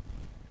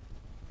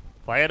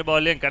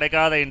 Fireball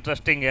கிடைக்காத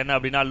இன்ட்ரெஸ்டிங் என்ன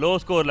அப்படின்னா லோ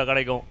ஸ்கோரில்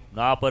கிடைக்கும்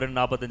 40 run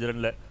 45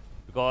 Ranil.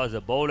 Because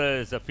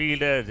bowlers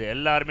fielders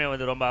எல்லாருமே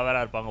வந்து ரொம்ப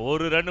அவேராக இருப்பாங்க.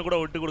 ஒரு run கூட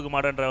விட்டு கொடுக்க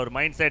மாட்டேன்ற ஒரு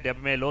மைண்ட் செட்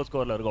எப்பவுமே லோ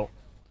ஸ்கோரில் இருக்கும்.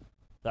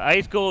 ஹை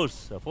ஸ்கோர்ஸ்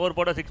 4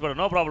 போட்டால் 6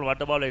 போட்டால் நோ ப்ராப்ளம்,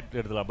 மற்ற பால்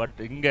எடுத்துக்கலாம்.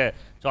 பட் இங்கே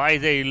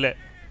சாய்ஸே இல்லை.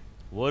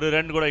 ஒரு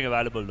ரன் கூட இங்கே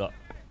வேல்யூபிள் தான்.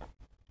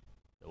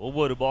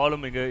 ஒவ்வொரு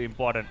பாலும் இங்கே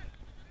important.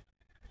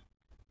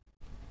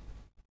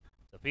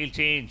 Field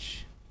change.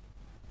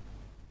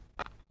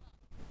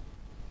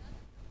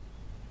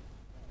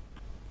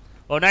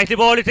 Oh, nicely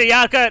bowled. It's a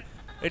Yorker.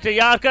 It's a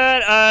Yorker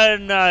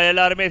and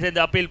எல்லாருமே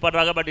சேர்ந்து அப்பீல்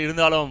பண்றாங்க. பட்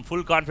இருந்தாலும்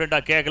ஃபுல் கான்ஃபிடென்ட்டா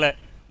கேட்கல.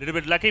 Little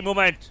bit lucky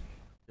moment.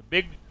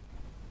 Big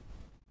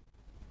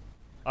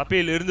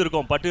appeal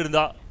இருந்திருக்கும். பட்டு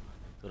இருந்தா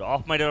ஒரு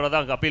ஆஃப் மைண்டரோட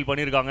தான் அப்பீல்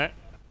பண்ணியிருக்காங்க.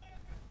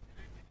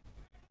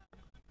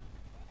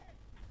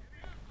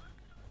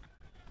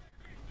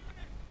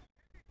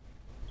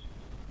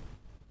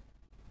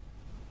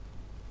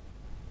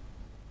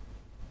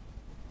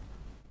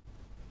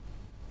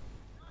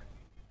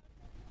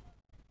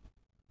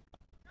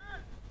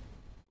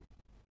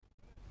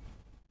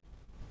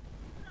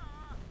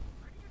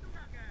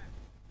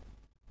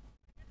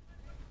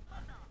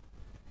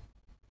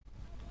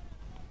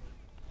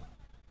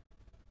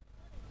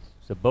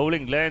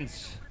 பவுலிங் லென்ஸ்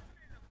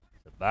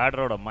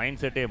பேட்டரோட மைண்ட்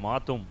செட்டே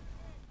மாற்றும்.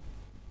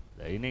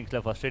 இந்த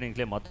இன்னிங்ஸில் ஃபஸ்ட்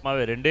இன்னிங்ஸ்லேயே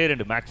மொத்தமாகவே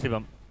 2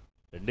 மேக்ஸிமம்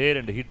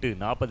 2 ஹிட்டு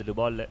 48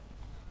 பாலில்.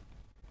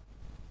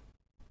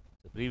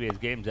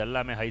 ப்ரீவியஸ் கேம்ஸ்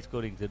எல்லாமே ஹை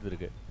ஸ்கோரிங்ஸ்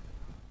இருந்திருக்கு.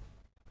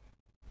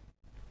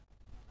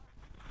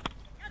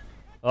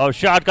 Oh,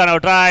 shot can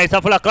out try,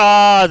 shuffle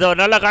across, oh,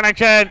 நல்ல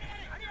connection.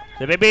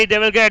 So maybe they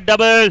will get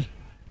double.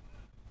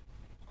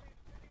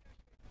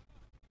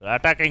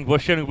 Attacking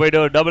position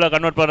போய்ட்டு டபுளா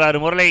கன்வெர்ட்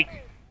பண்றாரு Murali.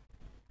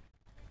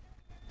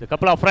 A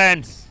couple of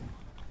friends.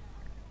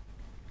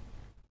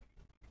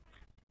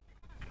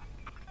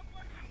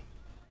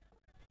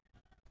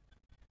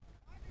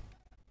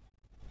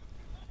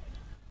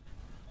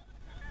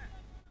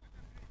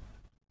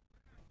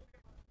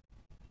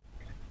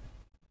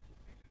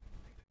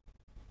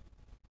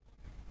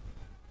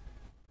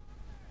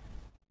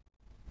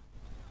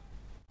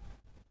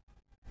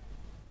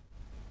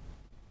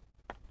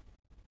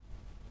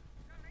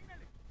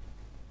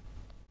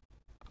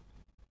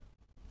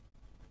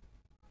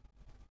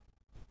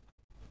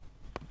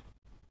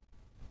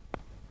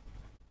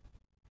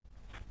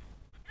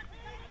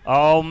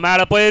 Oh,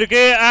 மேல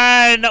போயிருக்கு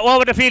and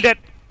over the fielder.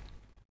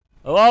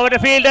 Over the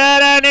fielder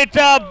and it's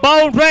a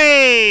boundary.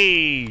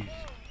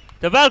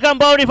 The welcome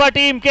boundary for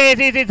team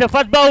KCC. It's the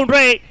first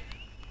boundary.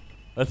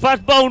 The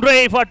first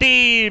boundary for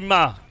team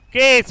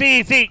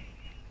KCC.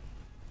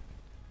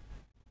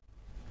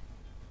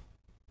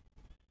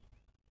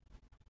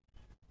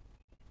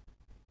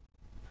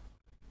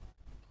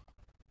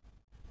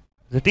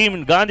 The team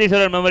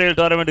Gandheeswaran Memorial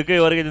Tournament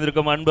க்கு வருகை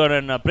தந்திருக்கும்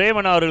அன்புடன்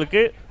Bremen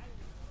அவர்களுக்கு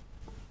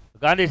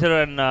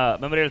காந்தீஸ்வரன்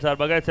memorial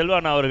சார்பாக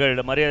செல்வான்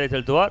அவர்கள் மரியாதை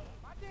செலுத்துவார்.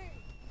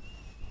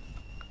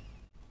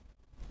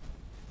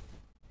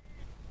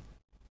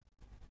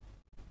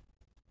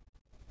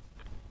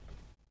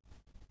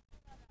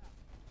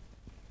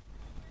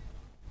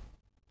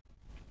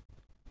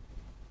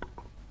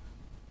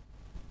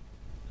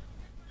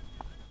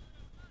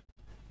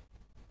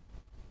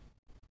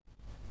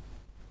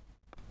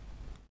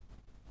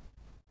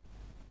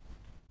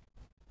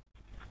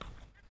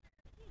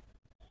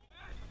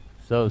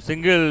 ஸோ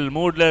சிங்கிள்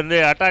மூட்ல இருந்து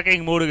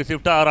அட்டாக்கிங் மூடுக்கு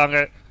ஷிஃப்ட் ஆகிறாங்க.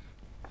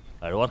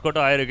 அது ஒர்க் அவுட்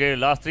ஆயிருக்கு.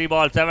 Last 3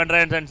 ball 7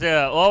 runs and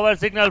over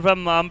signal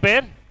from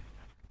umpire.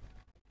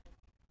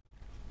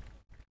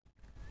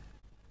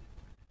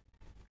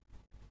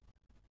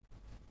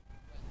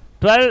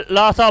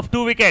 Loss of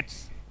 2 wickets.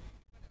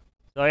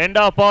 So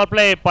end of power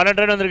play 12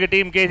 run வந்திருக்கு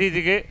team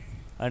கேசிசிக்கு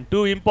and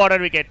 2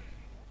 important wicket.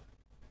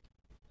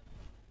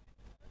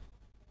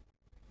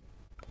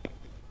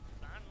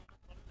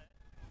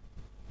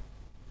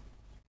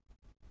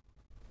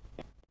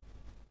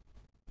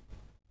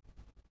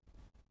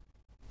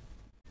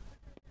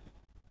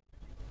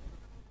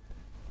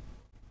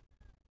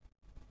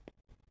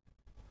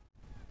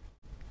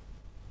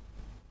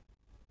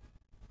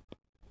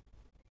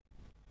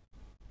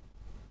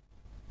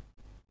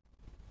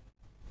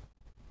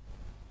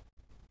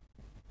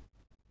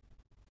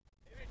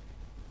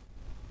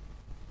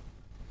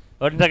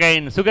 Once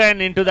again, Sugan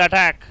into the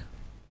attack.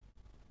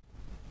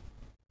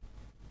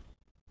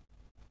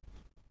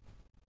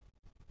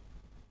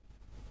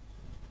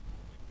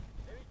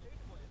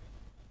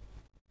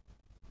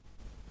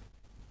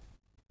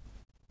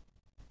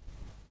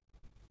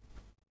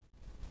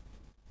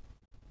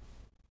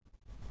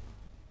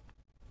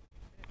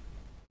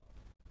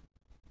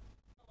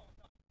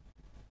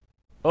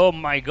 Oh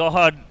my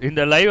God,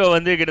 இந்த லைவை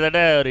வந்து கிட்டத்தட்ட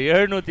ஒரு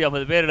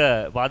 750 பேர்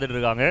பார்த்துட்டு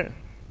இருக்காங்க.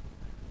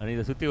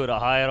 இதை சுற்றி ஒரு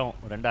 1000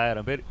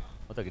 2000 பேர்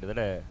மொத்தம்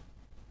கிட்டத்தட்ட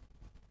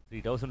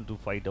 3000 to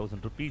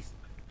 5000 rupees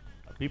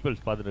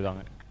பீப்புள்ஸ் பார்த்துட்டு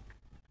இருக்காங்க.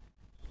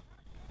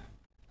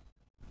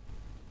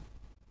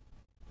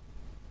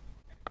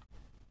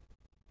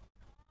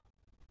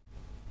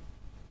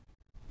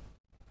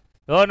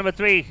 Over number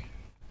 3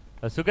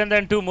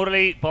 Suganthan to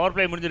Murali. Power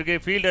play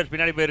முடிஞ்சிருக்கு. ஃபீல்டர்ஸ்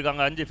பின்னாடி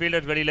போயிருக்காங்க. 5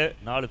 ஃபீல்டர்ஸ் வெளியில்,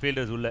 4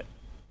 ஃபீல்டர்ஸ் உள்ள.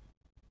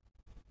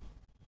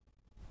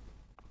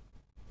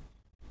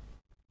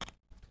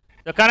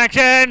 The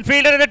connection,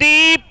 fielder in the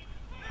deep,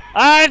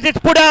 and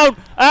it's put down,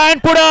 and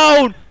put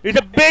down. It's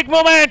a big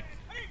moment.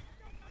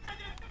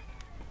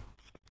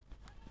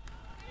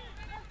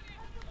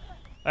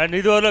 And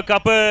இது ஒரு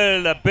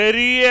couple,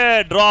 பெரிய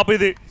drop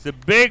இது. It's a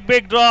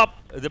big drop.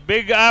 It's a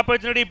big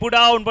opportunity put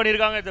down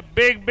பண்ணிருக்காங்க. It's a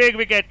big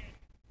wicket.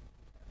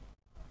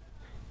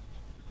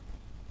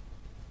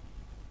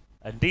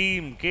 And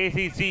team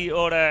KCC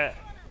ஓட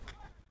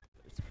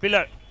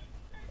spiller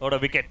ஓட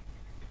wicket.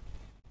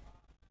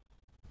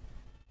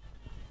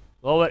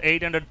 Over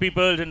 800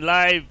 people in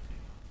live.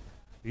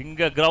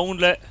 இங்க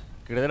கிரவுண்ட்ல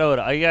கிட்டத்தட்ட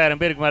ஒரு 5000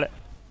 பேருக்கு மேல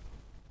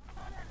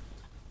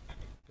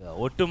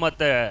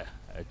ஒட்டுமொத்த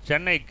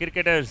சென்னை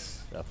கிரிக்கெட்டர்ஸ்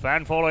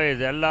ஃபேன்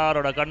ஃபாலோயர்ஸ்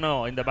எல்லாரோட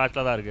கண்ணும் இந்த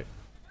மேட்ச்ல தான் இருக்கு.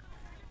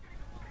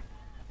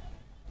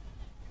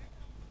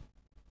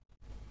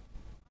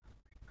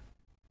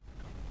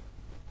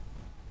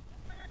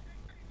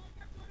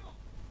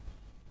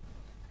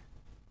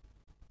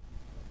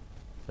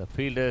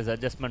 ஃபீல்டர்ஸ்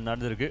அட்ஜஸ்ட்மெண்ட்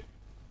நடந்திருக்கு.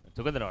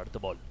 சுகந்தன் அடுத்த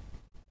பால்.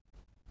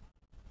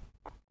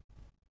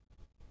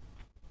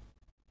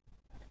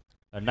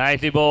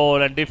 Nicely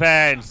ball and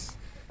defence.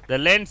 The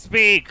length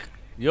speak.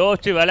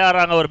 யோசிச்சு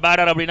விளையாடுறாங்க ஒரு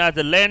பேட்டர் அப்படின்னா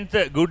த லென்த்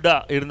குட்டா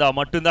இருந்தால்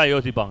மட்டும்தான்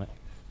யோசிப்பாங்க.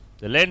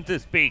 The length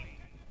speak.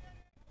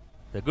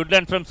 The good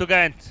length from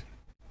Sukanth.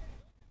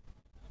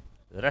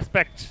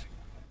 Respect.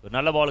 ஒரு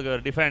நல்ல பாலுக்கு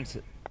ஒரு defence.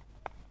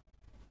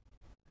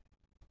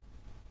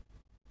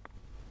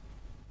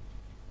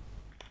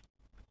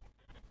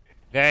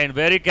 Again,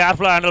 very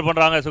careful handle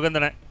பண்றாங்க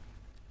சுகந்தனை.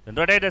 Then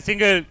rotate a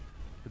single.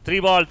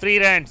 3 ball, 3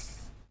 runs.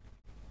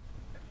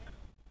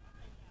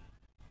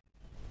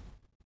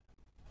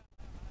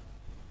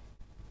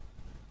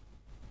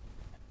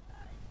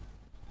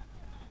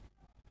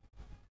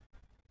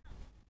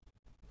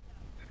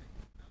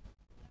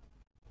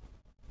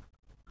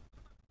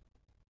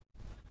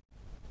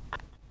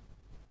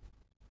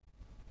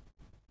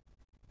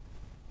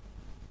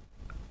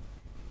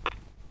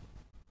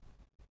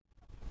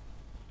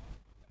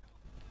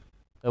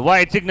 The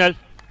wide signal.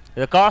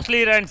 The costly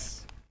runs.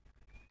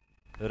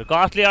 ஒரு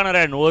காஸ்ட்லியான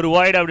ரன். ஒரு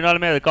வைட்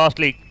அப்படினாலுமே அது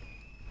costly.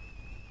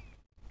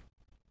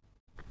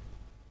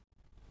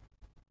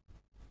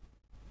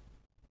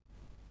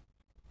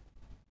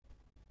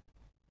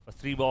 First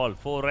 3 ball,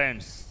 4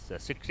 runs,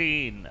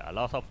 16, a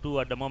loss of 2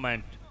 at the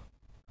moment.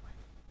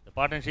 The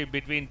partnership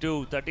between 2,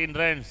 13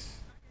 runs.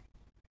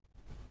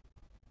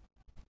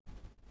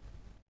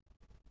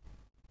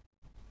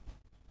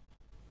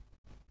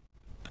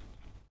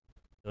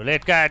 So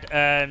late cat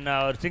and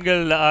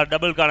single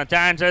double kind of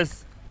chances.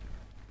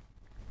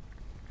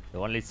 The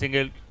only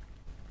single.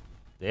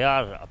 They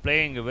are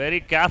playing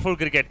very careful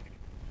cricket.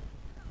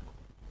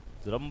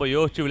 ரொம்ப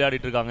யோசிச்சு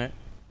விளையாடிட்டு இருக்காங்க.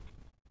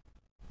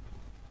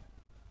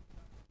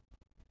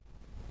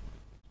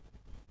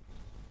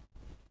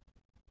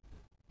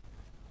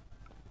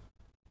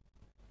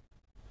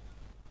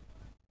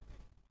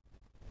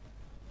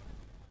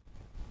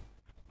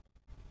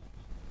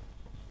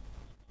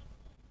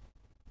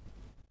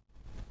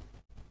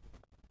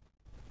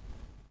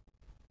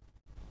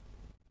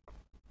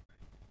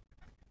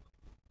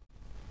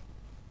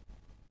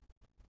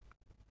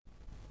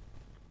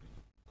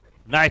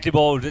 Nicely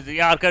bowled. This is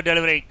Yorker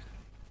delivery.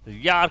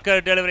 Yorker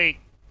delivery.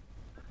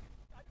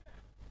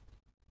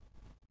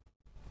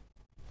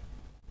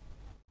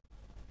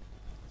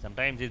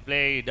 Sometimes he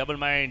play double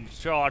mind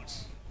shots.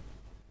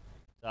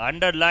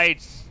 Under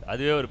lights.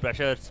 அதுவே ஒரு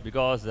pressures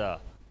because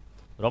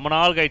ரொம்ப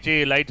நாள் கழிச்சு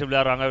lights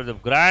விளையாடுறாங்க. It's a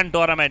grand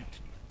tournament.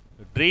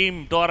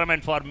 Dream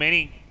tournament for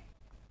many.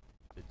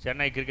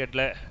 Chennai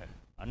கிரிக்கெட்ல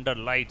under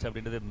lights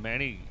அப்படின்றது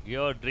many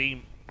year dream.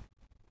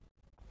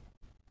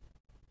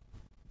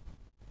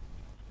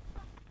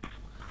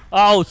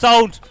 Oh,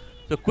 sound.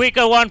 The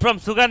quicker one from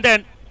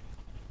Sugandhan.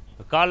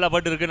 கால்ல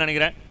பட்டு இருக்குன்னு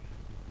நினைக்கிறேன்.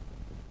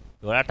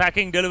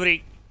 Attacking delivery.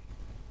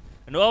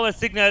 An over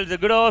signal. The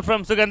good over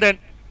from Sugandhan.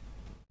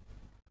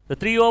 The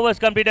 3 overs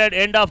completed.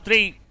 End of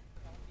 3.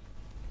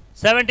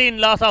 17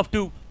 loss of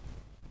 2.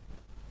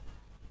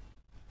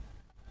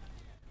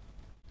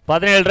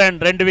 17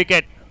 run, 2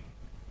 wicket.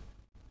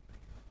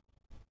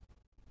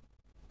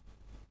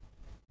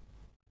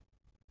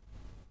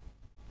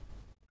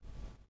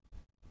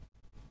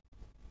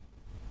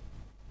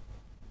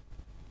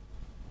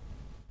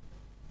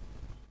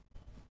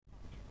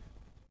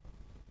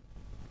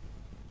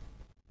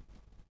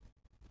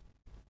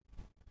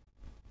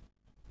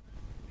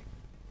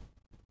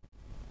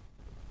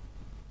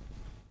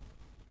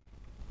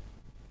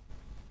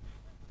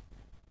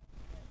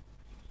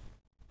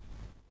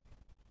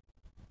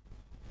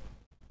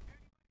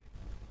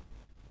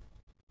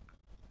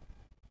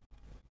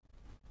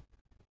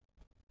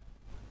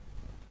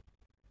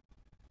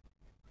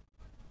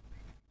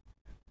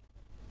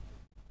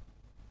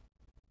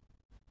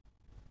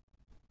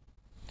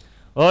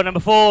 Oh, number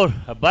 4,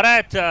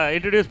 Bharat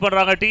introduce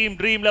பண்றாங்க team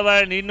Dream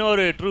 11,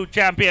 இன்னொரு true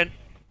champion.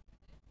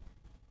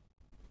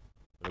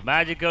 A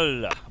magical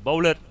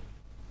bowler.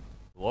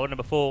 Over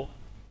number 4,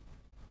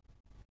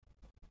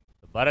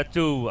 Bharat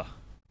to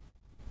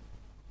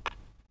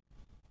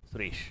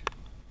Suresh.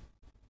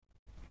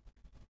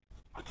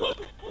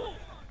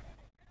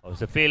 Oh,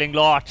 it's a feeling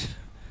lot.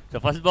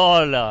 So first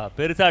ball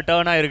பெருசா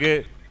turn ஆயிருக்கு.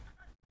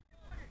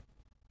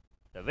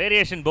 The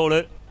variation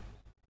bowler.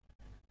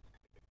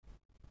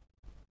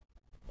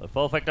 A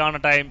perfect on a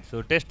time. So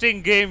testing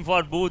game for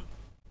both.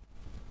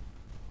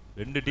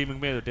 ரெண்டு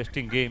டீமுக்குமே இது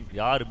testing game,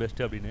 யார்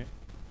best அப்படின்னு.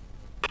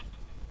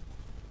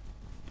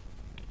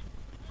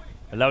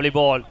 Lovely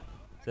பால்,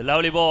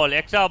 lovely பால்,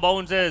 extra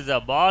bounces,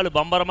 பால்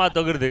பம்பரமா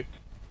தொகுது.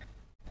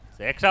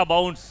 Extra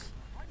bounce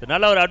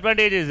நல்ல ஒரு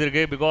advantages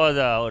இருக்கு, because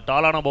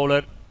டாலான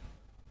bowler,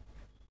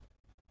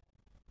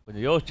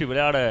 கொஞ்சம் யோசிச்சு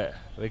விளையாட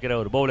வைக்கிற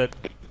ஒரு பவுலர்,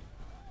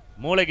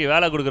 மூளைக்கு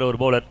வேலை கொடுக்குற ஒரு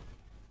bowler.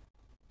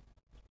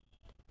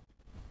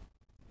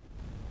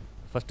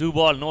 First 2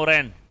 ball, no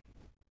run.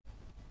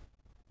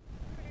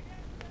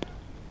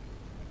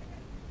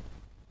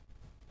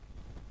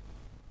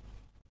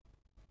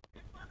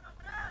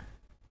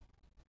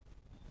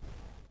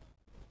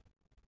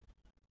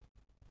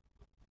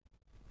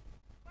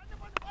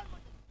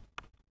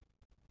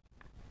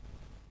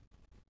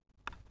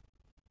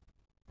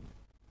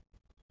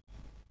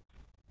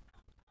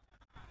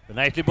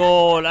 Nicely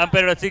ball,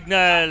 umpire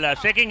signal,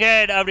 shaking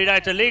head,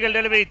 it's a legal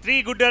delivery, 3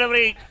 good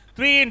delivery,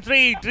 3 in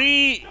 3,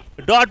 3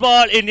 dot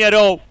ball in a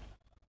row.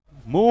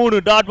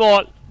 3 dot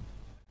ball.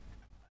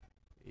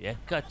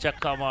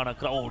 Ekkachakamana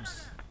crowds.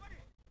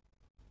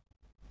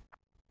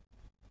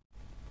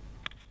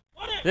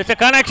 It's a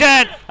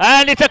connection,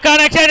 and it's a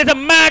connection, it's a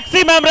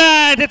maximum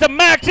runs, it's a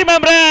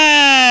maximum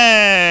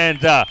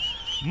runs.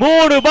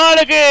 3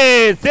 ballukku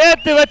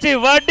சேர்த்து வச்சு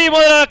வட்டி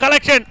முதல்ல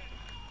collection,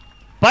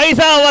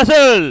 பைசா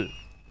வசூல்.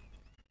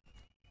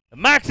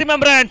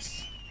 Maximum runs.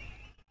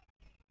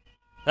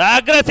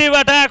 Aggressive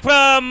attack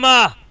from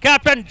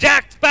Captain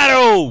Jack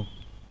Sparrow.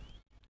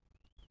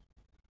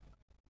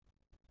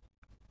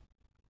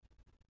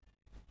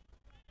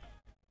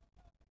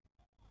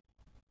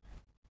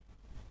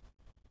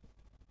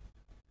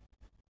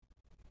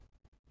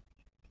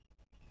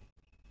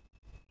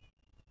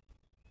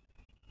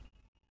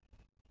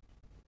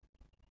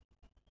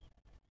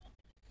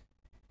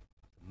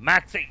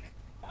 Maxi.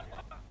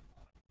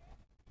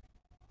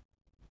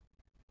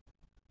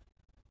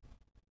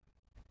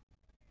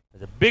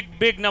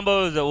 Big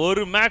numbers,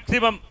 ஒரு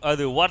maximum,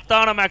 அது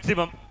வர்த்தான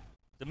maximum.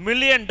 The $1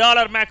 million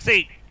maxi.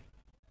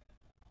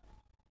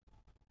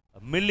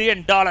 $1 million.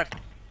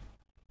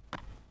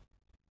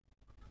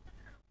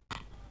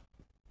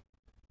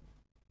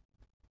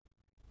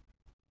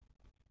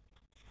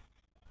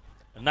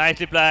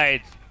 Nicely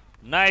played.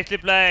 Nicely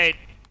played.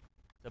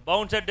 The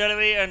bouncer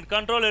delivery and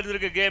control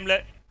எடுத்திருக்கு கேம்ல,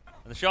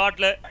 அந்த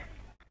ஷாட்ல.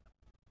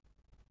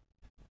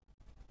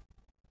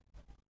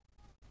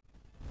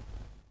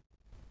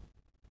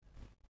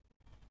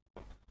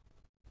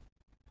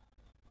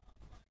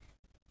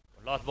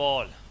 Last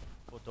ball,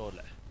 4th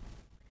over.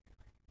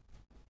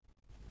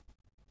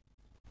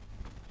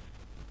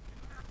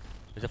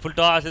 It's a full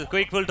toss, it's a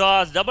quick full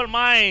toss, double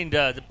mind,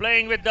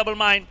 playing with double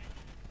mind.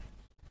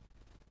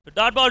 The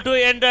dot ball to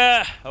end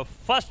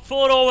first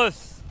 4 overs.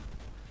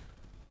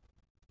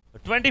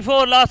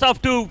 24 loss of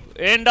 2,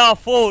 end of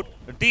 4.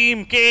 Team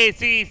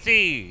KCC,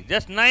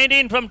 just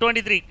 19 from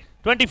 23,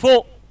 24.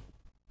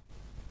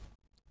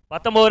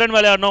 19 run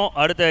விளையாடணும்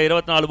அடுத்த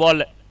 24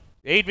 பால்ல,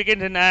 8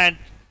 wickets in hand.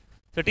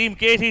 So team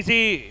KCC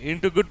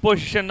into good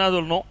position na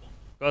solnom,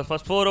 because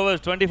first 4 overs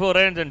 24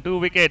 runs and 2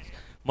 wickets.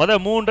 மொத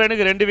 3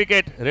 ரனுக்கு 2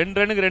 wicket, 2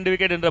 ரனுக்கு 2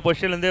 wicket என்ற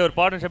பொசிஷன்ல இருந்தே ஒரு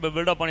partnership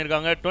build up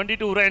பண்ணிருக்காங்க.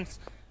 22 runs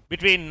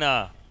between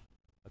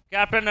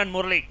captain and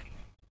Murali.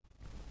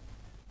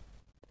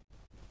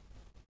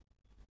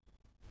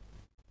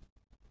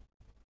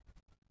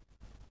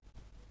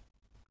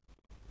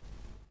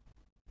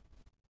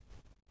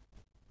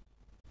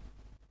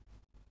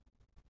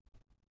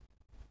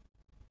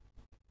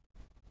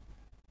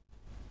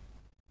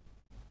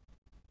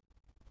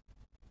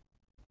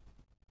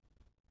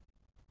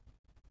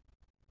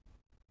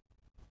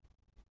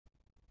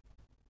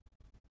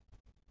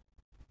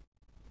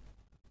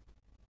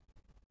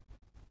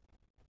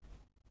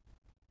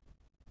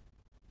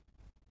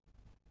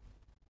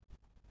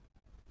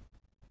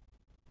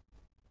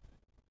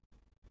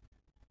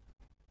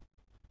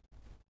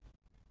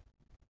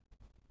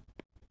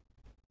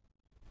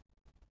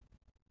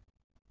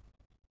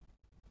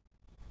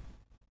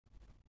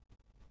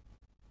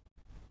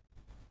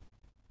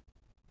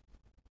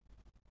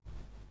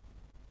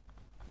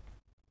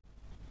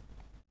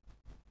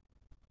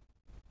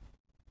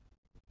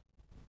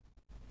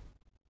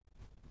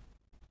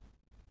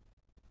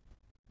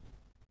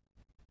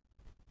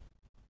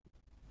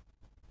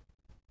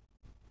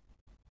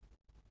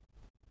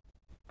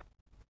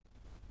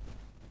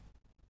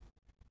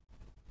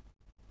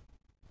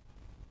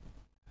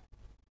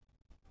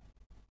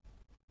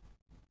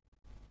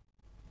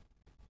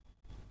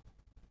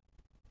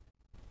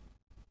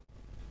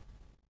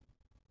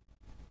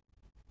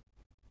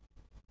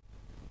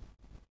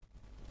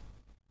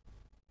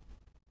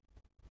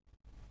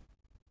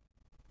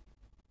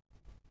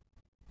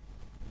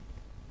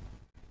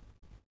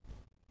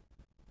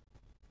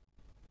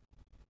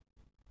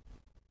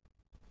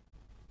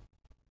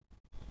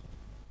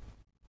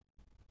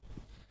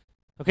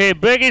 Okay,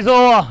 break is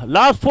over.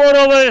 Last 4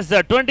 overs,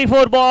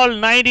 24 ball,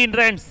 19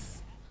 runs.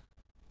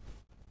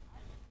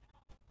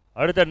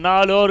 அடுத்த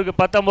 4 ஓவருக்கு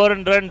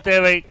 19 run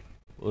தேவை.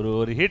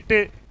 ஒரு ஹிட்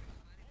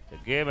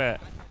கேமை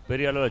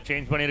பெரிய அளவில்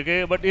சேஞ்ச் பண்ணியிருக்கு.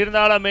 பட்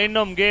இருந்தாலும்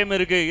இன்னும் கேம்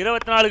இருக்கு.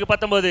 24க்கு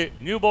 19.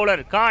 நியூ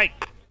பவுலர் காய்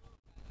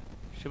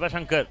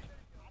சிவசங்கர்.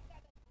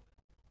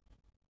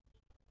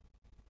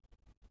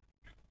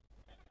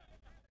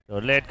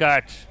 ஒரு late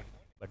cut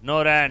but no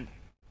run.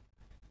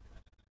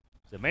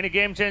 Many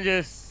game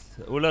changes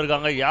உள்ள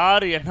இருக்காங்க.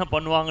 யார் என்ன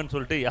பண்ணுவாங்கன்னு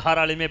சொல்லிட்டு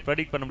யாராலையுமே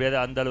ப்ரெடிக்ட் பண்ண முடியாது.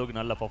 அந்த அளவுக்கு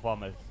நல்ல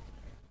performance.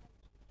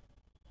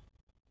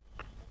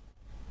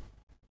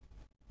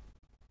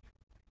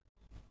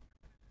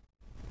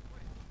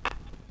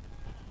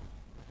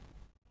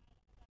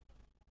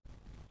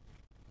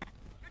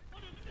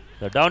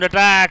 So down the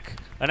track,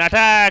 an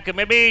attack,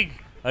 maybe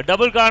a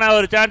double kana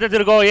or chances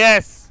will go.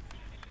 Yes,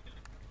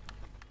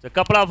 it's a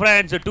couple of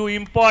runs, 2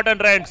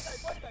 important runs.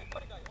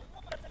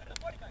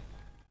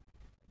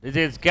 This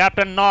is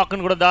captain knock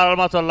and kuda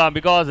dharama sollaam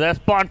because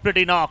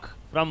responsibility knock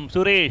from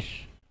Suresh.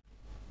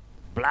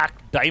 Black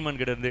diamond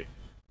kitta irundhu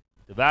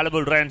the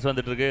valuable runs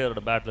vandittu irukku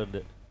aroda bat la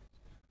irundhu.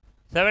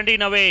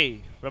 17 away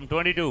from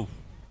 22.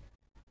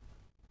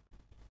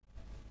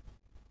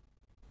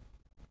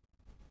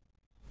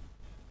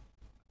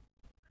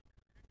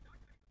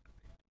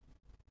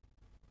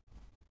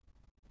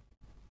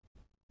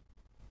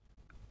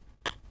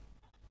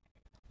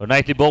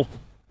 Nicely bowled.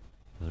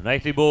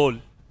 Nicely bowled.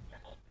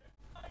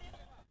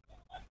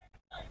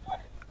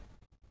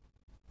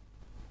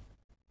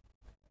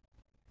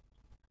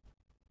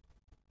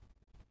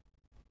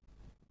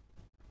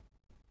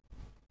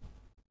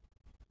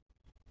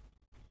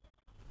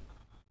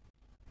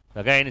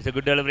 Again, it's a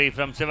good delivery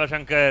from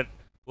Sivashankar.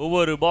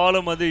 ஒவ்வொரு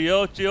பாலும் வந்து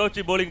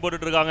யோசிச்சு bowling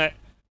போட்டுட்டு இருக்காங்க.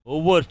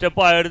 ஒவ்வொரு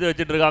ஸ்டெப்பா எடுத்து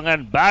வச்சிட்டு இருக்காங்க.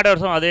 and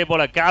பேட்டர்ஸும் அதே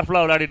போல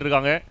கேர்ஃபுல்லா விளையாடிட்டு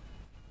இருக்காங்க.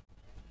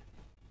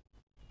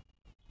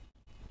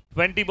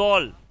 20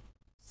 ball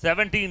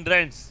 17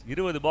 runs.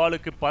 20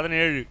 பாலுக்கு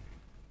 17.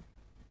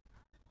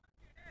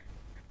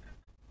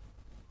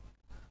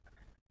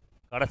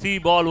 கடைசி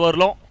பால்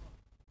வரலாம்.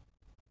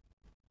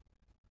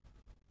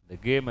 இந்த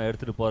கேமை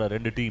எடுத்துட்டு போற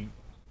ரெண்டு டீம்.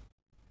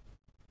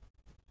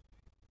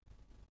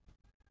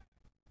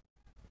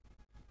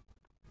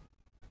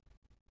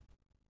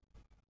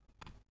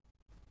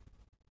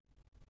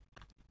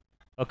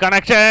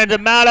 கனெக்ஷன்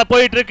மேல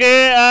போயிட்டு இருக்கு.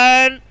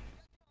 and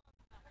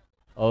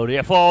ஒரு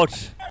எஃபோர்ட்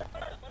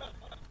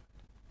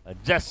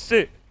ஜஸ்ட்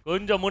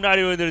கொஞ்சம்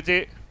முன்னாடி வந்துருச்சு.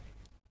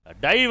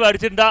 டைவ்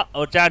அடிச்சிருந்தா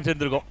ஒரு சான்ஸ்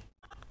இருந்திருக்கும்.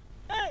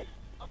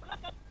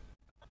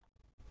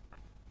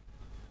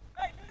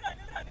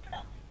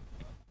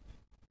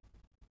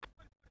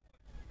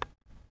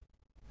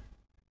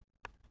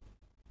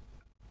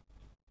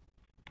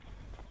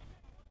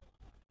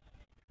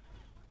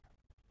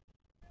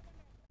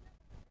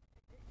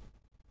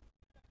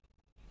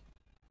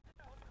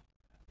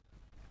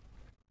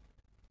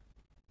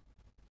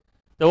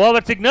 The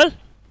over signal.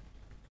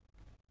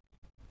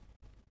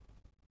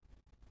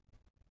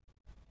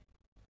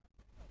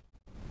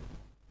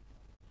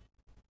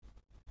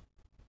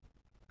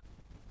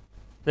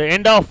 The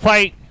end of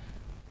 5.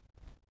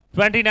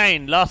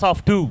 29. Loss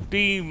of 2.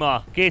 Team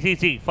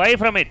KCC. 5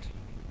 from it.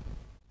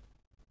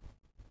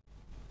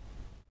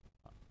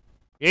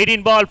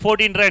 18 ball,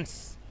 14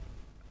 runs.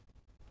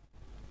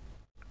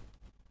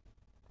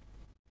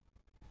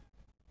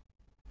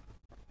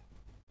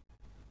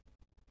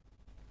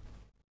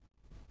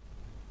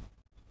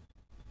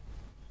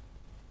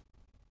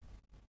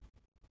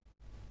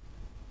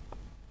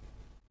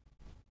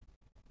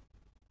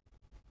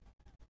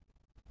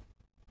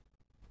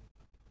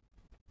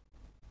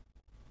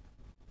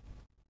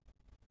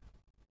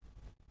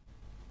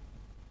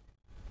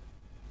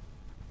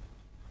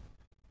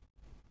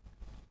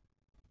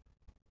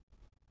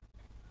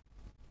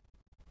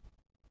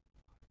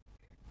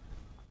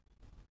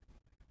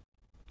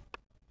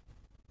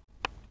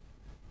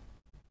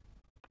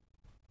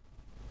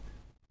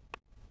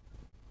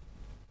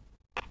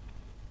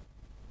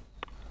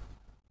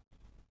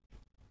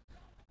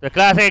 The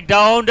classic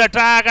down the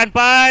track and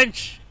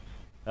punch.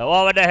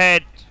 Over the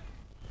head.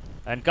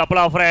 And couple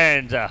of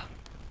runs.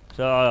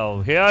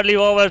 So, early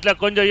overs la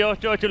konjam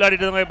யோசிச்சு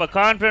விளையாடிட்டு இருக்காங்க. இப்ப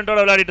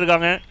கான்ஃபிடென்ட்டோட விளையாடிட்டு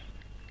இருக்காங்க.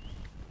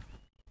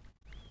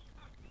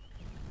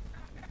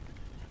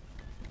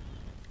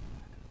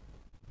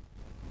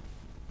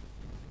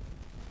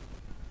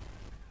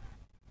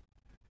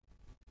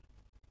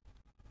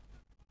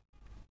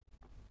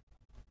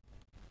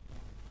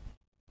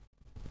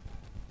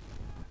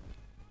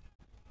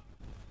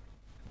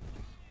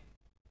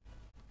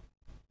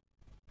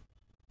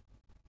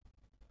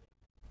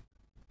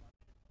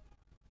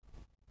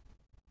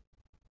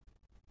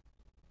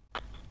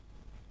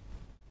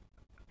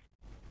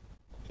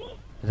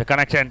 There's a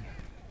connection.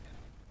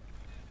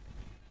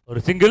 ஒரு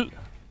single.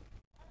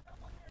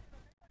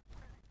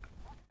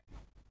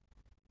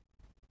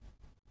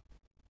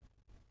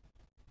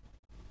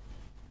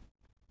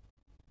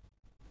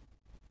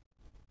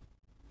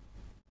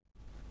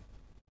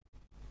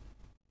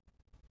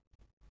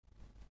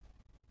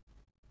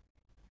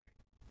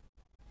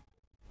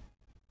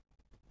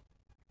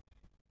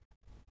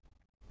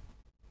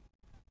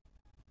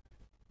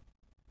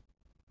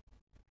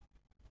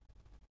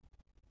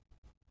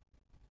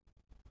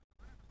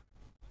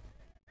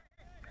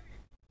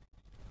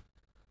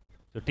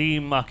 So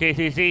team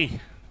KCC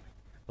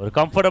ஒரு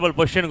comfortable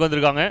பொசிஷனுக்கு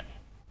வந்திருக்காங்க.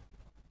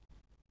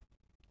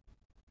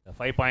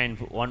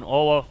 5.1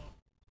 over.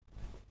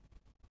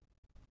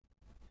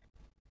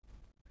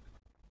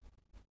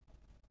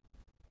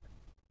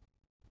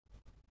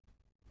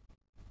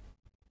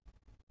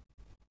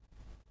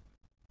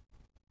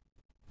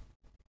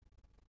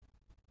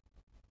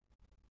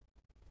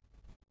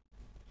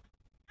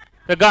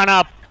 The gun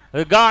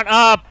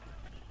up,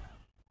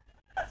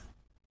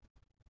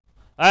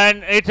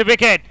 and it's a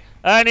wicket,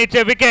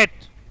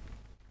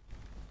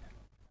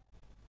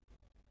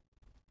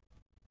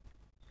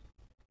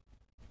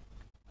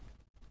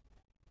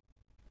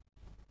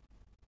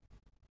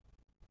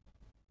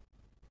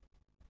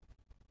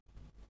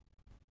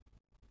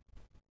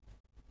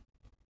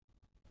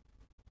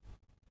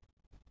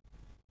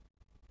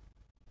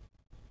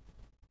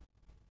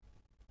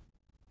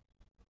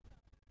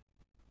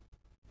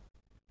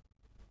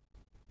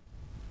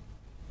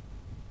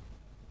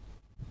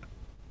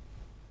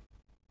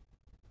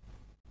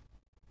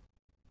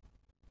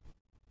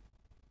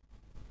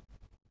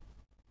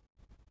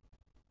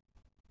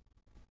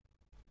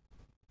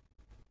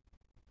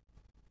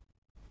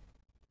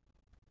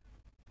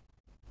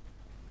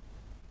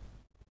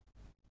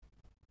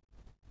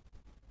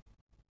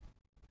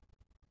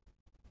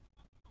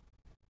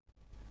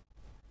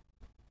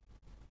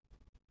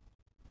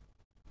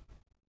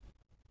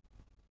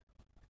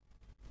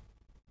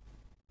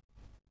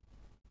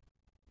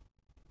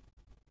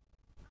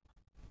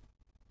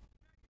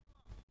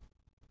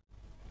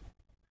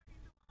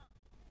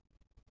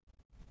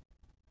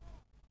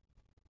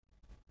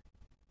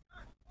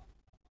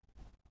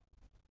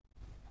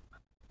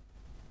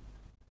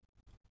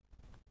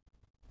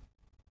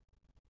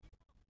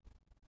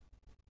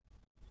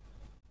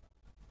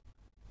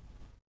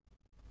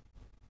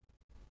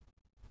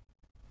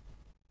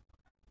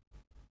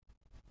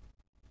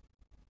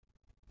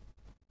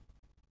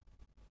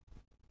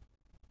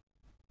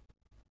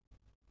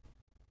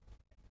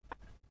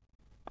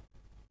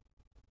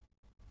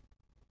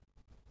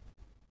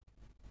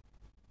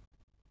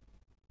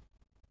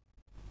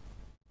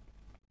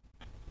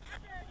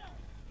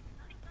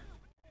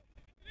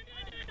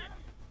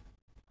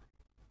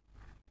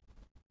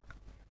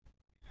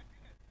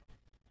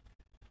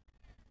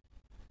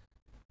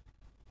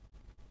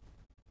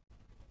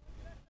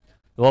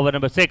 Over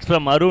number 6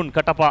 from Arun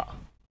Kattappa.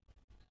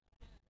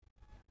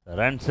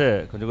 Runs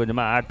கொஞ்சம்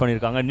கொஞ்சமா ஆட்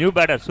பண்ணிருக்காங்க. நியூ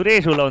பேட்டர்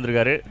சுரேஷ் உள்ள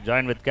வந்திருக்காரு.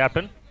 Join with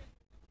captain.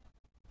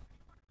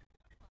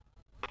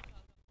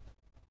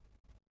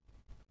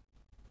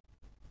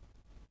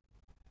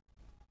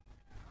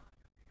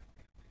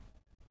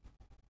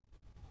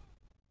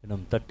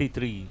 இன்னும்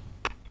 33.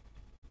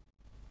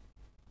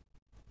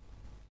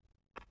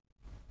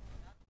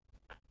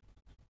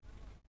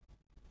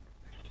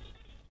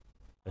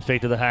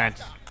 Straight to the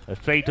hands.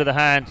 Straight to the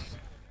hands.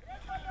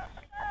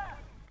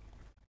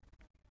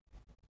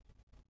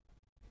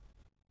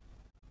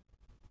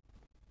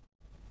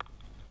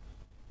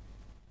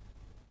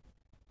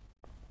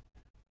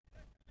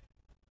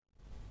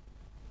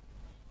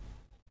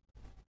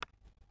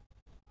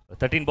 A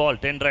 13 ball,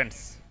 10 runs.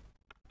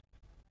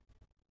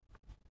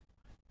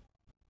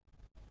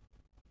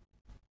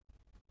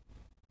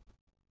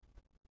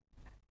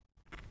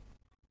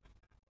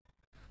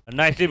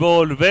 Nicely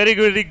bowled. Very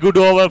good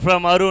over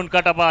from Arun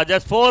Kattappa.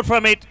 Just 4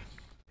 from it.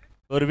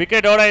 ஒரு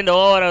விக்கெட்டோட இந்த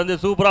ஓவரை வந்து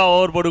சூப்பராக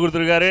ஓவர் போட்டு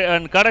கொடுத்துருக்காரு.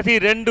 அண்ட் கடைசி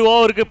 2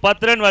 ஓவருக்கு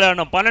 10 ரன்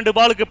விளையாடணும். 12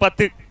 பாலுக்கு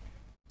 10.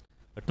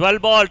 12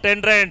 ball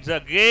 10 runs.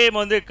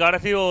 கேம் வந்து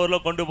கடைசி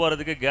ஓவரில் கொண்டு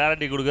போகிறதுக்கு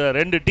கேரண்டி கொடுக்குற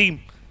 2 டீம்.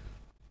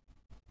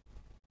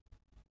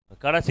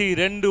 கடைசி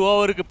 2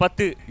 ஓவருக்கு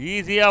 10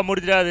 ஈஸியாக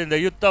முடிஞ்சிடாது இந்த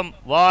யுத்தம்,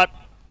 வார்.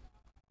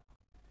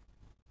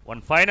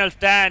 One final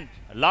stand,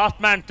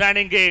 last man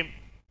standing game.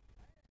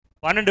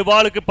 12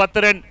 பாலுக்கு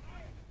 10 ரன்.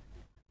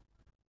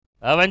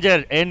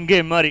 அவெஞ்சர் என்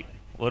கேம் மாதிரி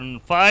ஒரு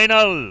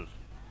ஃபைனல்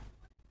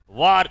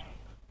வார்.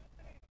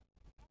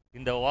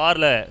 இந்த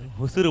வார்ல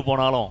உசுறு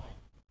போனாலும்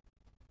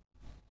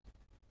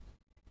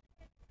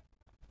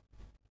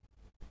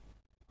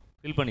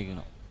ஃபீல்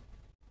பண்ணிக்கணும்.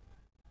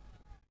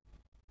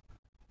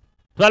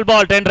 12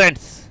 ball 10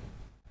 runs.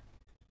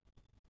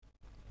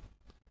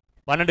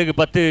 12க்கு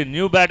 10.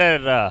 New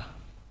batter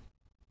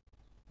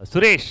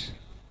Suresh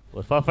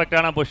ஒரு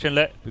பர்ஃபெக்டான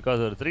பொசிஷன்ல,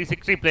 பிகாஸ் ஒரு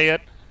 360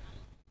 பிளேயர்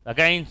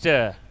அகைன்ஸ்ட்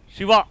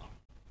சிவா.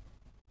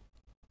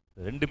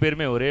 2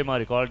 பேருமே ஒரே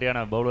மாதிரி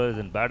குவாலிட்டியான பவுலர்ஸ்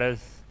அண்ட்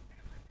பேட்டர்ஸ்.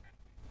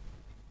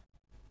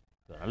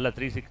 நல்ல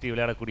 360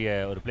 விளையாடக்கூடிய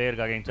ஒரு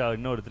பிளேயருக்கு அகைன்ஸ்டா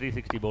இன்னொரு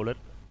 360 பவுலர்.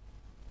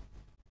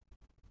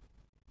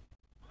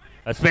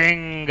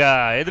 ஸ்விங்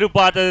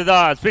எதிர்பார்த்தது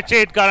தான். ஸ்விட்ச்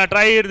ஹிட்கான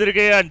ட்ரை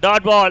இருந்திருக்கு. And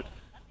dot ball.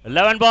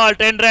 11 ball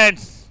 10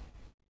 runs.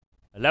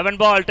 11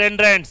 ball 10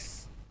 runs.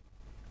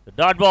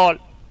 Dot ball.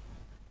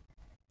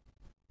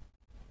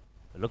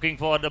 Looking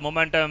for the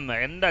momentum.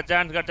 எந்த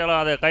சான்ஸ்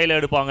கிடைச்சாலும் அதை கையில்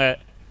எடுப்பாங்க.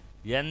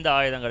 எந்த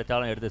ஆயுதம்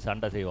கிடைச்சாலும் எடுத்து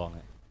சண்டை செய்வாங்க.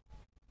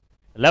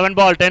 11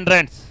 ball 10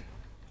 runs.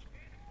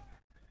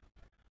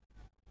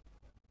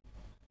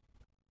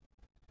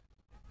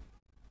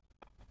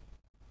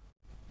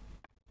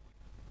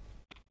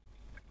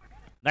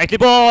 Nicely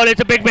ball.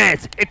 It's a big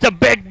miss. It's a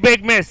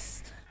big miss.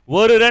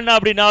 ஒரு ரன்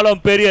அப்படினாலும்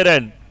பெரிய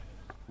ரன்.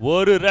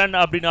 ஒரு ரன்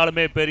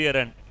அப்படினாலுமே பெரிய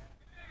run.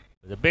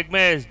 It's a big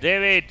miss.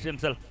 David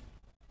himself.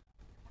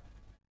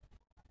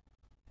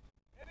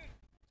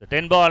 So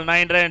 10 ball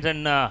 9 runs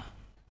and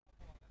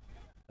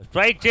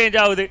strike change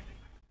ஆகுது.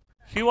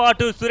 Shiva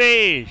to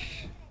Suresh.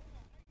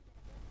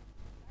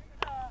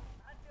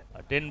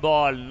 10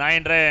 ball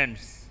 9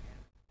 runs.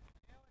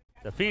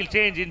 The field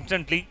change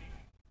instantly.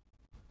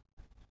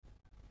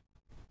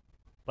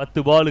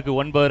 10 பாலுக்கு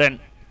 9 run.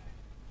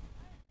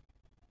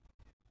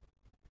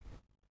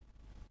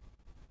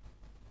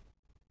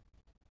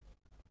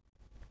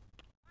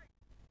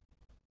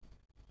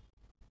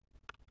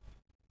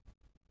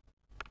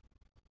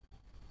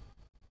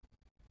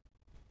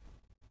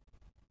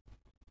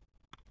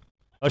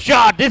 A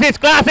shot. This is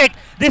classic.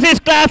 This is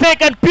classic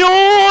and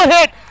pure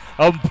hit.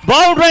 A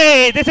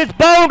boundary. This is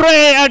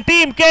boundary and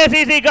Team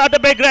KCC got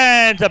the big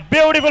runs. A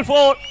beautiful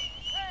four.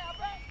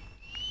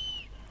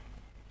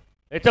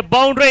 It's a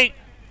boundary.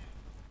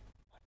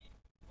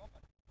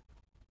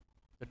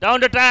 Down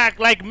the track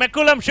like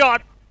McCullum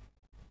shot.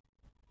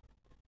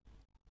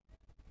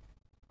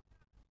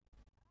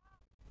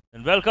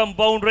 And welcome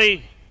boundary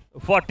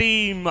for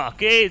Team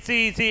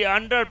KCC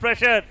under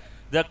pressure.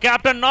 The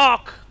captain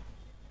knock.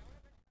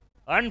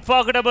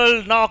 Unforgettable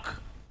knock.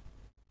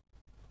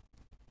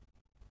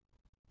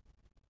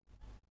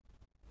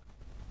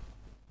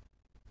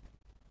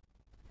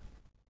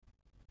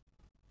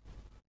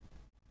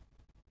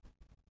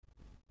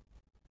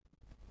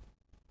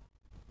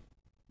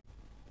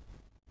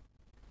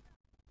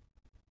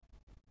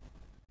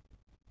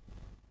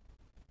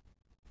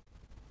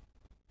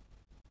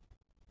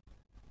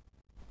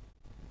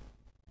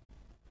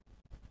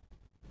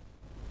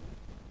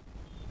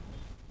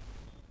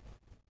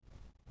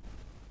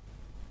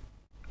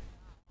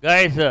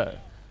 Guys,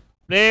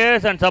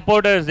 players and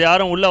supporters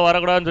யாரும் உள்ள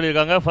வரக்கூடாதுன்னு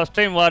சொல்லியிருக்காங்க. First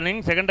time warning,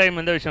 second time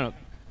இந்த விஷயம்.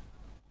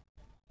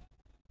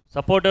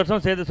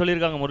 சப்போர்ட்டர்ஸும் சேர்த்து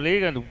சொல்லியிருக்காங்க. முரளி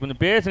கொஞ்சம்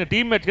பேசுங்க,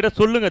 டீம்மேட்ஸ் கிட்ட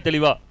சொல்லுங்க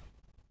தெளிவா.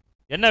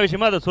 என்ன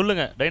விஷயமா அதை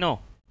சொல்லுங்க. டைனோ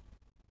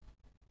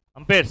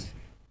அம்பேர்ஸ்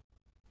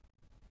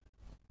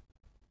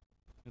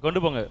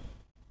கொண்டு போங்க.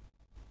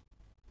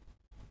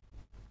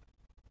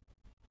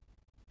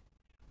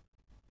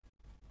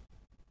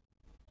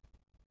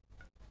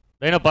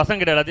 டைனோ பசங்க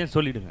கிட்ட எல்லாத்தையும்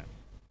சொல்லிடுங்க.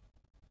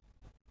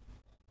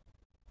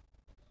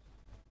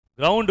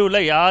 கிரவுண்டு உள்ள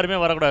யாருமே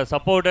வரக்கூடாது.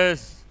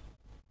 சப்போர்ட்டர்ஸ்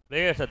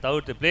பிளேயர்ஸை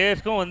தவிர்த்து.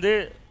 பிளேயர்ஸ்க்கும் வந்து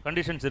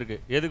கண்டிஷன்ஸ்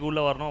இருக்குது, எதுக்கு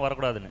உள்ளே வரணும்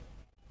வரக்கூடாதுன்னு.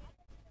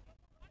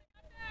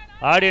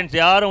 ஆடியன்ஸ்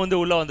யாரும்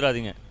வந்து உள்ளே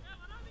வந்துடாதீங்க.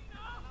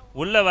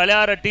 உள்ளே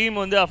விளையாடுற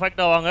டீம் வந்து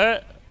அஃபெக்ட் ஆவாங்க.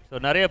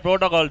 ஸோ நிறைய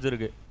ப்ரோட்டோகால்ஸ்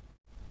இருக்குது.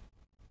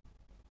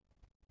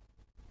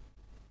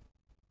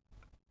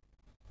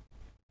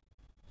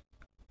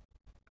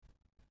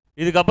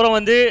 இதுக்கப்புறம்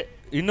வந்து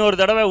இன்னொரு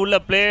தடவை உள்ள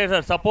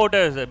பிளேயர்ஸ்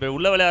சப்போர்ட்டர்ஸ் இப்போ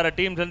உள்ள விளையாடுற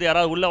டீம்ஸ் வந்து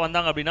யாராவது உள்ளே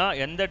வந்தாங்க அப்படின்னா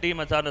எந்த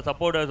டீமை சார்ந்த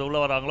சப்போர்ட்டர்ஸ் உள்ளே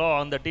வராங்களோ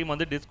அந்த டீம்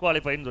வந்து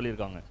டிஸ்குவாலிஃபைன்னு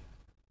சொல்லியிருக்காங்க.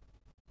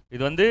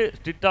 இது வந்து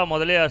ஸ்ட்ரிக்டாக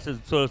முதலே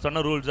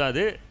சொன்ன ரூல்ஸ் தான்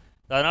அது.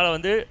 அதனால்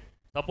வந்து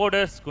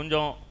சப்போர்ட்டர்ஸ்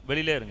கொஞ்சம்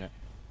வெளியிலே இருங்க.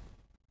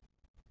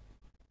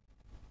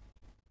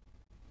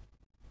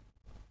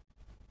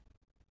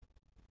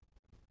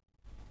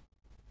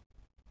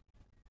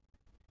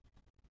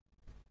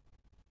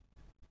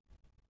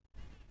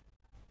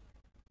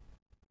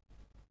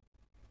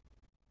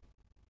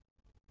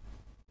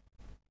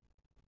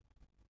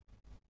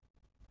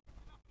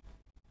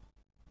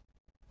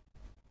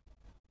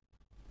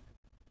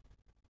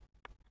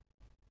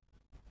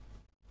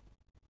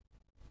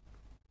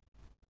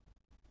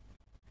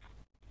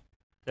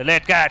 A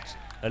late catch.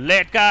 A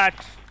late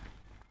catch.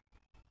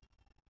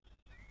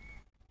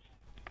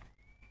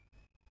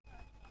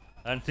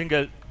 And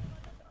single.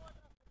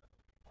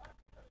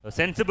 A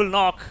sensible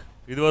knock.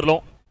 இது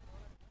வரலாம்.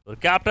 ஒரு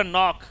captain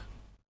knock.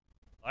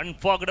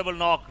 Unforgettable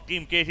knock.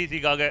 Team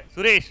KCC-க்காக.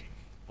 Suresh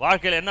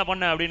வாழ்க்கையில் என்ன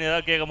பண்ண அப்படின்னு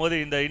ஏதாவது கேட்கும்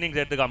போது இந்த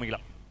இன்னிங்ஸ் எடுத்து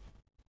காமிக்கலாம்.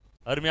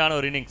 அருமையான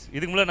ஒரு இன்னிங்ஸ்.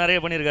 இதுக்கு முன்னாடி நிறைய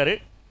பண்ணியிருக்காரு.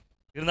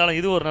 இருந்தாலும்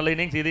இது ஒரு நல்ல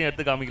இன்னிங்ஸ். இதையும்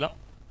எடுத்து காமிக்கலாம்.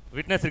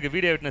 விட்னஸ் இருக்குது,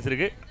 வீடியோ விட்னஸ்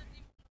இருக்குது.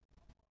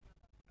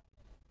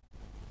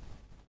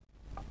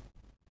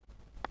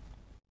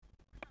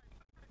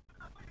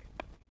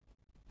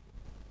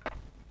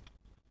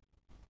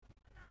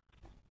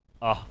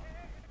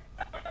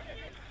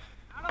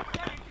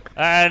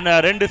 And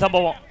ரெண்டு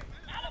சம்பவம்.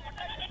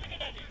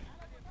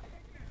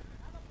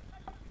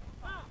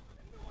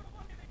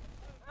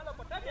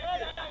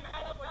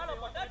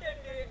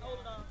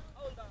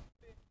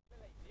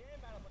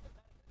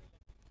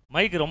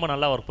 மைக் ரொம்ப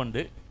நல்லா ஒர்க்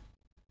பண்ணுது.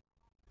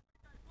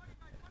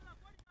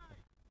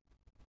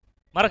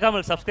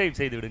 மறக்காமல் சப்ஸ்கிரைப்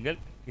செய்து விடுங்கள்.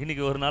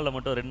 இன்னைக்கு ஒரு நாளில்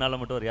மட்டும் 2 நாளில்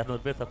மட்டும் ஒரு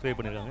 200 பேர் சப்ஸ்கிரைப்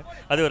பண்ணியிருக்காங்க.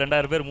 அது ஒரு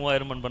 2000 பேர்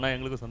 3000 பண்ணால்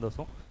எங்களுக்கும்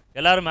சந்தோஷம்.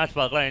 எல்லாரும் மேட்ச்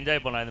பார்க்கலாம்,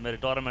 என்ஜாய் பண்ணலாம். இந்த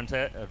மாதிரி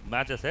டோர்னமெண்ட்ஸை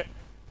மேட்சஸை.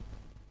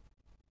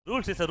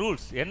 Rules is a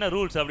rules. என்ன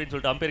ரூல்ஸ் அப்படின்னு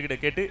சொல்லிட்டு அம்பேர் கிட்ட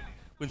கேட்டு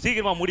கொஞ்சம்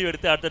சீக்கிரமாக முடிவு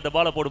எடுத்து அடுத்த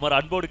பாலை போடுமாறு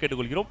அன்போடு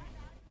கேட்டுக்கொள்கிறோம்.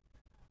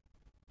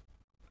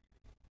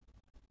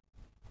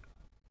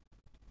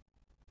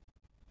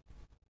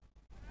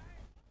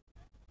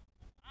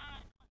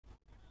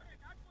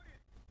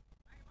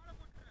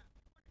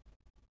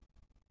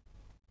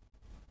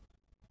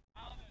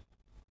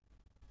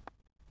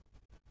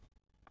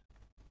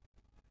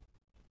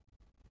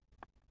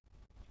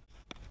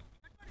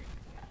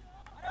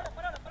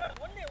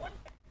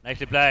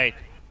 Nicely played.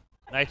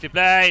 Nicely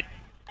played.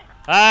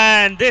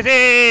 And this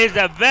is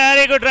a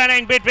very good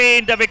running between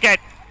the wicket.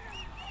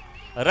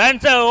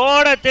 Runs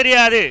ஓட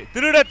தெரியாது,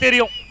 திருட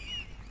தெரியும்.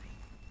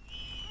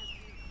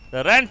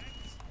 The runs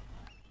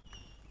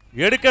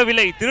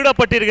எடுக்கவில்லை,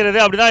 திருடப்பட்டிருக்கிறது,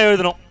 அப்படிதான்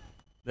எழுதணும்.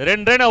 இந்த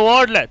 2 ரன்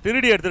ஓடல,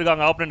 திருடி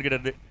எடுத்திருக்காங்க ஆப்போனன்ட் கிட்ட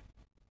இருந்து.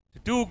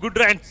 2 good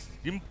runs.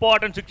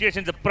 Important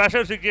situations, the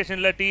pressure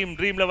situationல team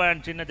dream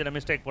 11 சின்ன சின்ன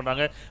மிஸ்டேக்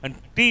பண்றாங்க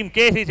and டீம்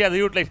கேசிசி அதை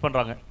யூட்டிலைஸ்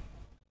பண்றாங்க.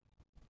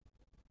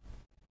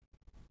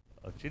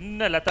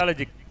 சின்ன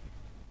லெத்தாலஜிக்.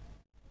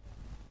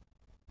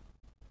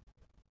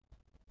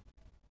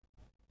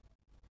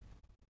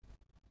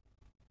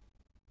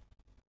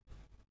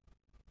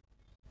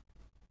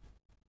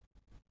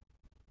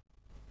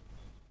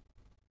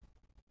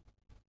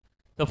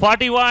 The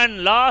 41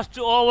 last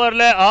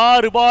overல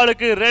 6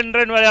 பாலுக்கு 2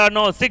 ரன்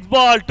விளையாடணும். 6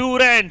 ball 2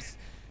 runs.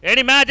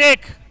 Any magic?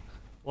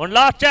 One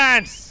last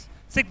chance.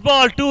 6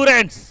 ball 2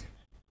 runs.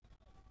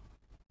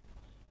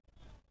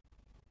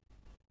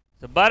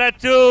 The Bharat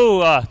to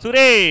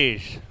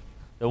Suresh.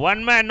 The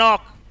one man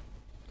knock.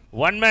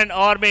 One man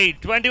army.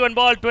 21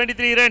 ball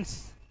 23 runs.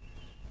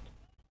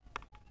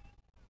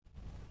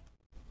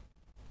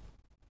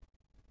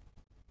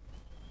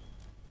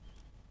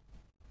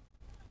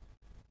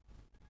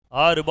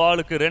 ஆறு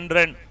பாலுக்கு 2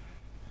 ரன்.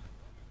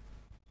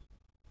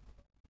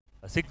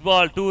 6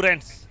 ball 2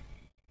 runs.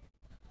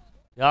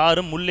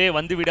 யாரும் உள்ளே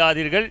வந்து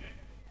விடாதீர்கள்.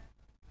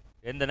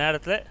 எந்த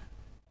நேரத்தில்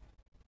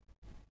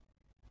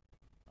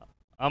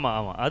ஆமாம்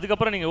ஆமாம்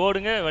அதுக்கப்புறம் நீங்கள்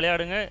ஓடுங்க,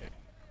 விளையாடுங்க,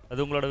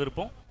 அது உங்களோட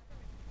விருப்பம்.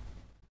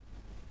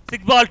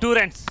 6 ball 2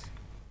 runs.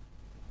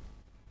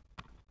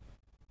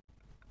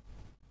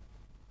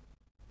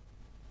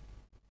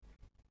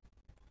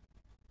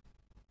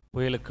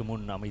 புயலுக்கு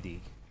முன் அமைதி.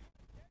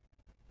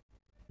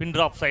 Pin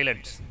drop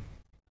silence.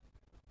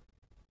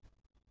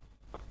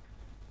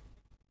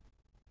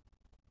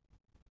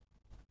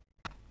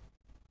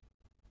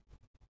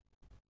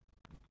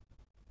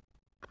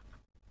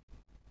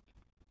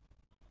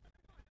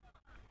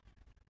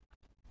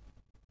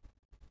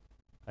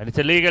 And it's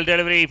a legal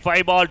delivery.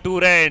 5 ball 2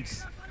 runs.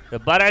 The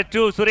Bharat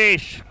to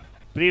Suresh.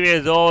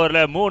 Previous over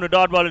 3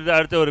 dot ball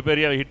அடுத்து ஒரு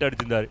பெரிய ஹிட்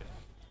அடிச்சிருந்தாரு.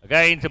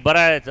 Against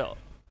Bharat.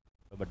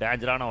 ரொம்ப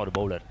டேஞ்சரான ஒரு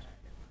பவுலர்.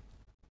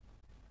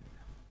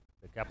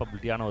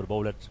 கேப்பபிலிட்டியான ஒரு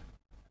பவுலர்.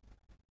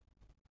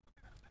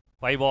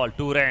 5 ball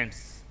 2 runs.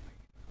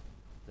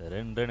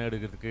 2 ரன்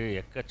எடுக்கிறதுக்கு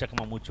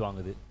எக்கச்சக்கமாக மூச்சு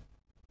வாங்குது.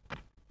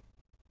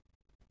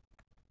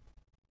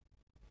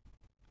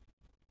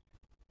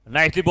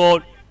 Nicely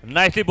bowled.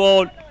 Nicely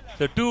bowled.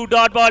 So 2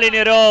 dot ball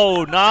in a row.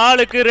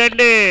 4க்கு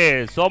 2.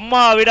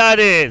 சொம்மா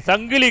விடாது.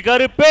 சங்கிலி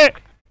கருப்பு.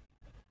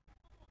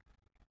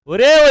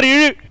 ஒரே ஒரு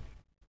இழு.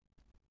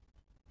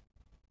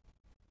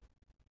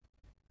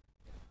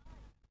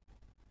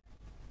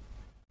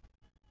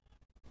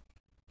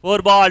 Four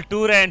ball 2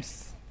 runs.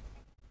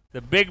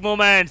 The big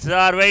moments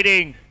are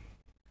waiting.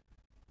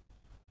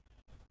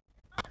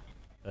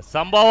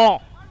 சம்பவம்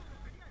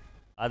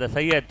அதை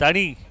செய்ய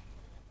தனி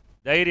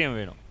தைரியம்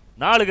வேணும்.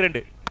 4க்கு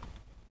 2.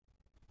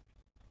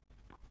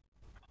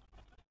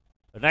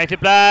 Nicely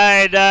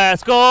played. The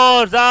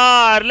scores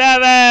are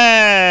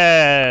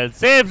level.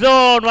 Safe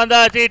zone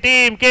வந்தாச்சு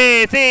டீம்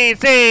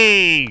KCC.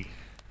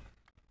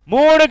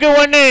 3க்கு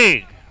 1.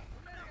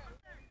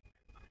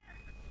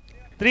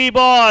 3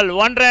 ball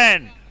 1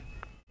 run.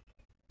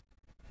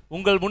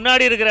 உங்கள்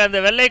முன்னாடி இருக்கிற அந்த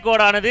வெள்ளை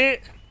கோடானது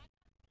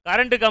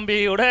கரண்ட்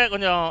கம்பியோட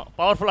கொஞ்சம்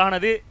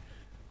பவர்ஃபுல்லானது.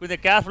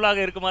 கொஞ்சம்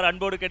கேர்ஃபுல்லாக இருக்குமாறு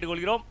அன்போடு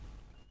கேட்டுக்கொள்கிறோம்.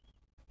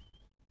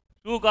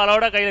 ஷூ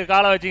காலோட கையில்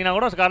காலை வச்சிங்கன்னா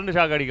கூட கரண்ட்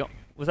ஷாக் அடிக்கும்.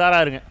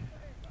 உஷாராக இருங்க.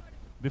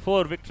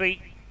 Before victory,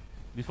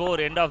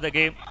 before end of the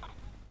game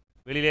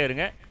வெளியிலே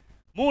இருங்க.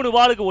 3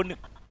 பாலுக்கு 1.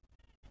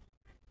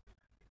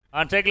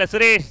 On cycle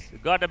Suresh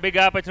got a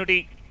big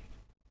opportunity.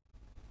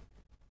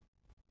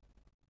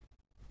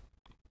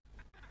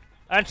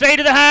 And straight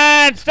to the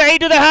hands, straight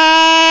to the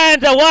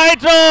hands, a wide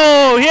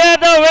throw. Here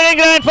the winning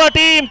run for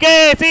team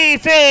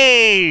KCC.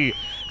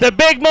 The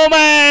big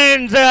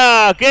moments,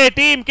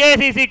 team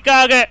KCC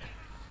காக.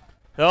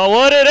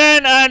 ஒரு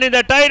run and in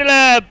the title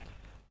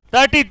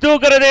 32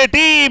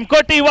 team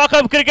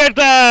KOTTIVAKKam Cricket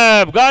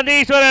Club,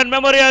 Gandheeswaran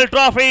Memorial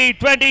Trophy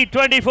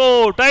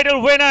 2024 title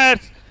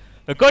winners,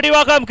 the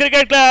KOTTIVAKKam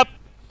Cricket Club.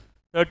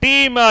 The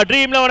team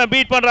Dream 11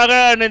 beat பண்றாங்க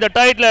and இந்த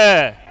title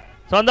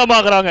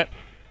சொந்தமாக்குறாங்க.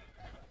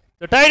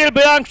 The title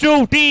belongs to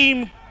team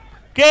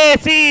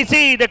KCC.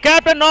 The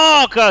captain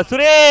knock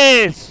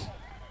Suresh.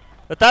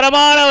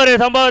 தரமான ஒரு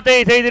சம்பவத்தை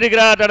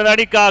செய்திருக்கிறார் தனது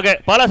அணிக்காக.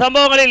 பல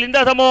சம்பவங்களில் இந்த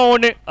சம்பவம்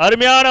ஒன்று.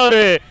 அருமையான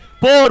ஒரு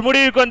போர்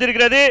முடிவுக்கு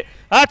வந்திருக்கிறது.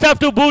 Hats off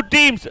to both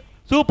teams.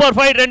 Super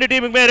fight ரெண்டு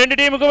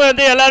டீமுக்குமே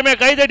வந்து எல்லாருமே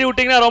கை தட்டி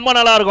விட்டீங்கன்னா ரொம்ப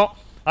நல்லா இருக்கும்.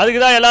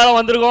 அதுக்கு தான் எல்லாரும்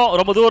வந்திருக்கோம்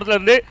ரொம்ப தூரத்துல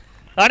இருந்து.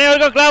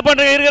 அனைவருக்கும் கிளாப்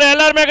பண்றீங்க. இருக்கிற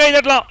எல்லாருமே கை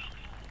தட்டலாம்.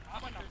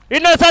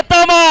 இன்னும்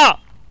சத்தமா.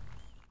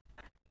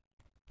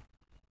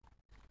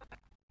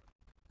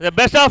 The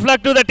best of luck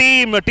to the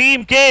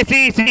team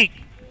KCC.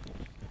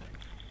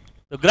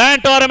 The grand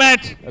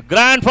tournament, a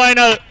grand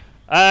final,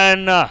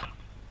 and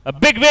a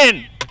big win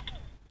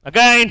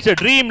against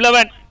Dream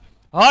 11.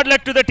 Hard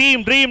luck to the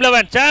team Dream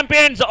 11.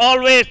 Champions,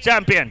 always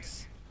champions.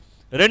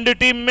 ரெண்டு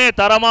டீமுமே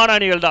தரமான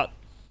அணிகள் தான்.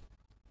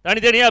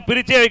 தனித்தனியாக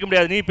பிரிச்சே வைக்க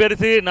முடியாது, நீ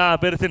பெருசு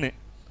நான் பெருசுன்னு.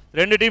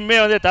 ரெண்டு டீமுமே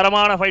வந்து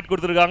தரமான ஃபைட்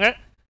கொடுத்துருக்காங்க.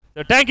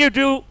 Thank you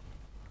to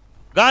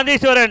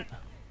காந்தீஸ்வரன்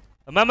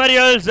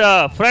memorials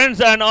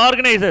friends and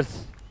organisers.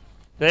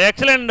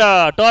 Excellent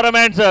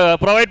tournaments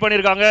provide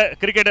பண்ணியிருக்காங்க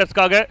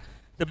கிரிக்கெட்டர்ஸ்க்காக.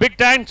 Big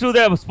thanks to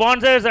the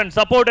sponsors and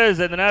supporters.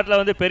 இந்த நேரத்தில்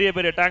வந்து பெரிய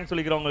பெரிய thanks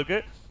சொல்லிக்கிறவங்களுக்கு.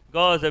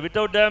 Because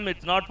without them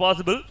it's not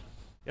possible.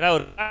 ஏன்னா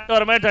ஒரு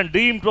tournaments and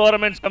dream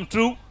tournaments come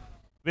true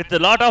with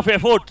lot of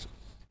efforts.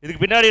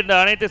 இதுக்கு பின்னாடி இந்த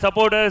அனைத்து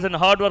சப்போர்ட்டர்ஸ் அண்ட்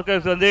ஹார்ட்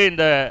ஒர்க்கர்ஸ் வந்து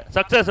இந்த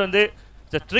சக்ஸஸ் வந்து